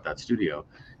found out about that studio,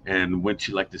 and went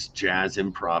to like this jazz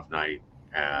improv night.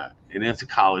 And it's a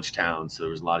college town, so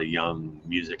there was a lot of young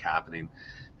music happening,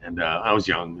 and I was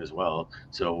young as well.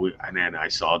 So and then I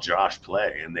saw Josh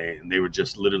play, and they were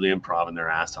just literally improvising their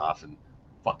ass off and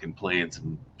fucking playing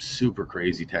some super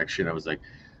crazy tech shit. I was like,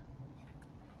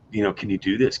 can you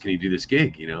do this? Can you do this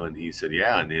gig? And he said,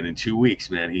 yeah. And then in 2 weeks,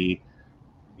 man, he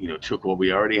took what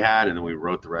we already had, and then we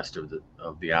wrote the rest of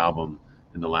the album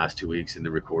in the last 2 weeks, and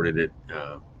then recorded it,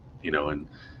 and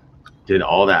did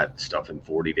all that stuff in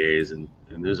 40 days. And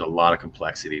there's a lot of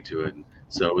complexity to it. And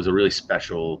so it was a really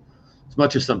special, as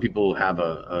much as some people have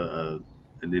an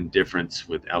indifference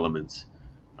with Elements,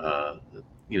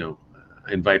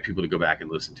 I invite people to go back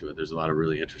and listen to it. There's a lot of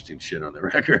really interesting shit on the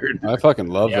record. I fucking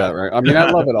love that, right? I mean, I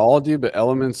love it all, dude, but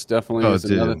Elements definitely is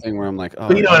another thing where I'm like, oh.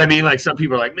 But you know what I mean? Like some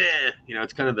people are like, man,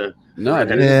 it's kind of the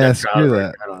screw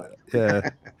that. Yeah.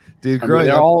 Dude,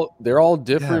 they're all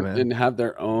different and have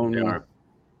their own,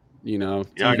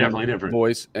 definitely different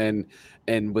voice.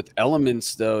 And with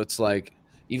Elements though, it's like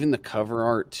even the cover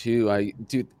art too.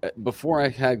 Before I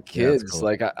had kids, cool.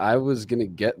 Like I was gonna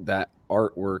get that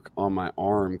artwork on my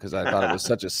arm because I thought it was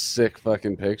such a sick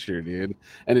fucking picture, dude.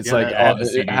 And it's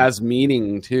it has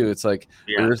meaning too. It's like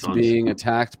Earth being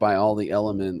attacked by all the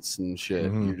elements and shit.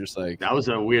 Mm-hmm. You're just like, that was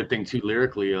a weird thing too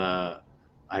lyrically.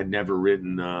 I'd never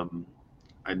written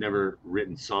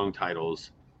song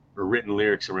titles or written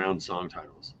lyrics around song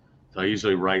titles. So I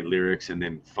usually write lyrics and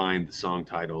then find the song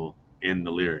title in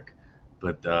the lyric.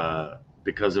 But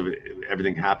because of it,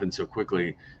 everything happened so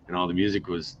quickly and all the music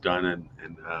was done,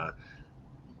 and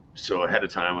so ahead of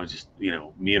time, I was just,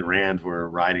 me and Rand were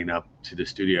riding up to the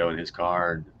studio in his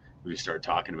car, and we started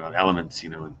talking about elements,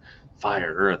 and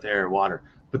fire, earth, air, water.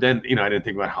 But then, I didn't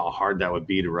think about how hard that would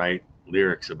be to write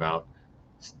lyrics about,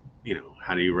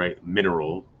 how do you write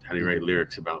mineral? How do you write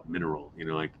lyrics about mineral?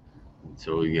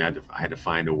 So I had to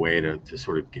find a way to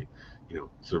sort of get,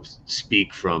 sort of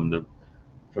speak from the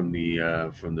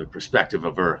perspective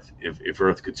of Earth. If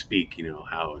Earth could speak,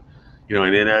 how, you know,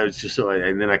 and then I was just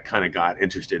and then I kind of got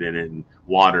interested in it, and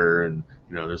Water, and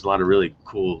you know, there's a lot of really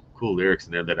cool lyrics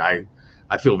in there that I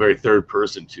feel very third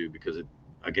person to, because it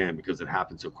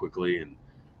happened so quickly, and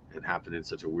it happened in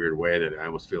such a weird way that I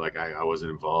almost feel like I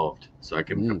wasn't involved. So I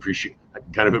can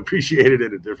kind of appreciate it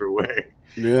in a different way.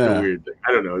 Yeah. It's a weird thing.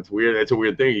 I don't know. It's weird. It's a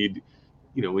weird thing.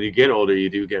 You know, when you get older, you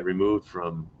do get removed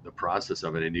from the process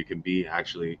of it, and you can be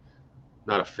actually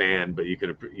not a fan, but you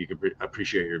can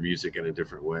appreciate your music in a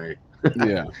different way.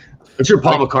 Yeah. I'm sure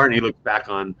Paul McCartney looks back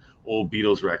on old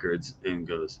Beatles records and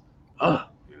goes, "Oh,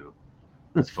 you know,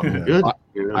 that's fucking good."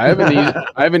 You know? I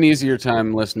have an easier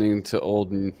time listening to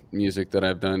old music that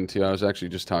I've done too. I was actually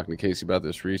just talking to Casey about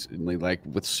this recently. Like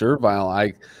with Servile,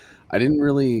 I didn't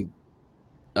really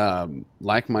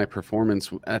like my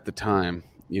performance at the time.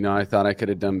 You know, I thought I could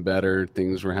have done better.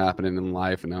 Things were happening in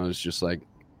life, and I was just like,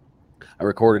 I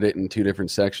recorded it in 2 different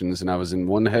sections, and I was in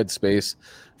one headspace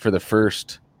for the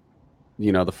first,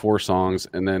 you know, the 4 songs,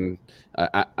 and then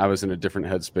I was in a different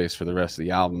headspace for the rest of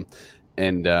the album.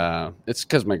 And it's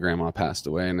because my grandma passed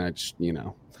away, and I just, you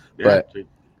know,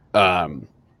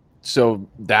 so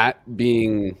that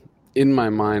being in my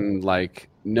mind, like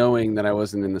knowing that I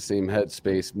wasn't in the same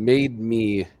headspace, made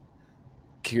me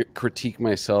critique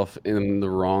myself in the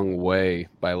wrong way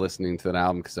by listening to that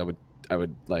album, because I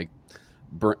would like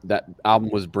that album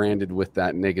was branded with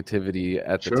that negativity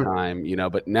at the time, you know.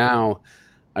 But now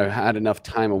I've had enough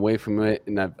time away from it,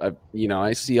 and I've you know,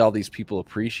 I see all these people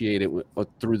appreciate it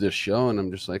through this show, and I'm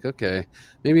just like, okay,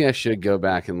 maybe I should go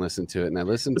back and listen to it. And I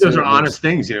listened to it. Those are honest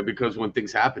things, you know, because when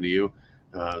things happen to you,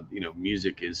 you know,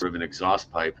 music is sort of an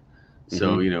exhaust pipe.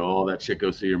 So, you know, all that shit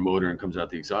goes through your motor and comes out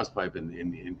the exhaust pipe,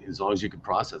 and as long as you can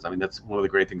process, I mean, that's one of the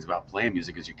great things about playing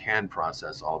music, is you can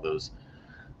process all those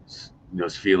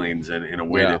feelings in a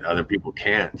way that other people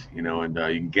can't, you know, and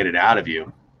you can get it out of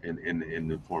you in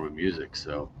the form of music.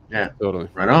 So yeah, totally,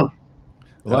 right on.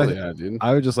 Well, dude.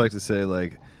 I would just like to say,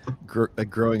 like,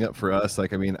 growing up for us,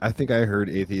 like, I mean, I think I heard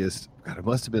Atheist, God, it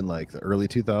must have been like the early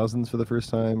 2000s for the first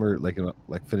time, or like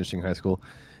finishing high school,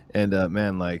 and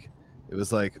man, like, it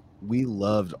was like we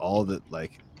loved all the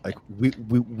like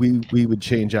we would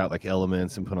change out like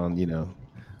elements and put on, you know,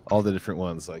 all the different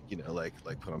ones, like, you know, like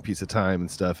put on Piece of Time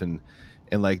and stuff, and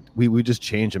like we would just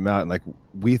change them out, and like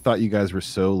we thought you guys were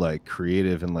so like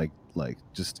creative, and like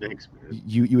just thanks, man.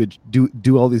 You would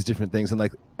do all these different things, and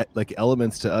like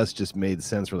elements to us just made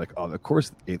sense. We're like, oh, of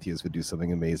course Atheist would do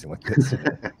something amazing like this.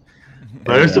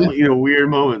 But there's some, you know, weird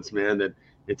moments, man, that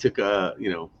it took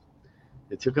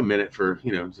a minute for,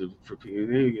 you know, for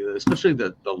especially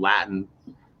the Latin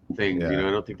things. You know,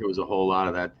 I don't think there was a whole lot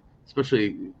of that,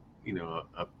 especially, you know,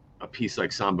 a piece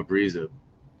like Samba Brisa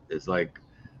is like,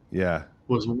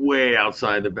 was way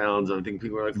outside the bounds. I think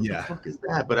people are like, what the fuck is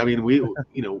that? But I mean, we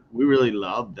really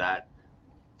loved that,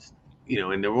 you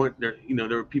know, and there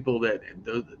were people that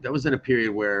was in a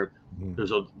period where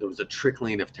there was a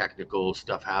trickling of technical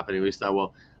stuff happening. We just thought,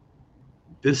 well,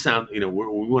 this sound, you know,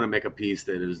 we want to make a piece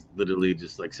that is literally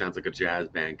just like sounds like a jazz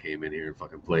band came in here and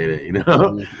fucking played it, you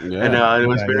know. And it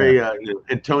was very, you know,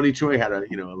 and Tony Choi had a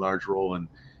large role in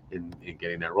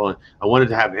getting that rolling. I wanted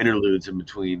to have interludes in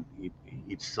between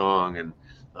each song,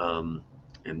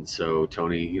 and so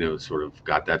Tony, you know, sort of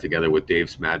got that together with Dave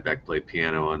Smadbeck, played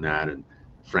piano on that, and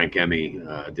Frank Emmy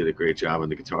did a great job on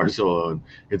the guitar solo, and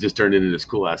it just turned into this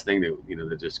cool ass thing that, you know,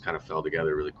 that just kind of fell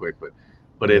together really quick.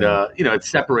 But it you know, it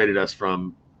separated us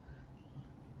from,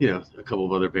 you know, a couple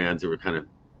of other bands that were kind of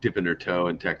dipping their toe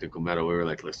in technical metal. We were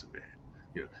like, listen, man,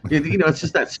 you know, it's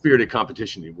just that spirited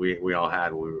competition we all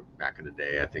had when we were back in the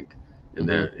day. I think in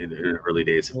the early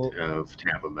days of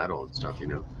Tampa metal and stuff, you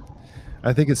know.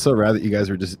 I think it's so rad that you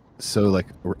guys were just so like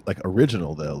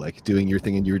original though, like doing your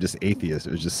thing, and you were just Atheist.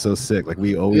 It was just so sick. Like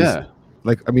we always,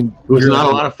 like, I mean, it was not a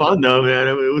lot of fun though, man.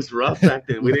 It was rough back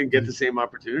then. We didn't get the same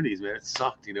opportunities, man. It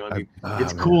sucked, you know. I mean,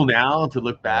 it's cool now to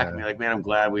look back and be like, man, I'm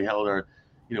glad we held our,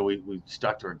 you know, we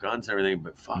stuck to our guns and everything.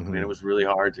 But fuck, man, it was really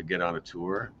hard to get on a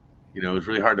tour. You know, it was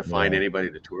really hard to find anybody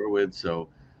to tour with. So,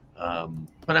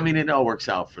 but I mean, it all works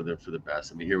out for the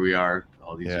best. I mean, here we are,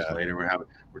 all these years later.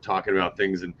 We're talking about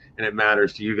things, and it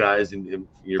matters to you guys, and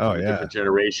you're from a different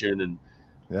generation, and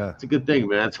it's a good thing,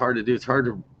 man. It's hard to do. It's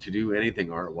hard to do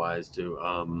anything art wise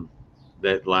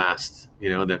that lasts, you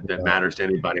know, that matters to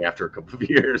anybody after a couple of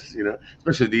years, you know,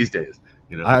 especially these days.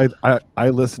 You know, I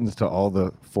listened to all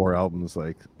the 4 albums,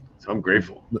 like, so I'm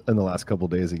grateful, in the last couple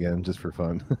of days again, just for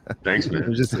fun. Thanks, man. It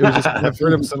was just I've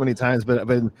heard them so many times, but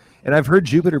and I've heard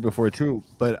Jupiter before too,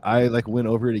 but I like went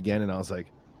over it again, and I was like,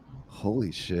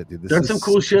 Holy shit, dude! There's some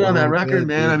cool shit on that record,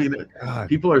 man. I mean, God.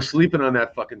 people are sleeping on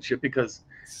that fucking shit because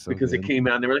Good. it came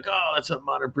out and they were like, "Oh, that's a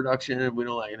modern production," and we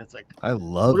don't like. And it's like, I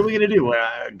love. What are we gonna do?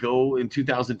 Go in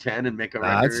 2010 and make a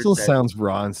record? It still sounds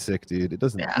raw and sick, dude. It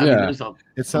doesn't. Yeah. It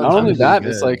sounds. Not only that,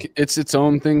 it's like it's its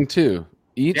own thing too.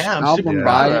 Each album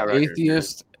by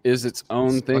Atheist is its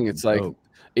own thing. It's like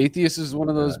Atheist is one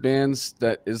of those bands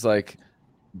that is like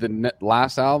the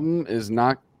last album is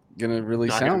not gonna really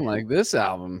sound like this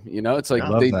album. You know, it's like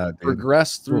they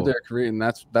progress through their career, and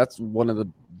that's one of the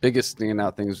biggest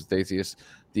standout things with Atheist,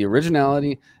 the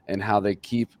originality and how they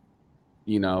keep,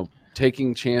 you know,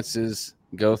 taking chances,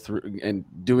 go through and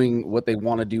doing what they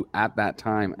want to do at that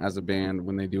time as a band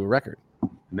when they do a record.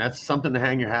 And that's something to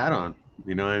hang your hat on.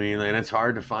 You know what I mean? And it's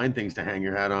hard to find things to hang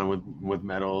your hat on with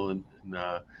metal, and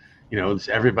you know,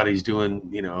 everybody's doing,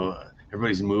 you know,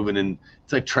 everybody's moving, and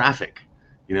it's like traffic.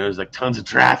 You know, there's like tons of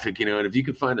traffic, you know, and if you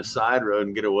could find a side road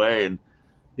and get away and,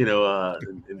 you know,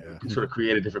 and sort of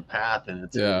create a different path, and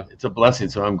it's a blessing.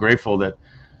 So I'm grateful that,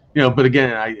 you know, but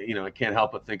again, I can't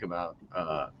help but think about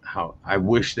how I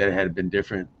wish that it had been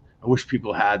different. I wish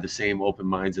people had the same open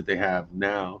minds that they have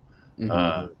now,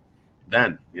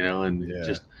 then, you know, and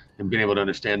just and being able to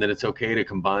understand that it's okay to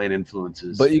combine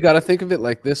influences. But you got to think of it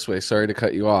like this way. Sorry to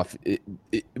cut you off. It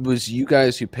was you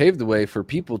guys who paved the way for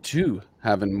people to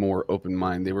having more open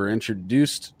mind. They were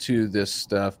introduced to this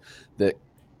stuff that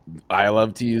I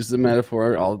love to use the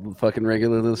metaphor. All the fucking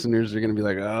regular listeners are going to be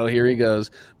like, oh, here he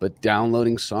goes. But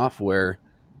downloading software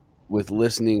with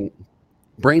listening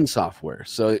brain software.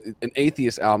 So an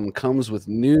Atheist album comes with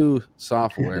new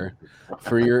software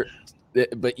for your,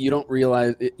 but you don't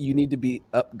realize it, you need to be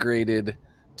upgraded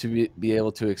to be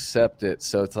able to accept it.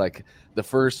 So it's like the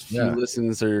first few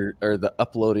listens are the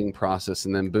uploading process,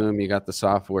 and then boom, you got the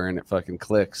software and it fucking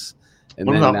clicks. And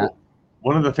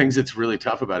one of the things that's really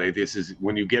tough about Atheist is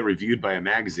when you get reviewed by a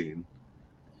magazine.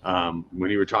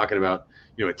 When you were talking about,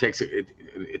 you know, it takes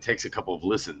a couple of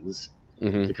listens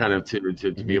to kind of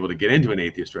to be able to get into an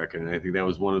Atheist record, and I think that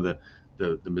was one of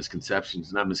the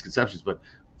misconceptions, not misconceptions, but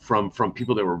from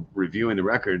people that were reviewing the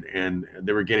record and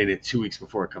they were getting it 2 weeks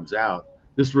before it comes out.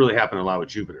 This really happened a lot with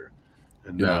Jupiter,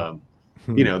 and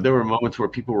you know, there were moments where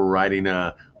people were writing,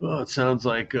 "Oh, it sounds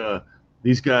like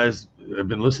these guys have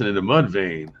been listening to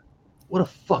Mudvayne." What a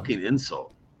fucking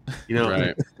insult! You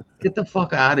know, get the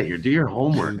fuck out of here. Do your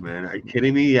homework, man. Are you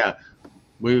kidding me? Yeah,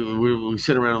 we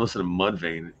sit around and listen to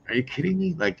Mudvayne. Are you kidding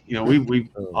me? Like, you know, we've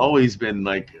always been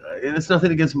like, and it's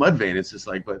nothing against Mudvayne. It's just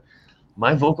like, but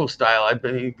my vocal style, I'd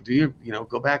be,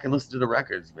 go back and listen to the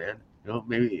records, man. You know,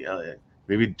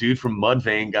 maybe dude from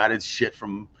Mudvayne got his shit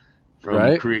from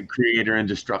Creator and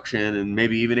Destruction, and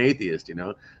maybe even Atheist, you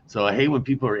know. So I hate when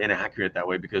people are inaccurate that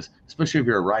way, because especially if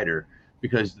you're a writer,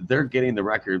 because they're getting the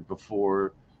record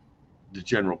before the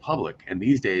general public. And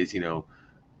these days, you know,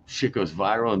 shit goes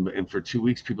viral, and for 2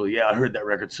 weeks people, I heard that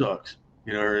record sucks.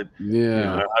 You know,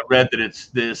 I read that it's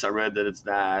this, I read that it's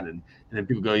that, and then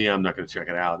people go, I'm not going to check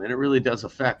it out. And it really does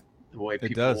affect the way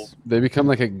people. It does. They become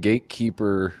like a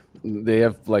gatekeeper. They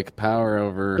have like power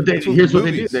over. But here's what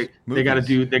they do. They got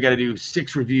to do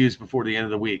 6 reviews before the end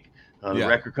of the week. The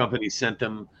record company sent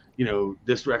them, you know,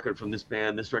 this record from this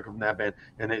band, this record from that band,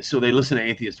 and so they listen to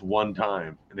Atheist one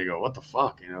time, and they go, what the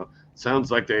fuck, you know? Sounds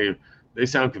like they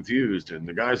sound confused, and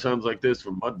the guy sounds like this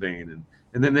from Mudvayne,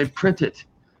 and then they print it,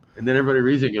 and then everybody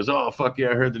reads it and goes, oh fuck yeah,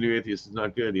 I heard the new Atheist is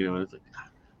not good, you know. And it's like,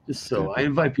 just so I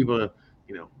invite people to,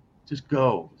 you know, just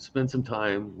go spend some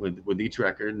time with each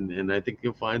record, and I think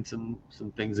you'll find some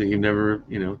things that you've never,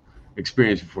 you know,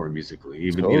 experienced before musically,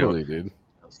 even totally, you know, dude.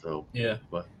 So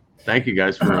but thank you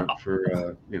guys for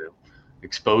you know,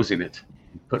 exposing it,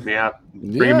 put me out,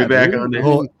 bringing me back on there.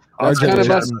 Well, that's kind of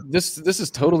us. This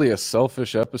is totally a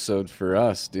selfish episode for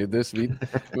us, dude.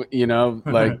 You know,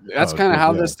 like that's kind of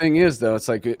how this thing is, though. It's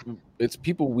like it's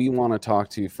people we want to talk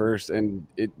to first, and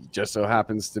it just so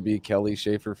happens to be Kelly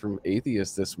Schaefer from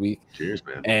Atheist this week. Cheers,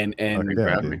 man!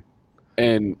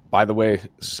 And by the way,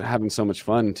 having so much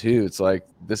fun too. It's like,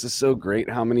 this is so great.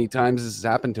 How many times this has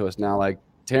happened to us now? Like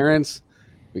Terrence.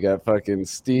 We got fucking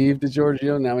Steve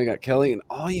DiGiorgio. Now we got Kelly, and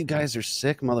all you guys are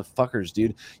sick motherfuckers,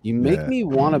 dude. You make me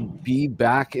want to be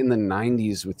back in the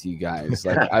 90s with you guys.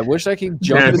 Like, I wish I could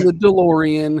jump in the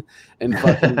DeLorean and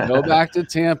fucking go back to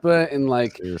Tampa and,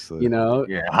 like, seriously. You know.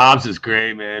 Yeah, Hobbs is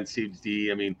great, man. Steve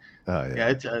D. I mean,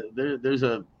 it's there's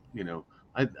a, you know,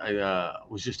 I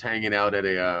was just hanging out at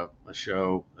a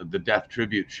show, the Death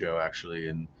Tribute show, actually,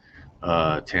 in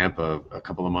Tampa a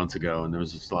couple of months ago, and there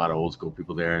was just a lot of old school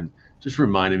people there, and just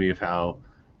reminded me of how,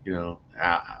 you know,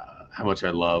 how much I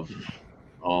love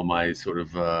all my sort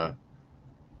of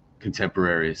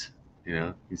contemporaries, You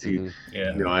know, you see,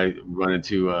 Yeah. you know, I run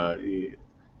into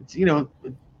it's, you know,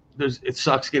 it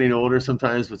sucks getting older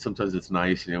sometimes, but sometimes it's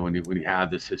nice, you know, when you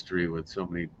have this history with so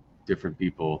many different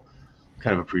people,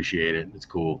 kind of appreciate it. It's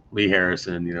cool. Lee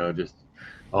Harrison, you know, just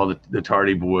all the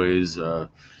Tardy boys, you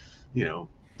know,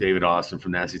 David Austin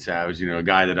from Nasty Savage, you know, a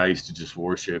guy that I used to just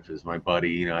worship as my buddy.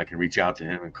 You know, I can reach out to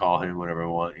him and call him whenever I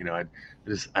want. You know,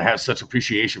 I have such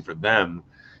appreciation for them,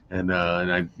 and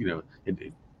I, you know,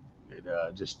 you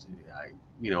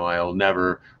know, I'll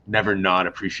never not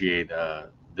appreciate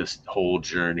this whole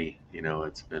journey. You know,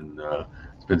 it's been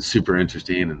super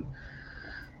interesting, and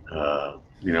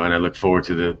you know, and I look forward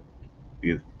to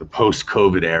the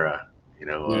post-COVID era. You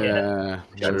know,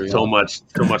 got so much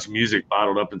music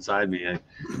bottled up inside me. I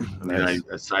mean,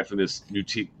 aside from this new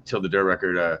Till the Dirt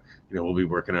record, you know, we'll be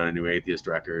working on a new Atheist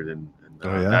record, and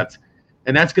that's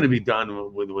going to be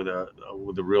done with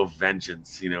a real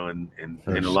vengeance, you know, and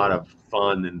a lot of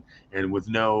fun and with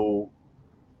no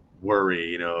worry,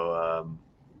 you know,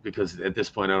 because at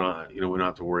this point, you know, we don't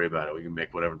have to worry about it. We can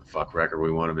make whatever the fuck record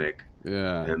we want to make.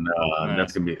 Yeah, and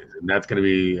that's gonna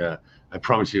be. I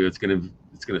promise you, it's gonna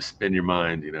spin your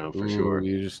mind, you know, for sure.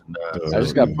 I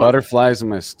just got butterflies in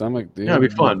my stomach, dude. Yeah, it'll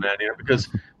be fun, man. You know,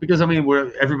 because I mean,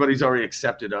 everybody's already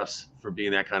accepted us for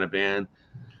being that kind of band.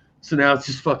 So now it's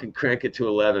just fucking crank it to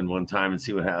 11 one time and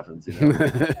see what happens. You know,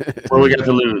 what we got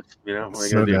to lose? You know, what are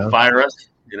you gonna do? Fire us?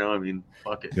 You know, I mean,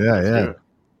 fuck it. Yeah.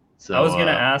 So I was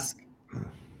gonna ask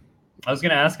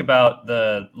about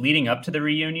the leading up to the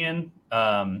reunion,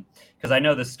 because I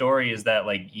know the story is that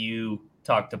like you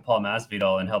talked to Paul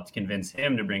Masvidal and helped convince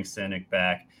him to bring Cynic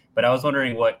back. But I was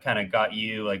wondering what kind of got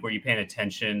you, like, were you paying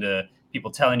attention to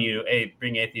people telling you, hey,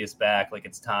 bring Atheist back, like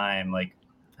it's time? Like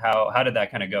how did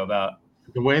that kind of go about?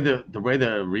 The way the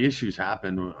reissues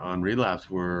happened on Relapse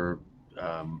were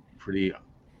pretty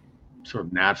sort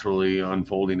of naturally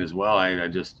unfolding as well. I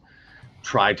just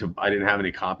tried to, I didn't have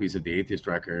any copies of the Atheist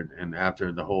record, and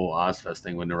after the whole Ozfest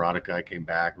thing, when Neurotica came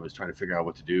back and was trying to figure out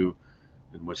what to do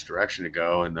and which direction to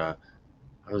go, and I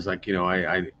was like, you know,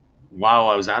 I while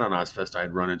I was out on Ozfest, I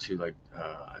had run into like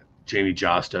Jamie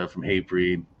Josta from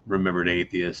Hatebreed, remembered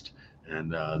Atheist,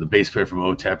 and the bass player from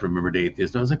OTEP, remembered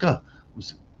Atheist. And I was like, I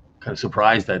was kind of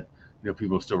surprised that, you know,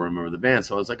 people still remember the band.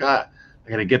 So I was like, I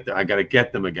gotta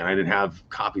get them again. I didn't have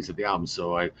copies of the album,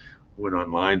 so I went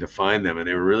online to find them, and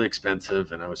they were really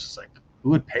expensive. And I was just like,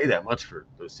 who would pay that much for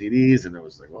those CDs? And I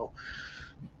was like, well,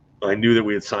 I knew that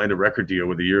we had signed a record deal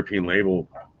with a European label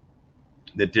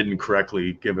that didn't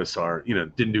correctly give us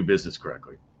didn't do business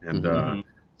correctly. And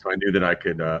so I knew that I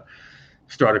could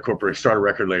start a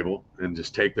record label and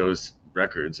just take those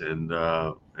records and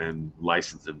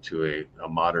license them to a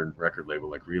modern record label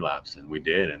like Relapse. And we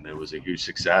did, and it was a huge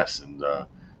success. And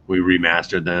we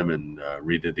remastered them and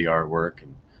redid the artwork,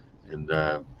 and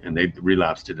they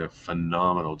Relapse did a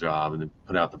phenomenal job, and they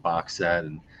put out the box set,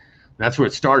 and that's where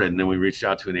it started. And then we reached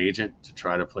out to an agent to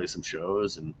try to play some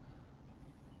shows, and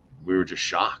we were just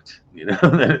shocked, you know,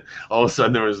 that all of a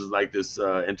sudden there was like this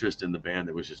interest in the band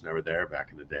that was just never there back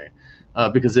in the day,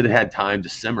 because it had time to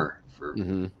simmer for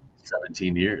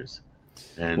 17 years.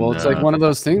 And well, it's like one of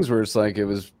those things where it's like it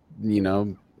was, you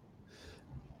know,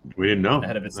 we didn't know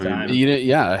ahead of its time.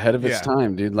 Ahead of its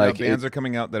time, dude. Like bands are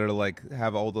coming out that are like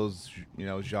have all those, you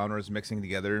know, genres mixing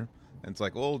together. And it's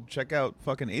like, well, check out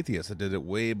fucking Atheist. I did it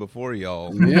way before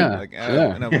y'all. Yeah, like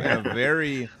in a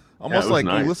very almost like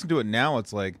nice. You listen to it now,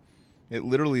 it's like it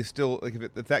literally still like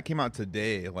if that came out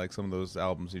today, like some of those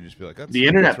albums, you'd just be like, the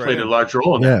internet played a large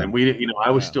role in that, and we, you know, I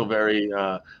was still very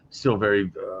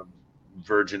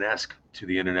virgin-esque to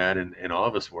the internet, and all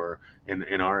of us were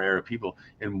in our era people,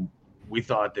 and we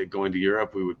thought that going to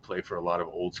Europe, we would play for a lot of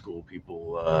old school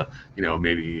people, you know,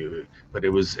 maybe, but it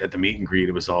was at the meet and greet,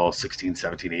 it was all 16,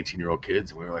 17, 18-year-old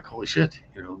kids. And we were like, holy shit,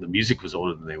 you know, the music was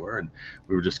older than they were. And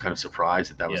we were just kind of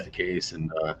surprised that was the case.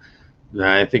 And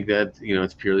I think that, you know,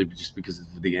 it's purely just because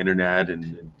of the internet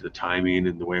and the timing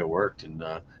and the way it worked. And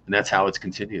that's how it's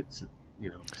continued, you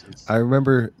know. I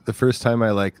remember the first time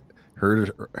I like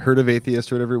heard of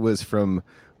Atheist or whatever was from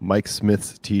Mike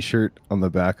Smith's T-shirt on the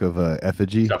back of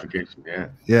Effigy. Suffocation,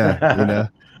 yeah, you know.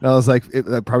 And I was like,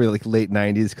 probably like late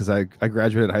 '90s because I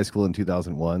graduated high school in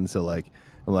 2001. So like,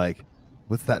 I'm like,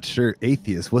 what's that shirt?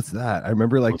 Atheist. What's that? I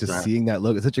remember like seeing that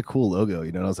logo. It's such a cool logo,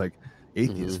 you know. And I was like,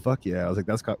 Atheist, fuck yeah. I was like,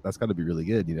 that's got to be really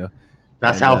good, you know.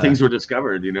 That's how things were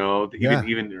discovered, you know.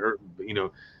 Even you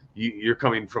know, you're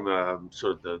coming from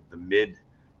sort of the mid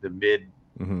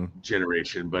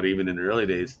generation, but even in the early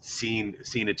days, seeing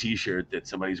a T-shirt that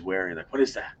somebody's wearing, like, what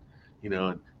is that? You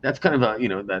know, that's kind of a,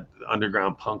 that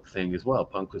underground punk thing as well.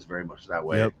 Punk was very much that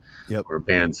way. Yep. Where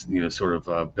bands, sort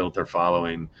of built their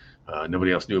following.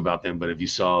 Nobody else knew about them, but if you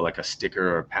saw like a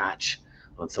sticker or a patch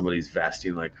on somebody's vest,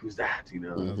 you're like, who's that?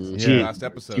 Last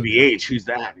episode. TBH, who's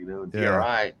that?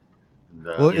 DRI.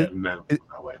 And,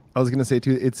 I was gonna say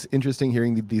too, it's interesting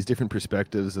hearing these different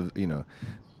perspectives of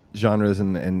genres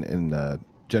and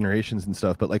generations and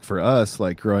stuff. But like for us,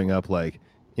 like growing up, like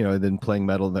then playing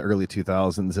metal in the early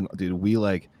 2000s, and dude, we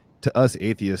to us,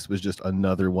 Atheist was just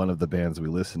another one of the bands we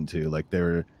listened to. Like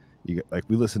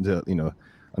we listened to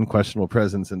Unquestionable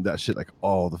Presence and that shit like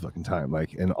all the fucking time,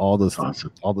 like, and all those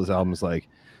albums, like.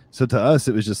 So to us,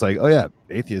 it was just like, oh yeah,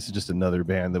 Atheist is just another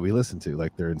band that we listen to.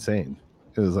 Like they're insane.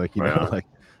 It was like like.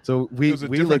 So we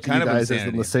look at you guys as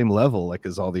on the same level, like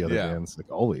as all the other bands, like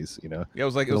always, Yeah, it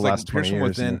was like Pierce from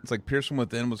Within. It's like Pierce from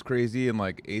Within was crazy, and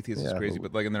like Atheist was crazy,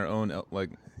 but like in their own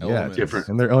elements. Different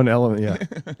in their own element,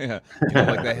 yeah.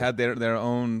 Like they had their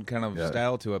own kind of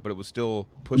style to it, but it was still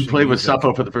pushing. We played with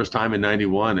Suffo for the first time in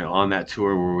 '91 on that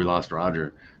tour where we lost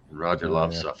Roger, and Roger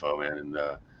loves Suffo,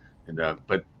 man,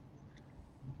 but.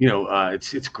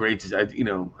 It's great. I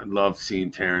love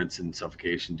seeing Terrence and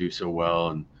Suffocation do so well,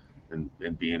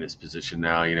 and be in his position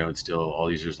now. It's still all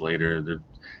these years later, they're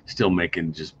still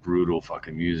making just brutal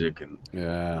fucking music, and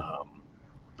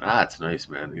it's nice,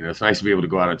 man. It's nice to be able to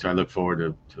go out and try. I look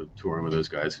forward to touring with those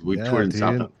guys. We toured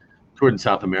in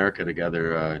South America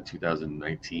together in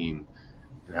 2019,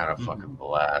 and had a fucking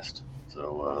blast.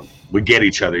 So we get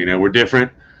each other. We're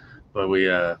different, but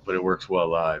it works well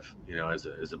live. As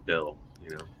a bill.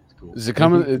 It's cool. Does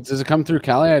it come through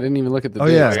Cali? I didn't even look at the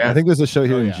dates. Yeah. I think there's a show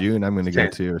here in June I'm going to go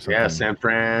to or something. Yeah, San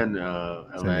Fran,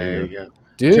 LA. Yeah.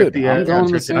 Dude, I'm going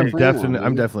to San Fran.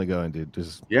 I'm definitely going, dude.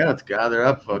 Just let's gather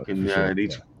up, fucking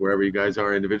wherever you guys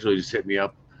are individually. Just hit me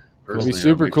up. It'll be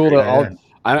super cool to.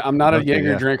 I'm not a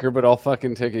Jaeger drinker, but I'll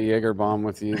fucking take a Jaeger bomb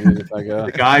with you if I go.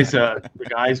 The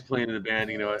guys playing in the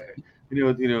band.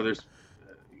 There's.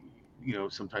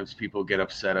 Sometimes people get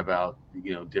upset about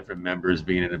different members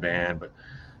being in a band, but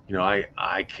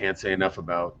I can't say enough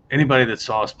about anybody that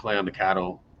saw us play on the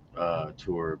Cattle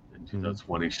tour in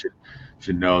 2020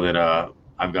 should know that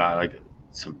I've got like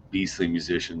some beastly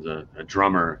musicians. A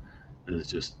drummer is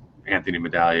just Anthony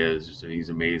Medaglia he's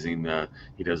amazing.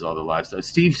 He does all the live stuff.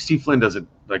 Steve Flynn doesn't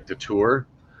like the tour.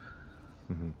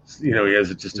 He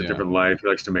has just a different life. He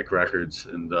likes to make records,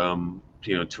 and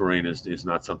touring is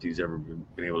not something he's ever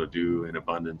been able to do in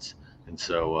abundance. And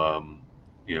so,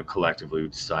 collectively we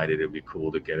decided it'd be cool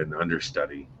to get an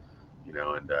understudy,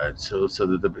 so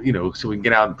that so we can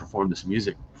get out and perform this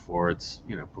music before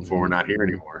we're not here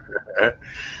anymore.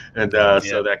 And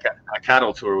so that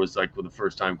Cattle tour was like the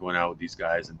first time going out with these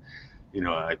guys, and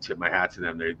I tip my hat to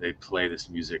them. They play this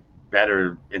music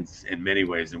better in many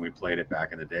ways than we played it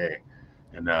back in the day,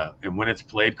 and when it's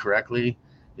played correctly,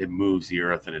 it moves the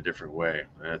earth in a different way.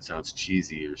 That sounds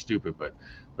cheesy or stupid, but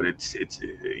it's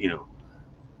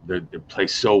they play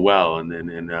so well, and then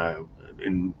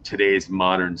in today's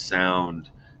modern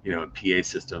sound, and PA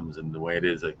systems and the way it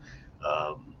is, if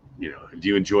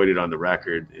you enjoyed it on the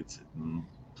record, it's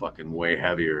fucking way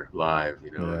heavier live,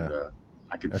 and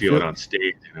I can feel it on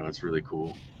stage. It's really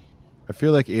cool. I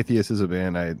feel like Atheist is a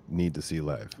band I need to see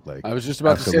live. Like I was just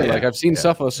about to say, like I've seen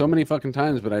Suffo so many fucking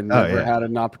times, but I never had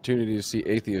an opportunity to see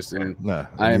Atheist, and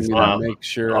I am gonna make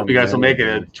sure. I hope you guys will make it.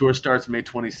 A tour starts May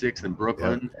 26th in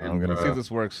Brooklyn. I'm gonna see if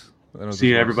this works.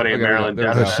 See everybody in Maryland.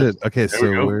 Oh shit! Okay,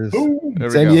 so where's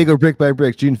San Diego? Brick by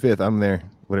Brick, June 5th. I'm there.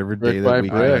 Whatever day that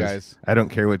week is. I don't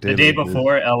care what day. The day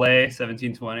before, LA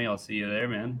 1720. I'll see you there,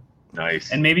 man.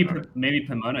 Nice. And maybe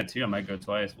Pomona too. I might go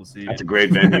twice. We'll see. That's a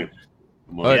great venue.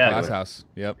 Glass House.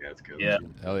 Yep. Yeah, it's good. Yeah.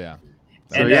 Hell yeah.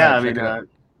 So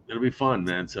it'll be fun,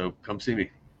 man. So come see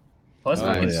me. Plus,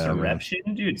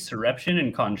 Surreption, dude. Surreption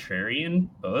and Contrarian,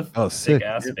 both sick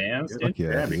ass bands, dude. Yeah,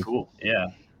 that'd be cool. Yeah,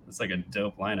 it's like a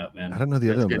dope lineup, man. I don't know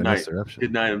the other one, but Surreption.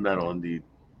 Good night of metal, indeed.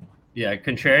 Yeah,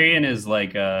 Contrarian is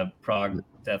like a prog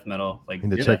death metal, like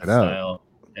to check it out. Style.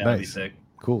 Yeah, nice. Be sick.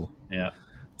 Cool. Yeah.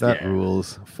 That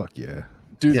dues. Fuck yeah.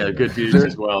 Dude, good views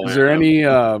as well. Is there any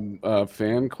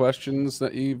fan questions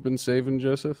that you've been saving,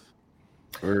 Joseph?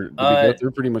 Or did we go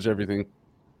through pretty much everything?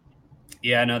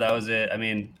 Yeah, no, that was it. I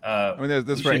mean, there's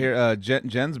this right here.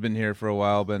 Jen's been here for a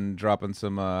while, been dropping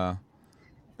some Brown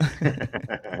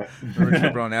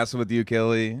acid with you,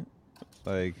 Kelly,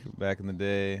 like back in the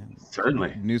day.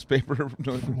 Certainly. Newspaper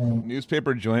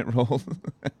joint roll.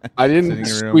 I didn't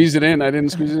squeeze it in.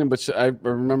 But I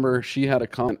remember she had a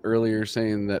comment earlier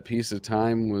saying that Piece of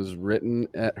Time was written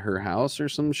at her house or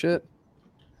some shit.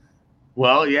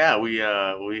 Well, yeah, we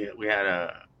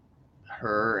had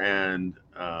her and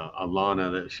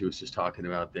Alana that she was just talking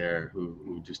about there,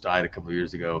 who just died a couple of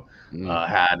years ago,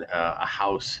 had a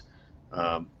house.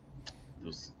 It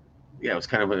was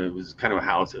kind of a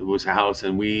house. It was a house,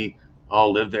 and we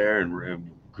all lived there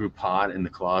and grew pot in the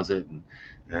closet,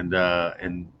 and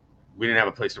we didn't have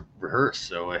a place to rehearse,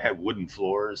 so it had wooden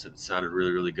floors and it sounded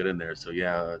really, really good in there. So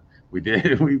yeah, we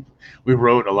did. We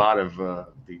wrote a lot of the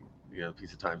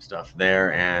Piece of Time stuff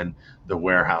there, and the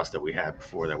warehouse that we had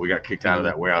before that. We got kicked out of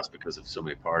that warehouse because of so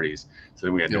many parties, so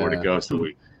then we had nowhere to go. So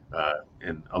we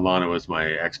and Alana was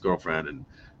my ex-girlfriend, and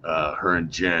her and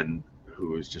Jen,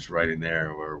 who was just writing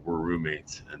there, were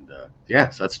roommates. And so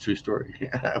that's a true story.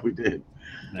 Yeah, we did.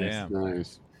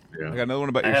 Nice. Yeah. I got another one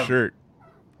about your shirt.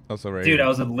 Oh, sorry. Dude, I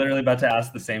was literally about to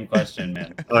ask the same question,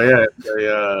 man. Oh yeah,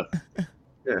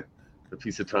 the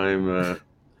Piece of Time.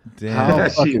 Damn. How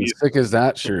fucking sick is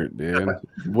that shirt, dude?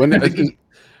 When did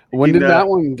that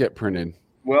one get printed?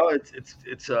 Well,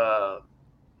 it's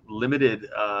limited.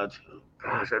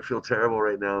 Gosh, I feel terrible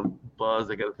right now. I'm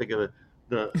buzzed. I got to think of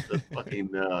the fucking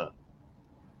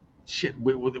shit.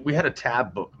 We had a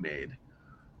tab book made,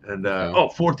 and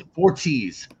Fortiz,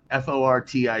 Fortiz,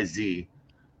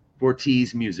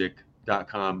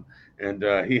 FortizMusic.com, and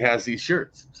he has these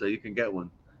shirts, so you can get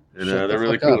one. And they're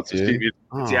really cool. It's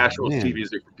the actual Steve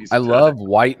music for Piece of Time. I love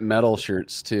white metal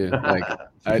shirts too. Like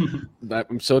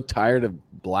I'm so tired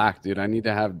of black, dude. I need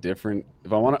to have different.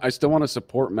 If I want to, I still want to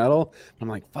support metal. I'm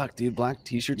like, fuck, dude, black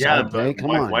t-shirts. Yeah, all day. Come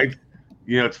on. White,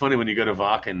 it's funny when you go to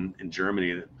Wacken in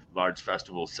Germany, large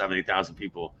festival, 70,000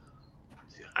 people.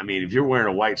 I mean, if you're wearing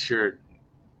a white shirt,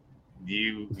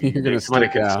 you're gonna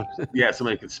stick out. Yeah,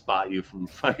 somebody could spot you from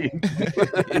fucking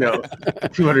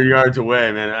 200 yards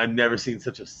away, man. I've never seen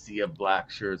such a sea of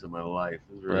black shirts in my life.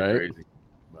 It was really crazy.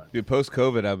 Dude, post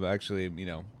COVID, I've actually,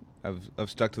 I've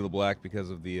stuck to the black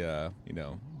because of the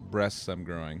breasts I'm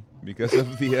growing, because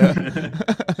of the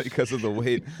because of the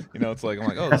weight. It's like I'm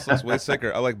like, oh, this looks way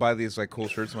sicker. I like buy these like cool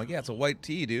shirts. I'm like, yeah, it's a white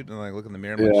tee, dude. And I look in the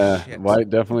mirror. I'm like, shit. White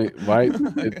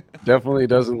it definitely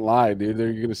doesn't lie, dude.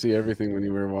 You're gonna see everything when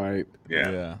you wear white.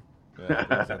 Yeah.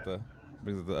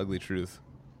 Brings up the ugly truth.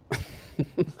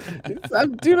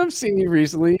 Dude, I've seen you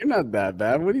recently. You're not that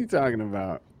bad. What are you talking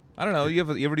about? I don't know. You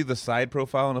ever do the side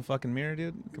profile in a fucking mirror,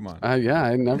 dude? Come on. Yeah,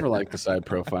 I never liked the side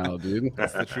profile, dude.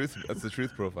 That's the truth. That's the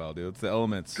truth profile, dude. It's the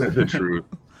elements. The truth.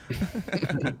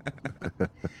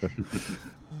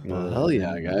 Well, hell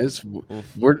yeah, guys.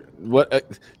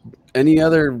 Any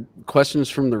other questions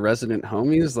from the resident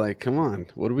homies? Like, come on,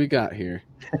 what do we got here?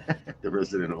 The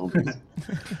resident homies.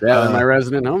 Yeah, my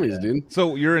resident homies, dude.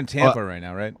 So you're in Tampa right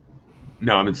now, right?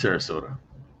 No, I'm in Sarasota.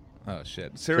 Oh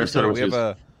shit, Sarasota. We have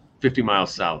a 50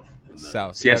 miles south.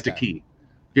 Siesta Key. Have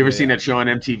you ever seen that show on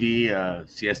MTV,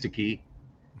 Siesta Key?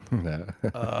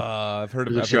 I've heard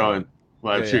of that show.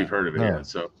 I'm sure you've heard of it. Yeah. Yeah.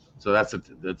 So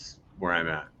that's where I'm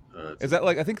at. Is that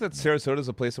like, I think that Sarasota is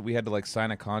a place that we had to like sign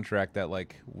a contract that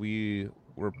like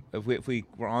if we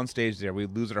were on stage there,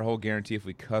 we'd lose our whole guarantee if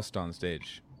we cussed on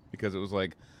stage, because it was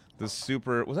like the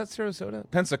super, was that Sarasota?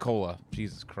 Pensacola.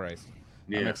 Jesus Christ.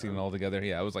 Yeah. I'm mixing it all together.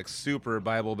 Yeah, it was like super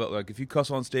Bible, but like if you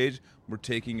cuss on stage, we're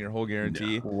taking your whole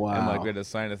guarantee. Yeah. Wow. And like we had to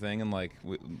sign a thing, and like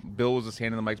Bill was just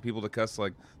handing the mic to people to cuss,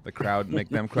 like the crowd, make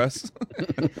them cuss.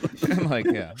 And like,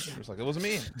 yeah, it was like, it wasn't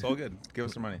me. It's all good. Give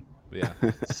us some money. But yeah,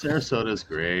 Sarasota's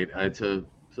great. It's a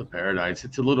paradise.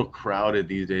 It's a little crowded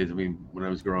these days. I mean, when I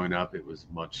was growing up, it was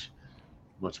much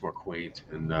more quaint.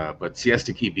 And but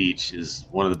Siesta Key Beach is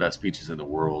one of the best beaches in the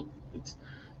world. It's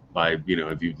if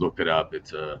you look it up,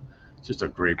 it's just a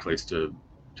great place to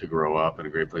grow up and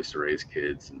a great place to raise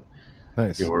kids. And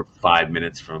nice. We're 5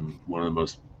 minutes from one of the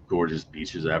most gorgeous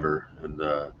beaches ever, and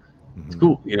it's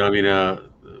cool.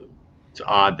 It's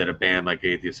odd that a band like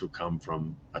Atheist would come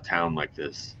from a town like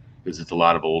this, because it's a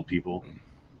lot of old people.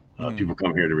 People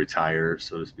come here to retire,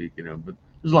 so to speak. But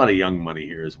there's a lot of young money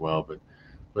here as well.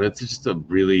 But it's just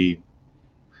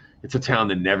it's a town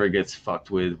that never gets fucked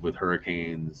with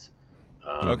hurricanes.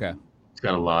 Okay. It's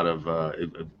got a lot of.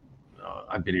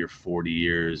 I've been here 40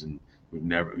 years, and we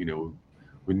never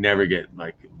get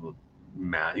like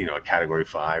a category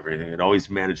 5 or anything. It always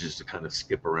manages to kind of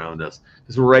skip around us,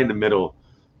 because we're right in the middle,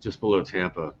 just below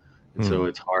Tampa, and so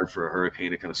it's hard for a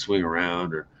hurricane to kind of swing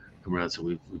around or come around. So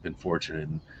we've been fortunate,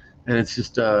 and it's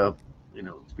just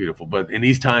it's beautiful. But in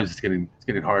these times, it's getting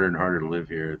harder and harder to live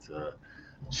here.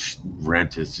 It's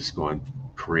rent is just going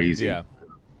crazy. Yeah.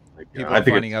 People are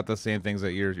finding out the same things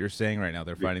that you're saying right now.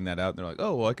 They're finding that out, and they're like,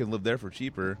 "Oh, well, I can live there for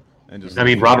cheaper." And just I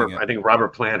think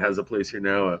Robert Plant has a place here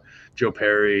now. Joe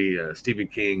Perry, Stephen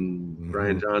King,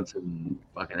 Brian Johnson,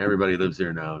 fucking everybody lives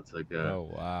here now. It's like, oh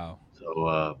wow.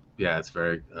 So it's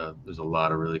very. There's a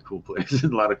lot of really cool places,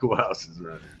 and a lot of cool houses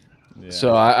around here. Yeah.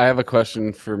 So I have a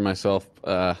question for myself.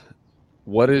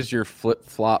 What is your flip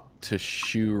flop to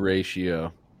shoe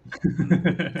ratio?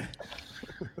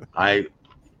 I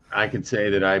can say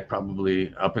that I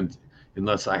probably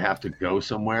unless I have to go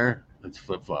somewhere, it's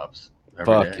flip flops.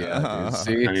 Fuck yeah, dude.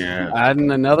 See, Yeah.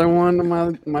 adding another one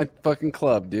to my fucking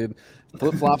club, dude.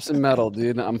 Flip flops and metal,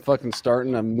 dude. I'm fucking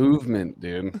starting a movement,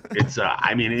 dude. It's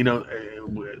I mean, you know,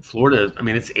 Florida. I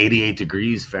mean, it's 88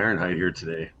 degrees Fahrenheit here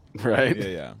today. Right?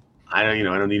 Yeah. I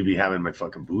don't need to be having my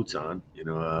fucking boots on, you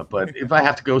know. But if I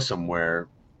have to go somewhere,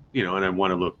 you know, and I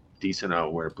want to look decent,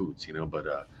 I'll wear boots, you know. But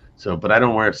I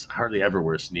don't hardly ever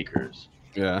wear sneakers.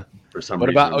 Yeah. For some what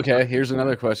reason. about okay? Here's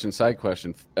another question. Side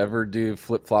question. Ever do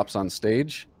flip flops on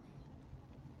stage?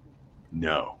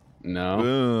 No.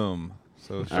 Boom.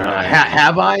 So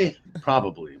have I?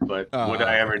 Probably, but would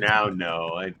I ever now?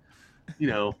 No. I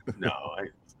think no.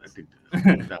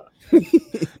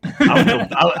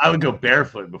 I would go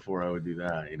barefoot before I would do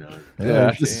that. You know. Yeah.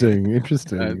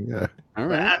 Interesting. Yeah. All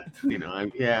right. You know.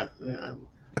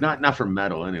 Not for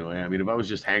metal anyway. I mean, if I was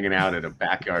just hanging out at a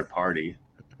backyard party,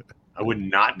 I would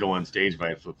not go on stage if I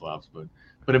had flip flops.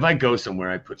 But if I go somewhere,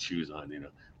 I put shoes on. You know.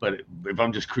 But if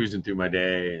I'm just cruising through my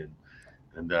day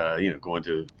and you know, going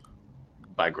to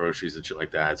buy groceries and shit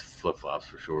like that, it's flip flops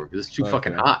for sure. Because it's too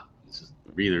fucking hot. It's just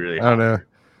really hot. I don't know.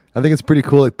 I think it's pretty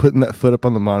cool, like putting that foot up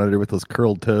on the monitor with those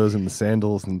curled toes and the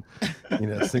sandals, and you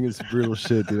know, singing some brutal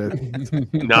shit, dude.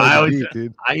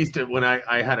 I used to when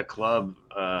I had a club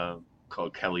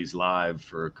called Kelly's Live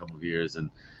for a couple of years,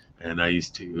 and I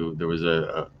used to. There was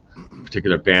a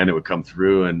particular band that would come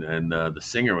through, and the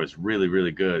singer was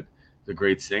really good. The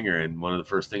great singer, and one of the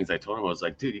first things I told him, I was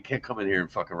like, dude, you can't come in here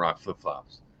and fucking rock flip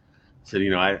flops. I said,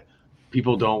 you know,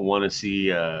 people don't want to see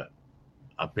a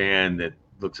band that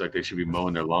looks like they should be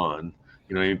mowing their lawn.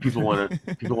 You know, I mean, people want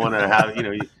to have, you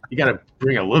know, you got to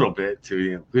bring a little bit to,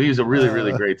 you know. But he's a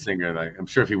really great singer. Like, I'm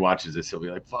sure if he watches this, he'll be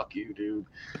like, "Fuck you, dude."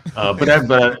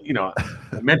 But you know,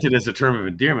 I meant it as a term of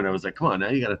endearment. I was like, "Come on, now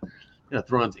you gotta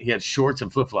throw on." He had shorts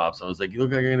and flip flops. I was like, "You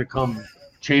look like you're gonna come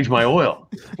change my oil."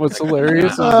 What's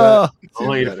hilarious is that I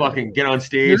want you to fucking get on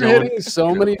stage. You're hitting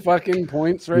so many fucking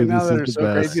points right now that are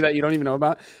so crazy that you don't even know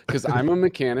about. Because I'm a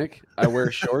mechanic. I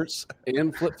wear shorts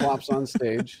and flip flops on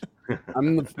stage.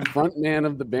 I'm the front man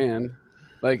of the band.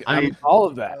 Like I'm all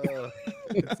of that.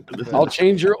 I'll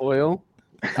change your oil.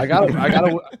 I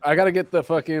gotta get the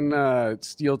fucking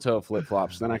steel toe flip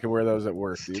flops. Then I can wear those at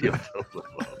work. Dude. Steel toe flip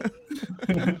flops.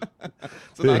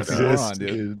 It's an oxymoron,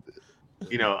 dude.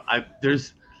 You know,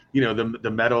 there's, you know,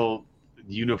 the metal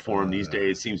uniform these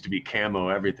days seems to be camo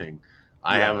everything.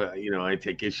 I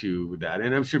take issue with that,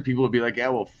 and I'm sure people would be like, yeah,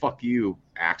 well, fuck you,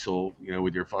 Axl, you know,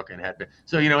 with your fucking headband.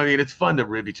 So, you know, I mean, it's fun to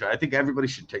rib each other. I think everybody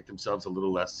should take themselves a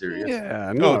little less serious.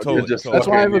 Yeah, no, totally. That's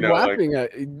why I was laughing at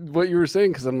what you were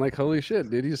saying, because I'm like, holy shit,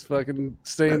 dude, he's fucking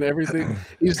saying everything.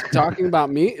 He's talking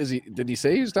about me. Did he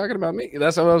say he was talking about me?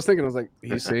 That's what I was thinking. I was like,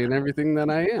 he's saying everything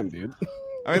that I am, dude.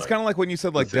 I mean, it's kind of like when you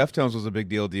said like Deftones was a big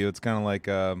deal to you. It's kind of like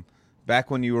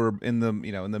back when you were in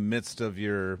the midst of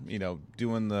your, you know,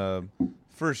 doing the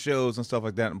first shows and stuff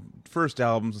like that, first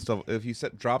albums and stuff. If you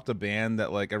dropped a band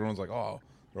that like everyone's like, oh,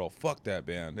 they're all fuck that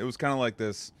band. It was kind of like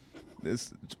this.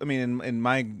 I mean, in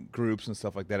my groups and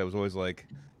stuff like that, it was always like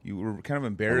you were kind of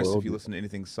embarrassed if you listened to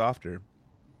anything softer.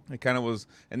 It kind of was,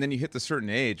 and then you hit the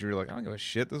certain age where you're like, I don't give a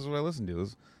shit. This is what I listen to.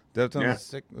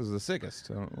 Deftones is the sickest.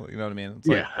 You know what I mean? It's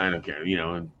like, I don't care. You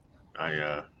know,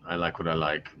 I like what I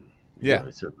like. Yeah,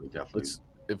 certainly, definitely.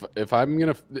 If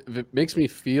it makes me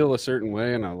feel a certain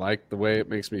way and I like the way it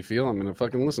makes me feel, I'm gonna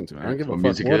fucking listen to it. I don't give a fuck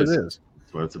what it is.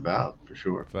 That's what it's about, for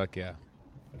sure. Fuck yeah,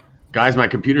 guys! My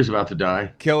computer's about to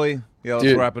die. Kelly, yeah,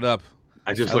 let's wrap it up.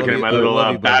 I just looking at my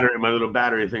little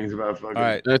battery things about fucking. All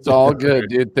right, it's all good,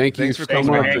 dude. Thanks for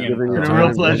coming up. It's been a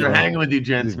real pleasure hanging with you,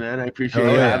 gents, man. I appreciate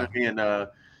you having me, and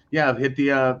hit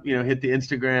the hit the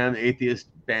Instagram Atheist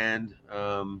Band.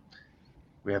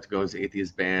 We have to go as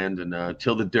Atheist Band, and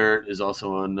Till the Dirt is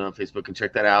also on Facebook, and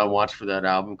check that out. Watch for that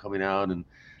album coming out, and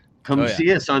come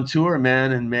see us on tour,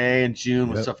 man, in May and June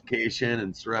with Suffocation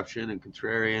and Surruption and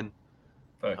Contrarian.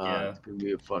 Fuck yeah, it's gonna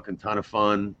be a fucking ton of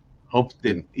fun. Hope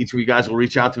that each of you guys will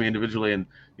reach out to me individually, and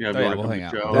you know, we'll hang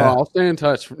out. Yeah, I'll stay in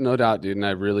touch, no doubt, dude. And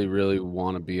I really, really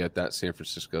want to be at that San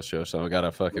Francisco show, so I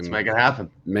gotta fucking make it happen.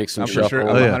 Make some shuffle. Sure.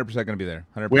 I'm 100% gonna be there.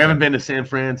 100%. We haven't been to San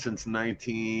Fran since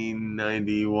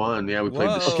 1991. Yeah, we played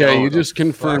the Stone. Okay, you just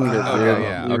confirmed it.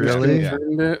 Yeah, really?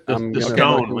 The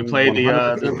Stone. We played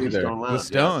the Stone Lounge. The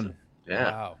Stone.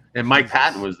 Yeah. Wow. And Mike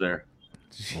Patton was there.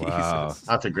 Jesus. Wow,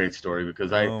 that's a great story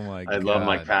because I love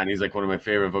Mike Patton. He's like one of my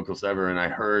favorite vocalists ever. And I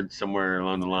heard somewhere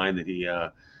along the line that he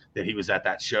that he was at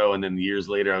that show. And then years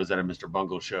later, I was at a Mr.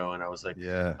 Bungle show, and I was like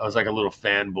a little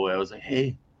fanboy. I was like,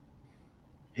 hey,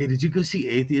 did you go see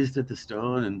Atheist at the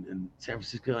Stone in San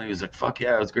Francisco? And he was like, fuck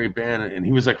yeah, it was a great band. And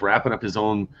he was like wrapping up his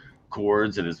own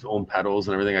chords and his own pedals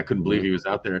and everything. I couldn't believe he was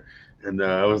out there. And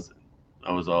I was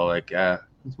all like, yeah,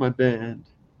 it's my band.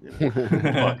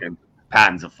 Fucking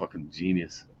Patton's a fucking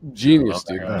genius. Genius,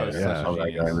 dude.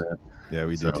 Yeah,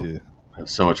 we do too. I have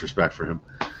so much respect for him.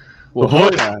 Well,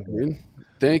 boys, dude.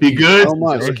 Thank you good. so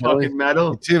much. Fucking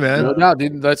metal. You too, man. No doubt,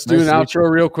 dude. Let's do an outro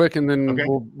real quick, and then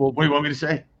we'll. What do you want me to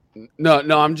say? No,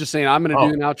 I'm just saying I'm going to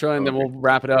do an outro, and then we'll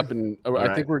wrap it up. And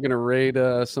I think we're going to raid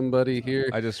somebody here.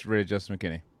 I just raided Justin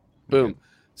McKinney. Boom.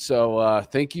 So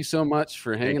thank you so much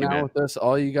for hanging out with us,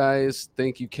 all you guys.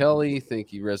 Thank you, Kelly.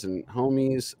 Thank you, Resident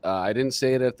Homies. I didn't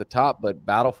say it at the top, but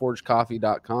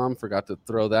battleforgecoffee.com. Forgot to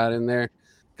throw that in there.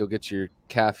 Go get your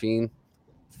caffeine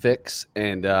fix.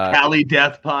 And Cali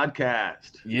Death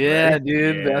Podcast. Yeah, right?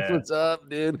 Dude. Yeah. That's what's up,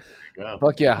 dude.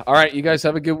 Fuck yeah. All right, you guys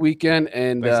have a good weekend.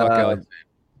 And thanks a lot, Kelly.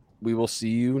 We will see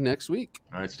you next week.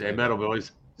 All right, stay metal,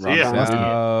 boys. See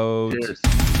ya.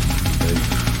 Cheers.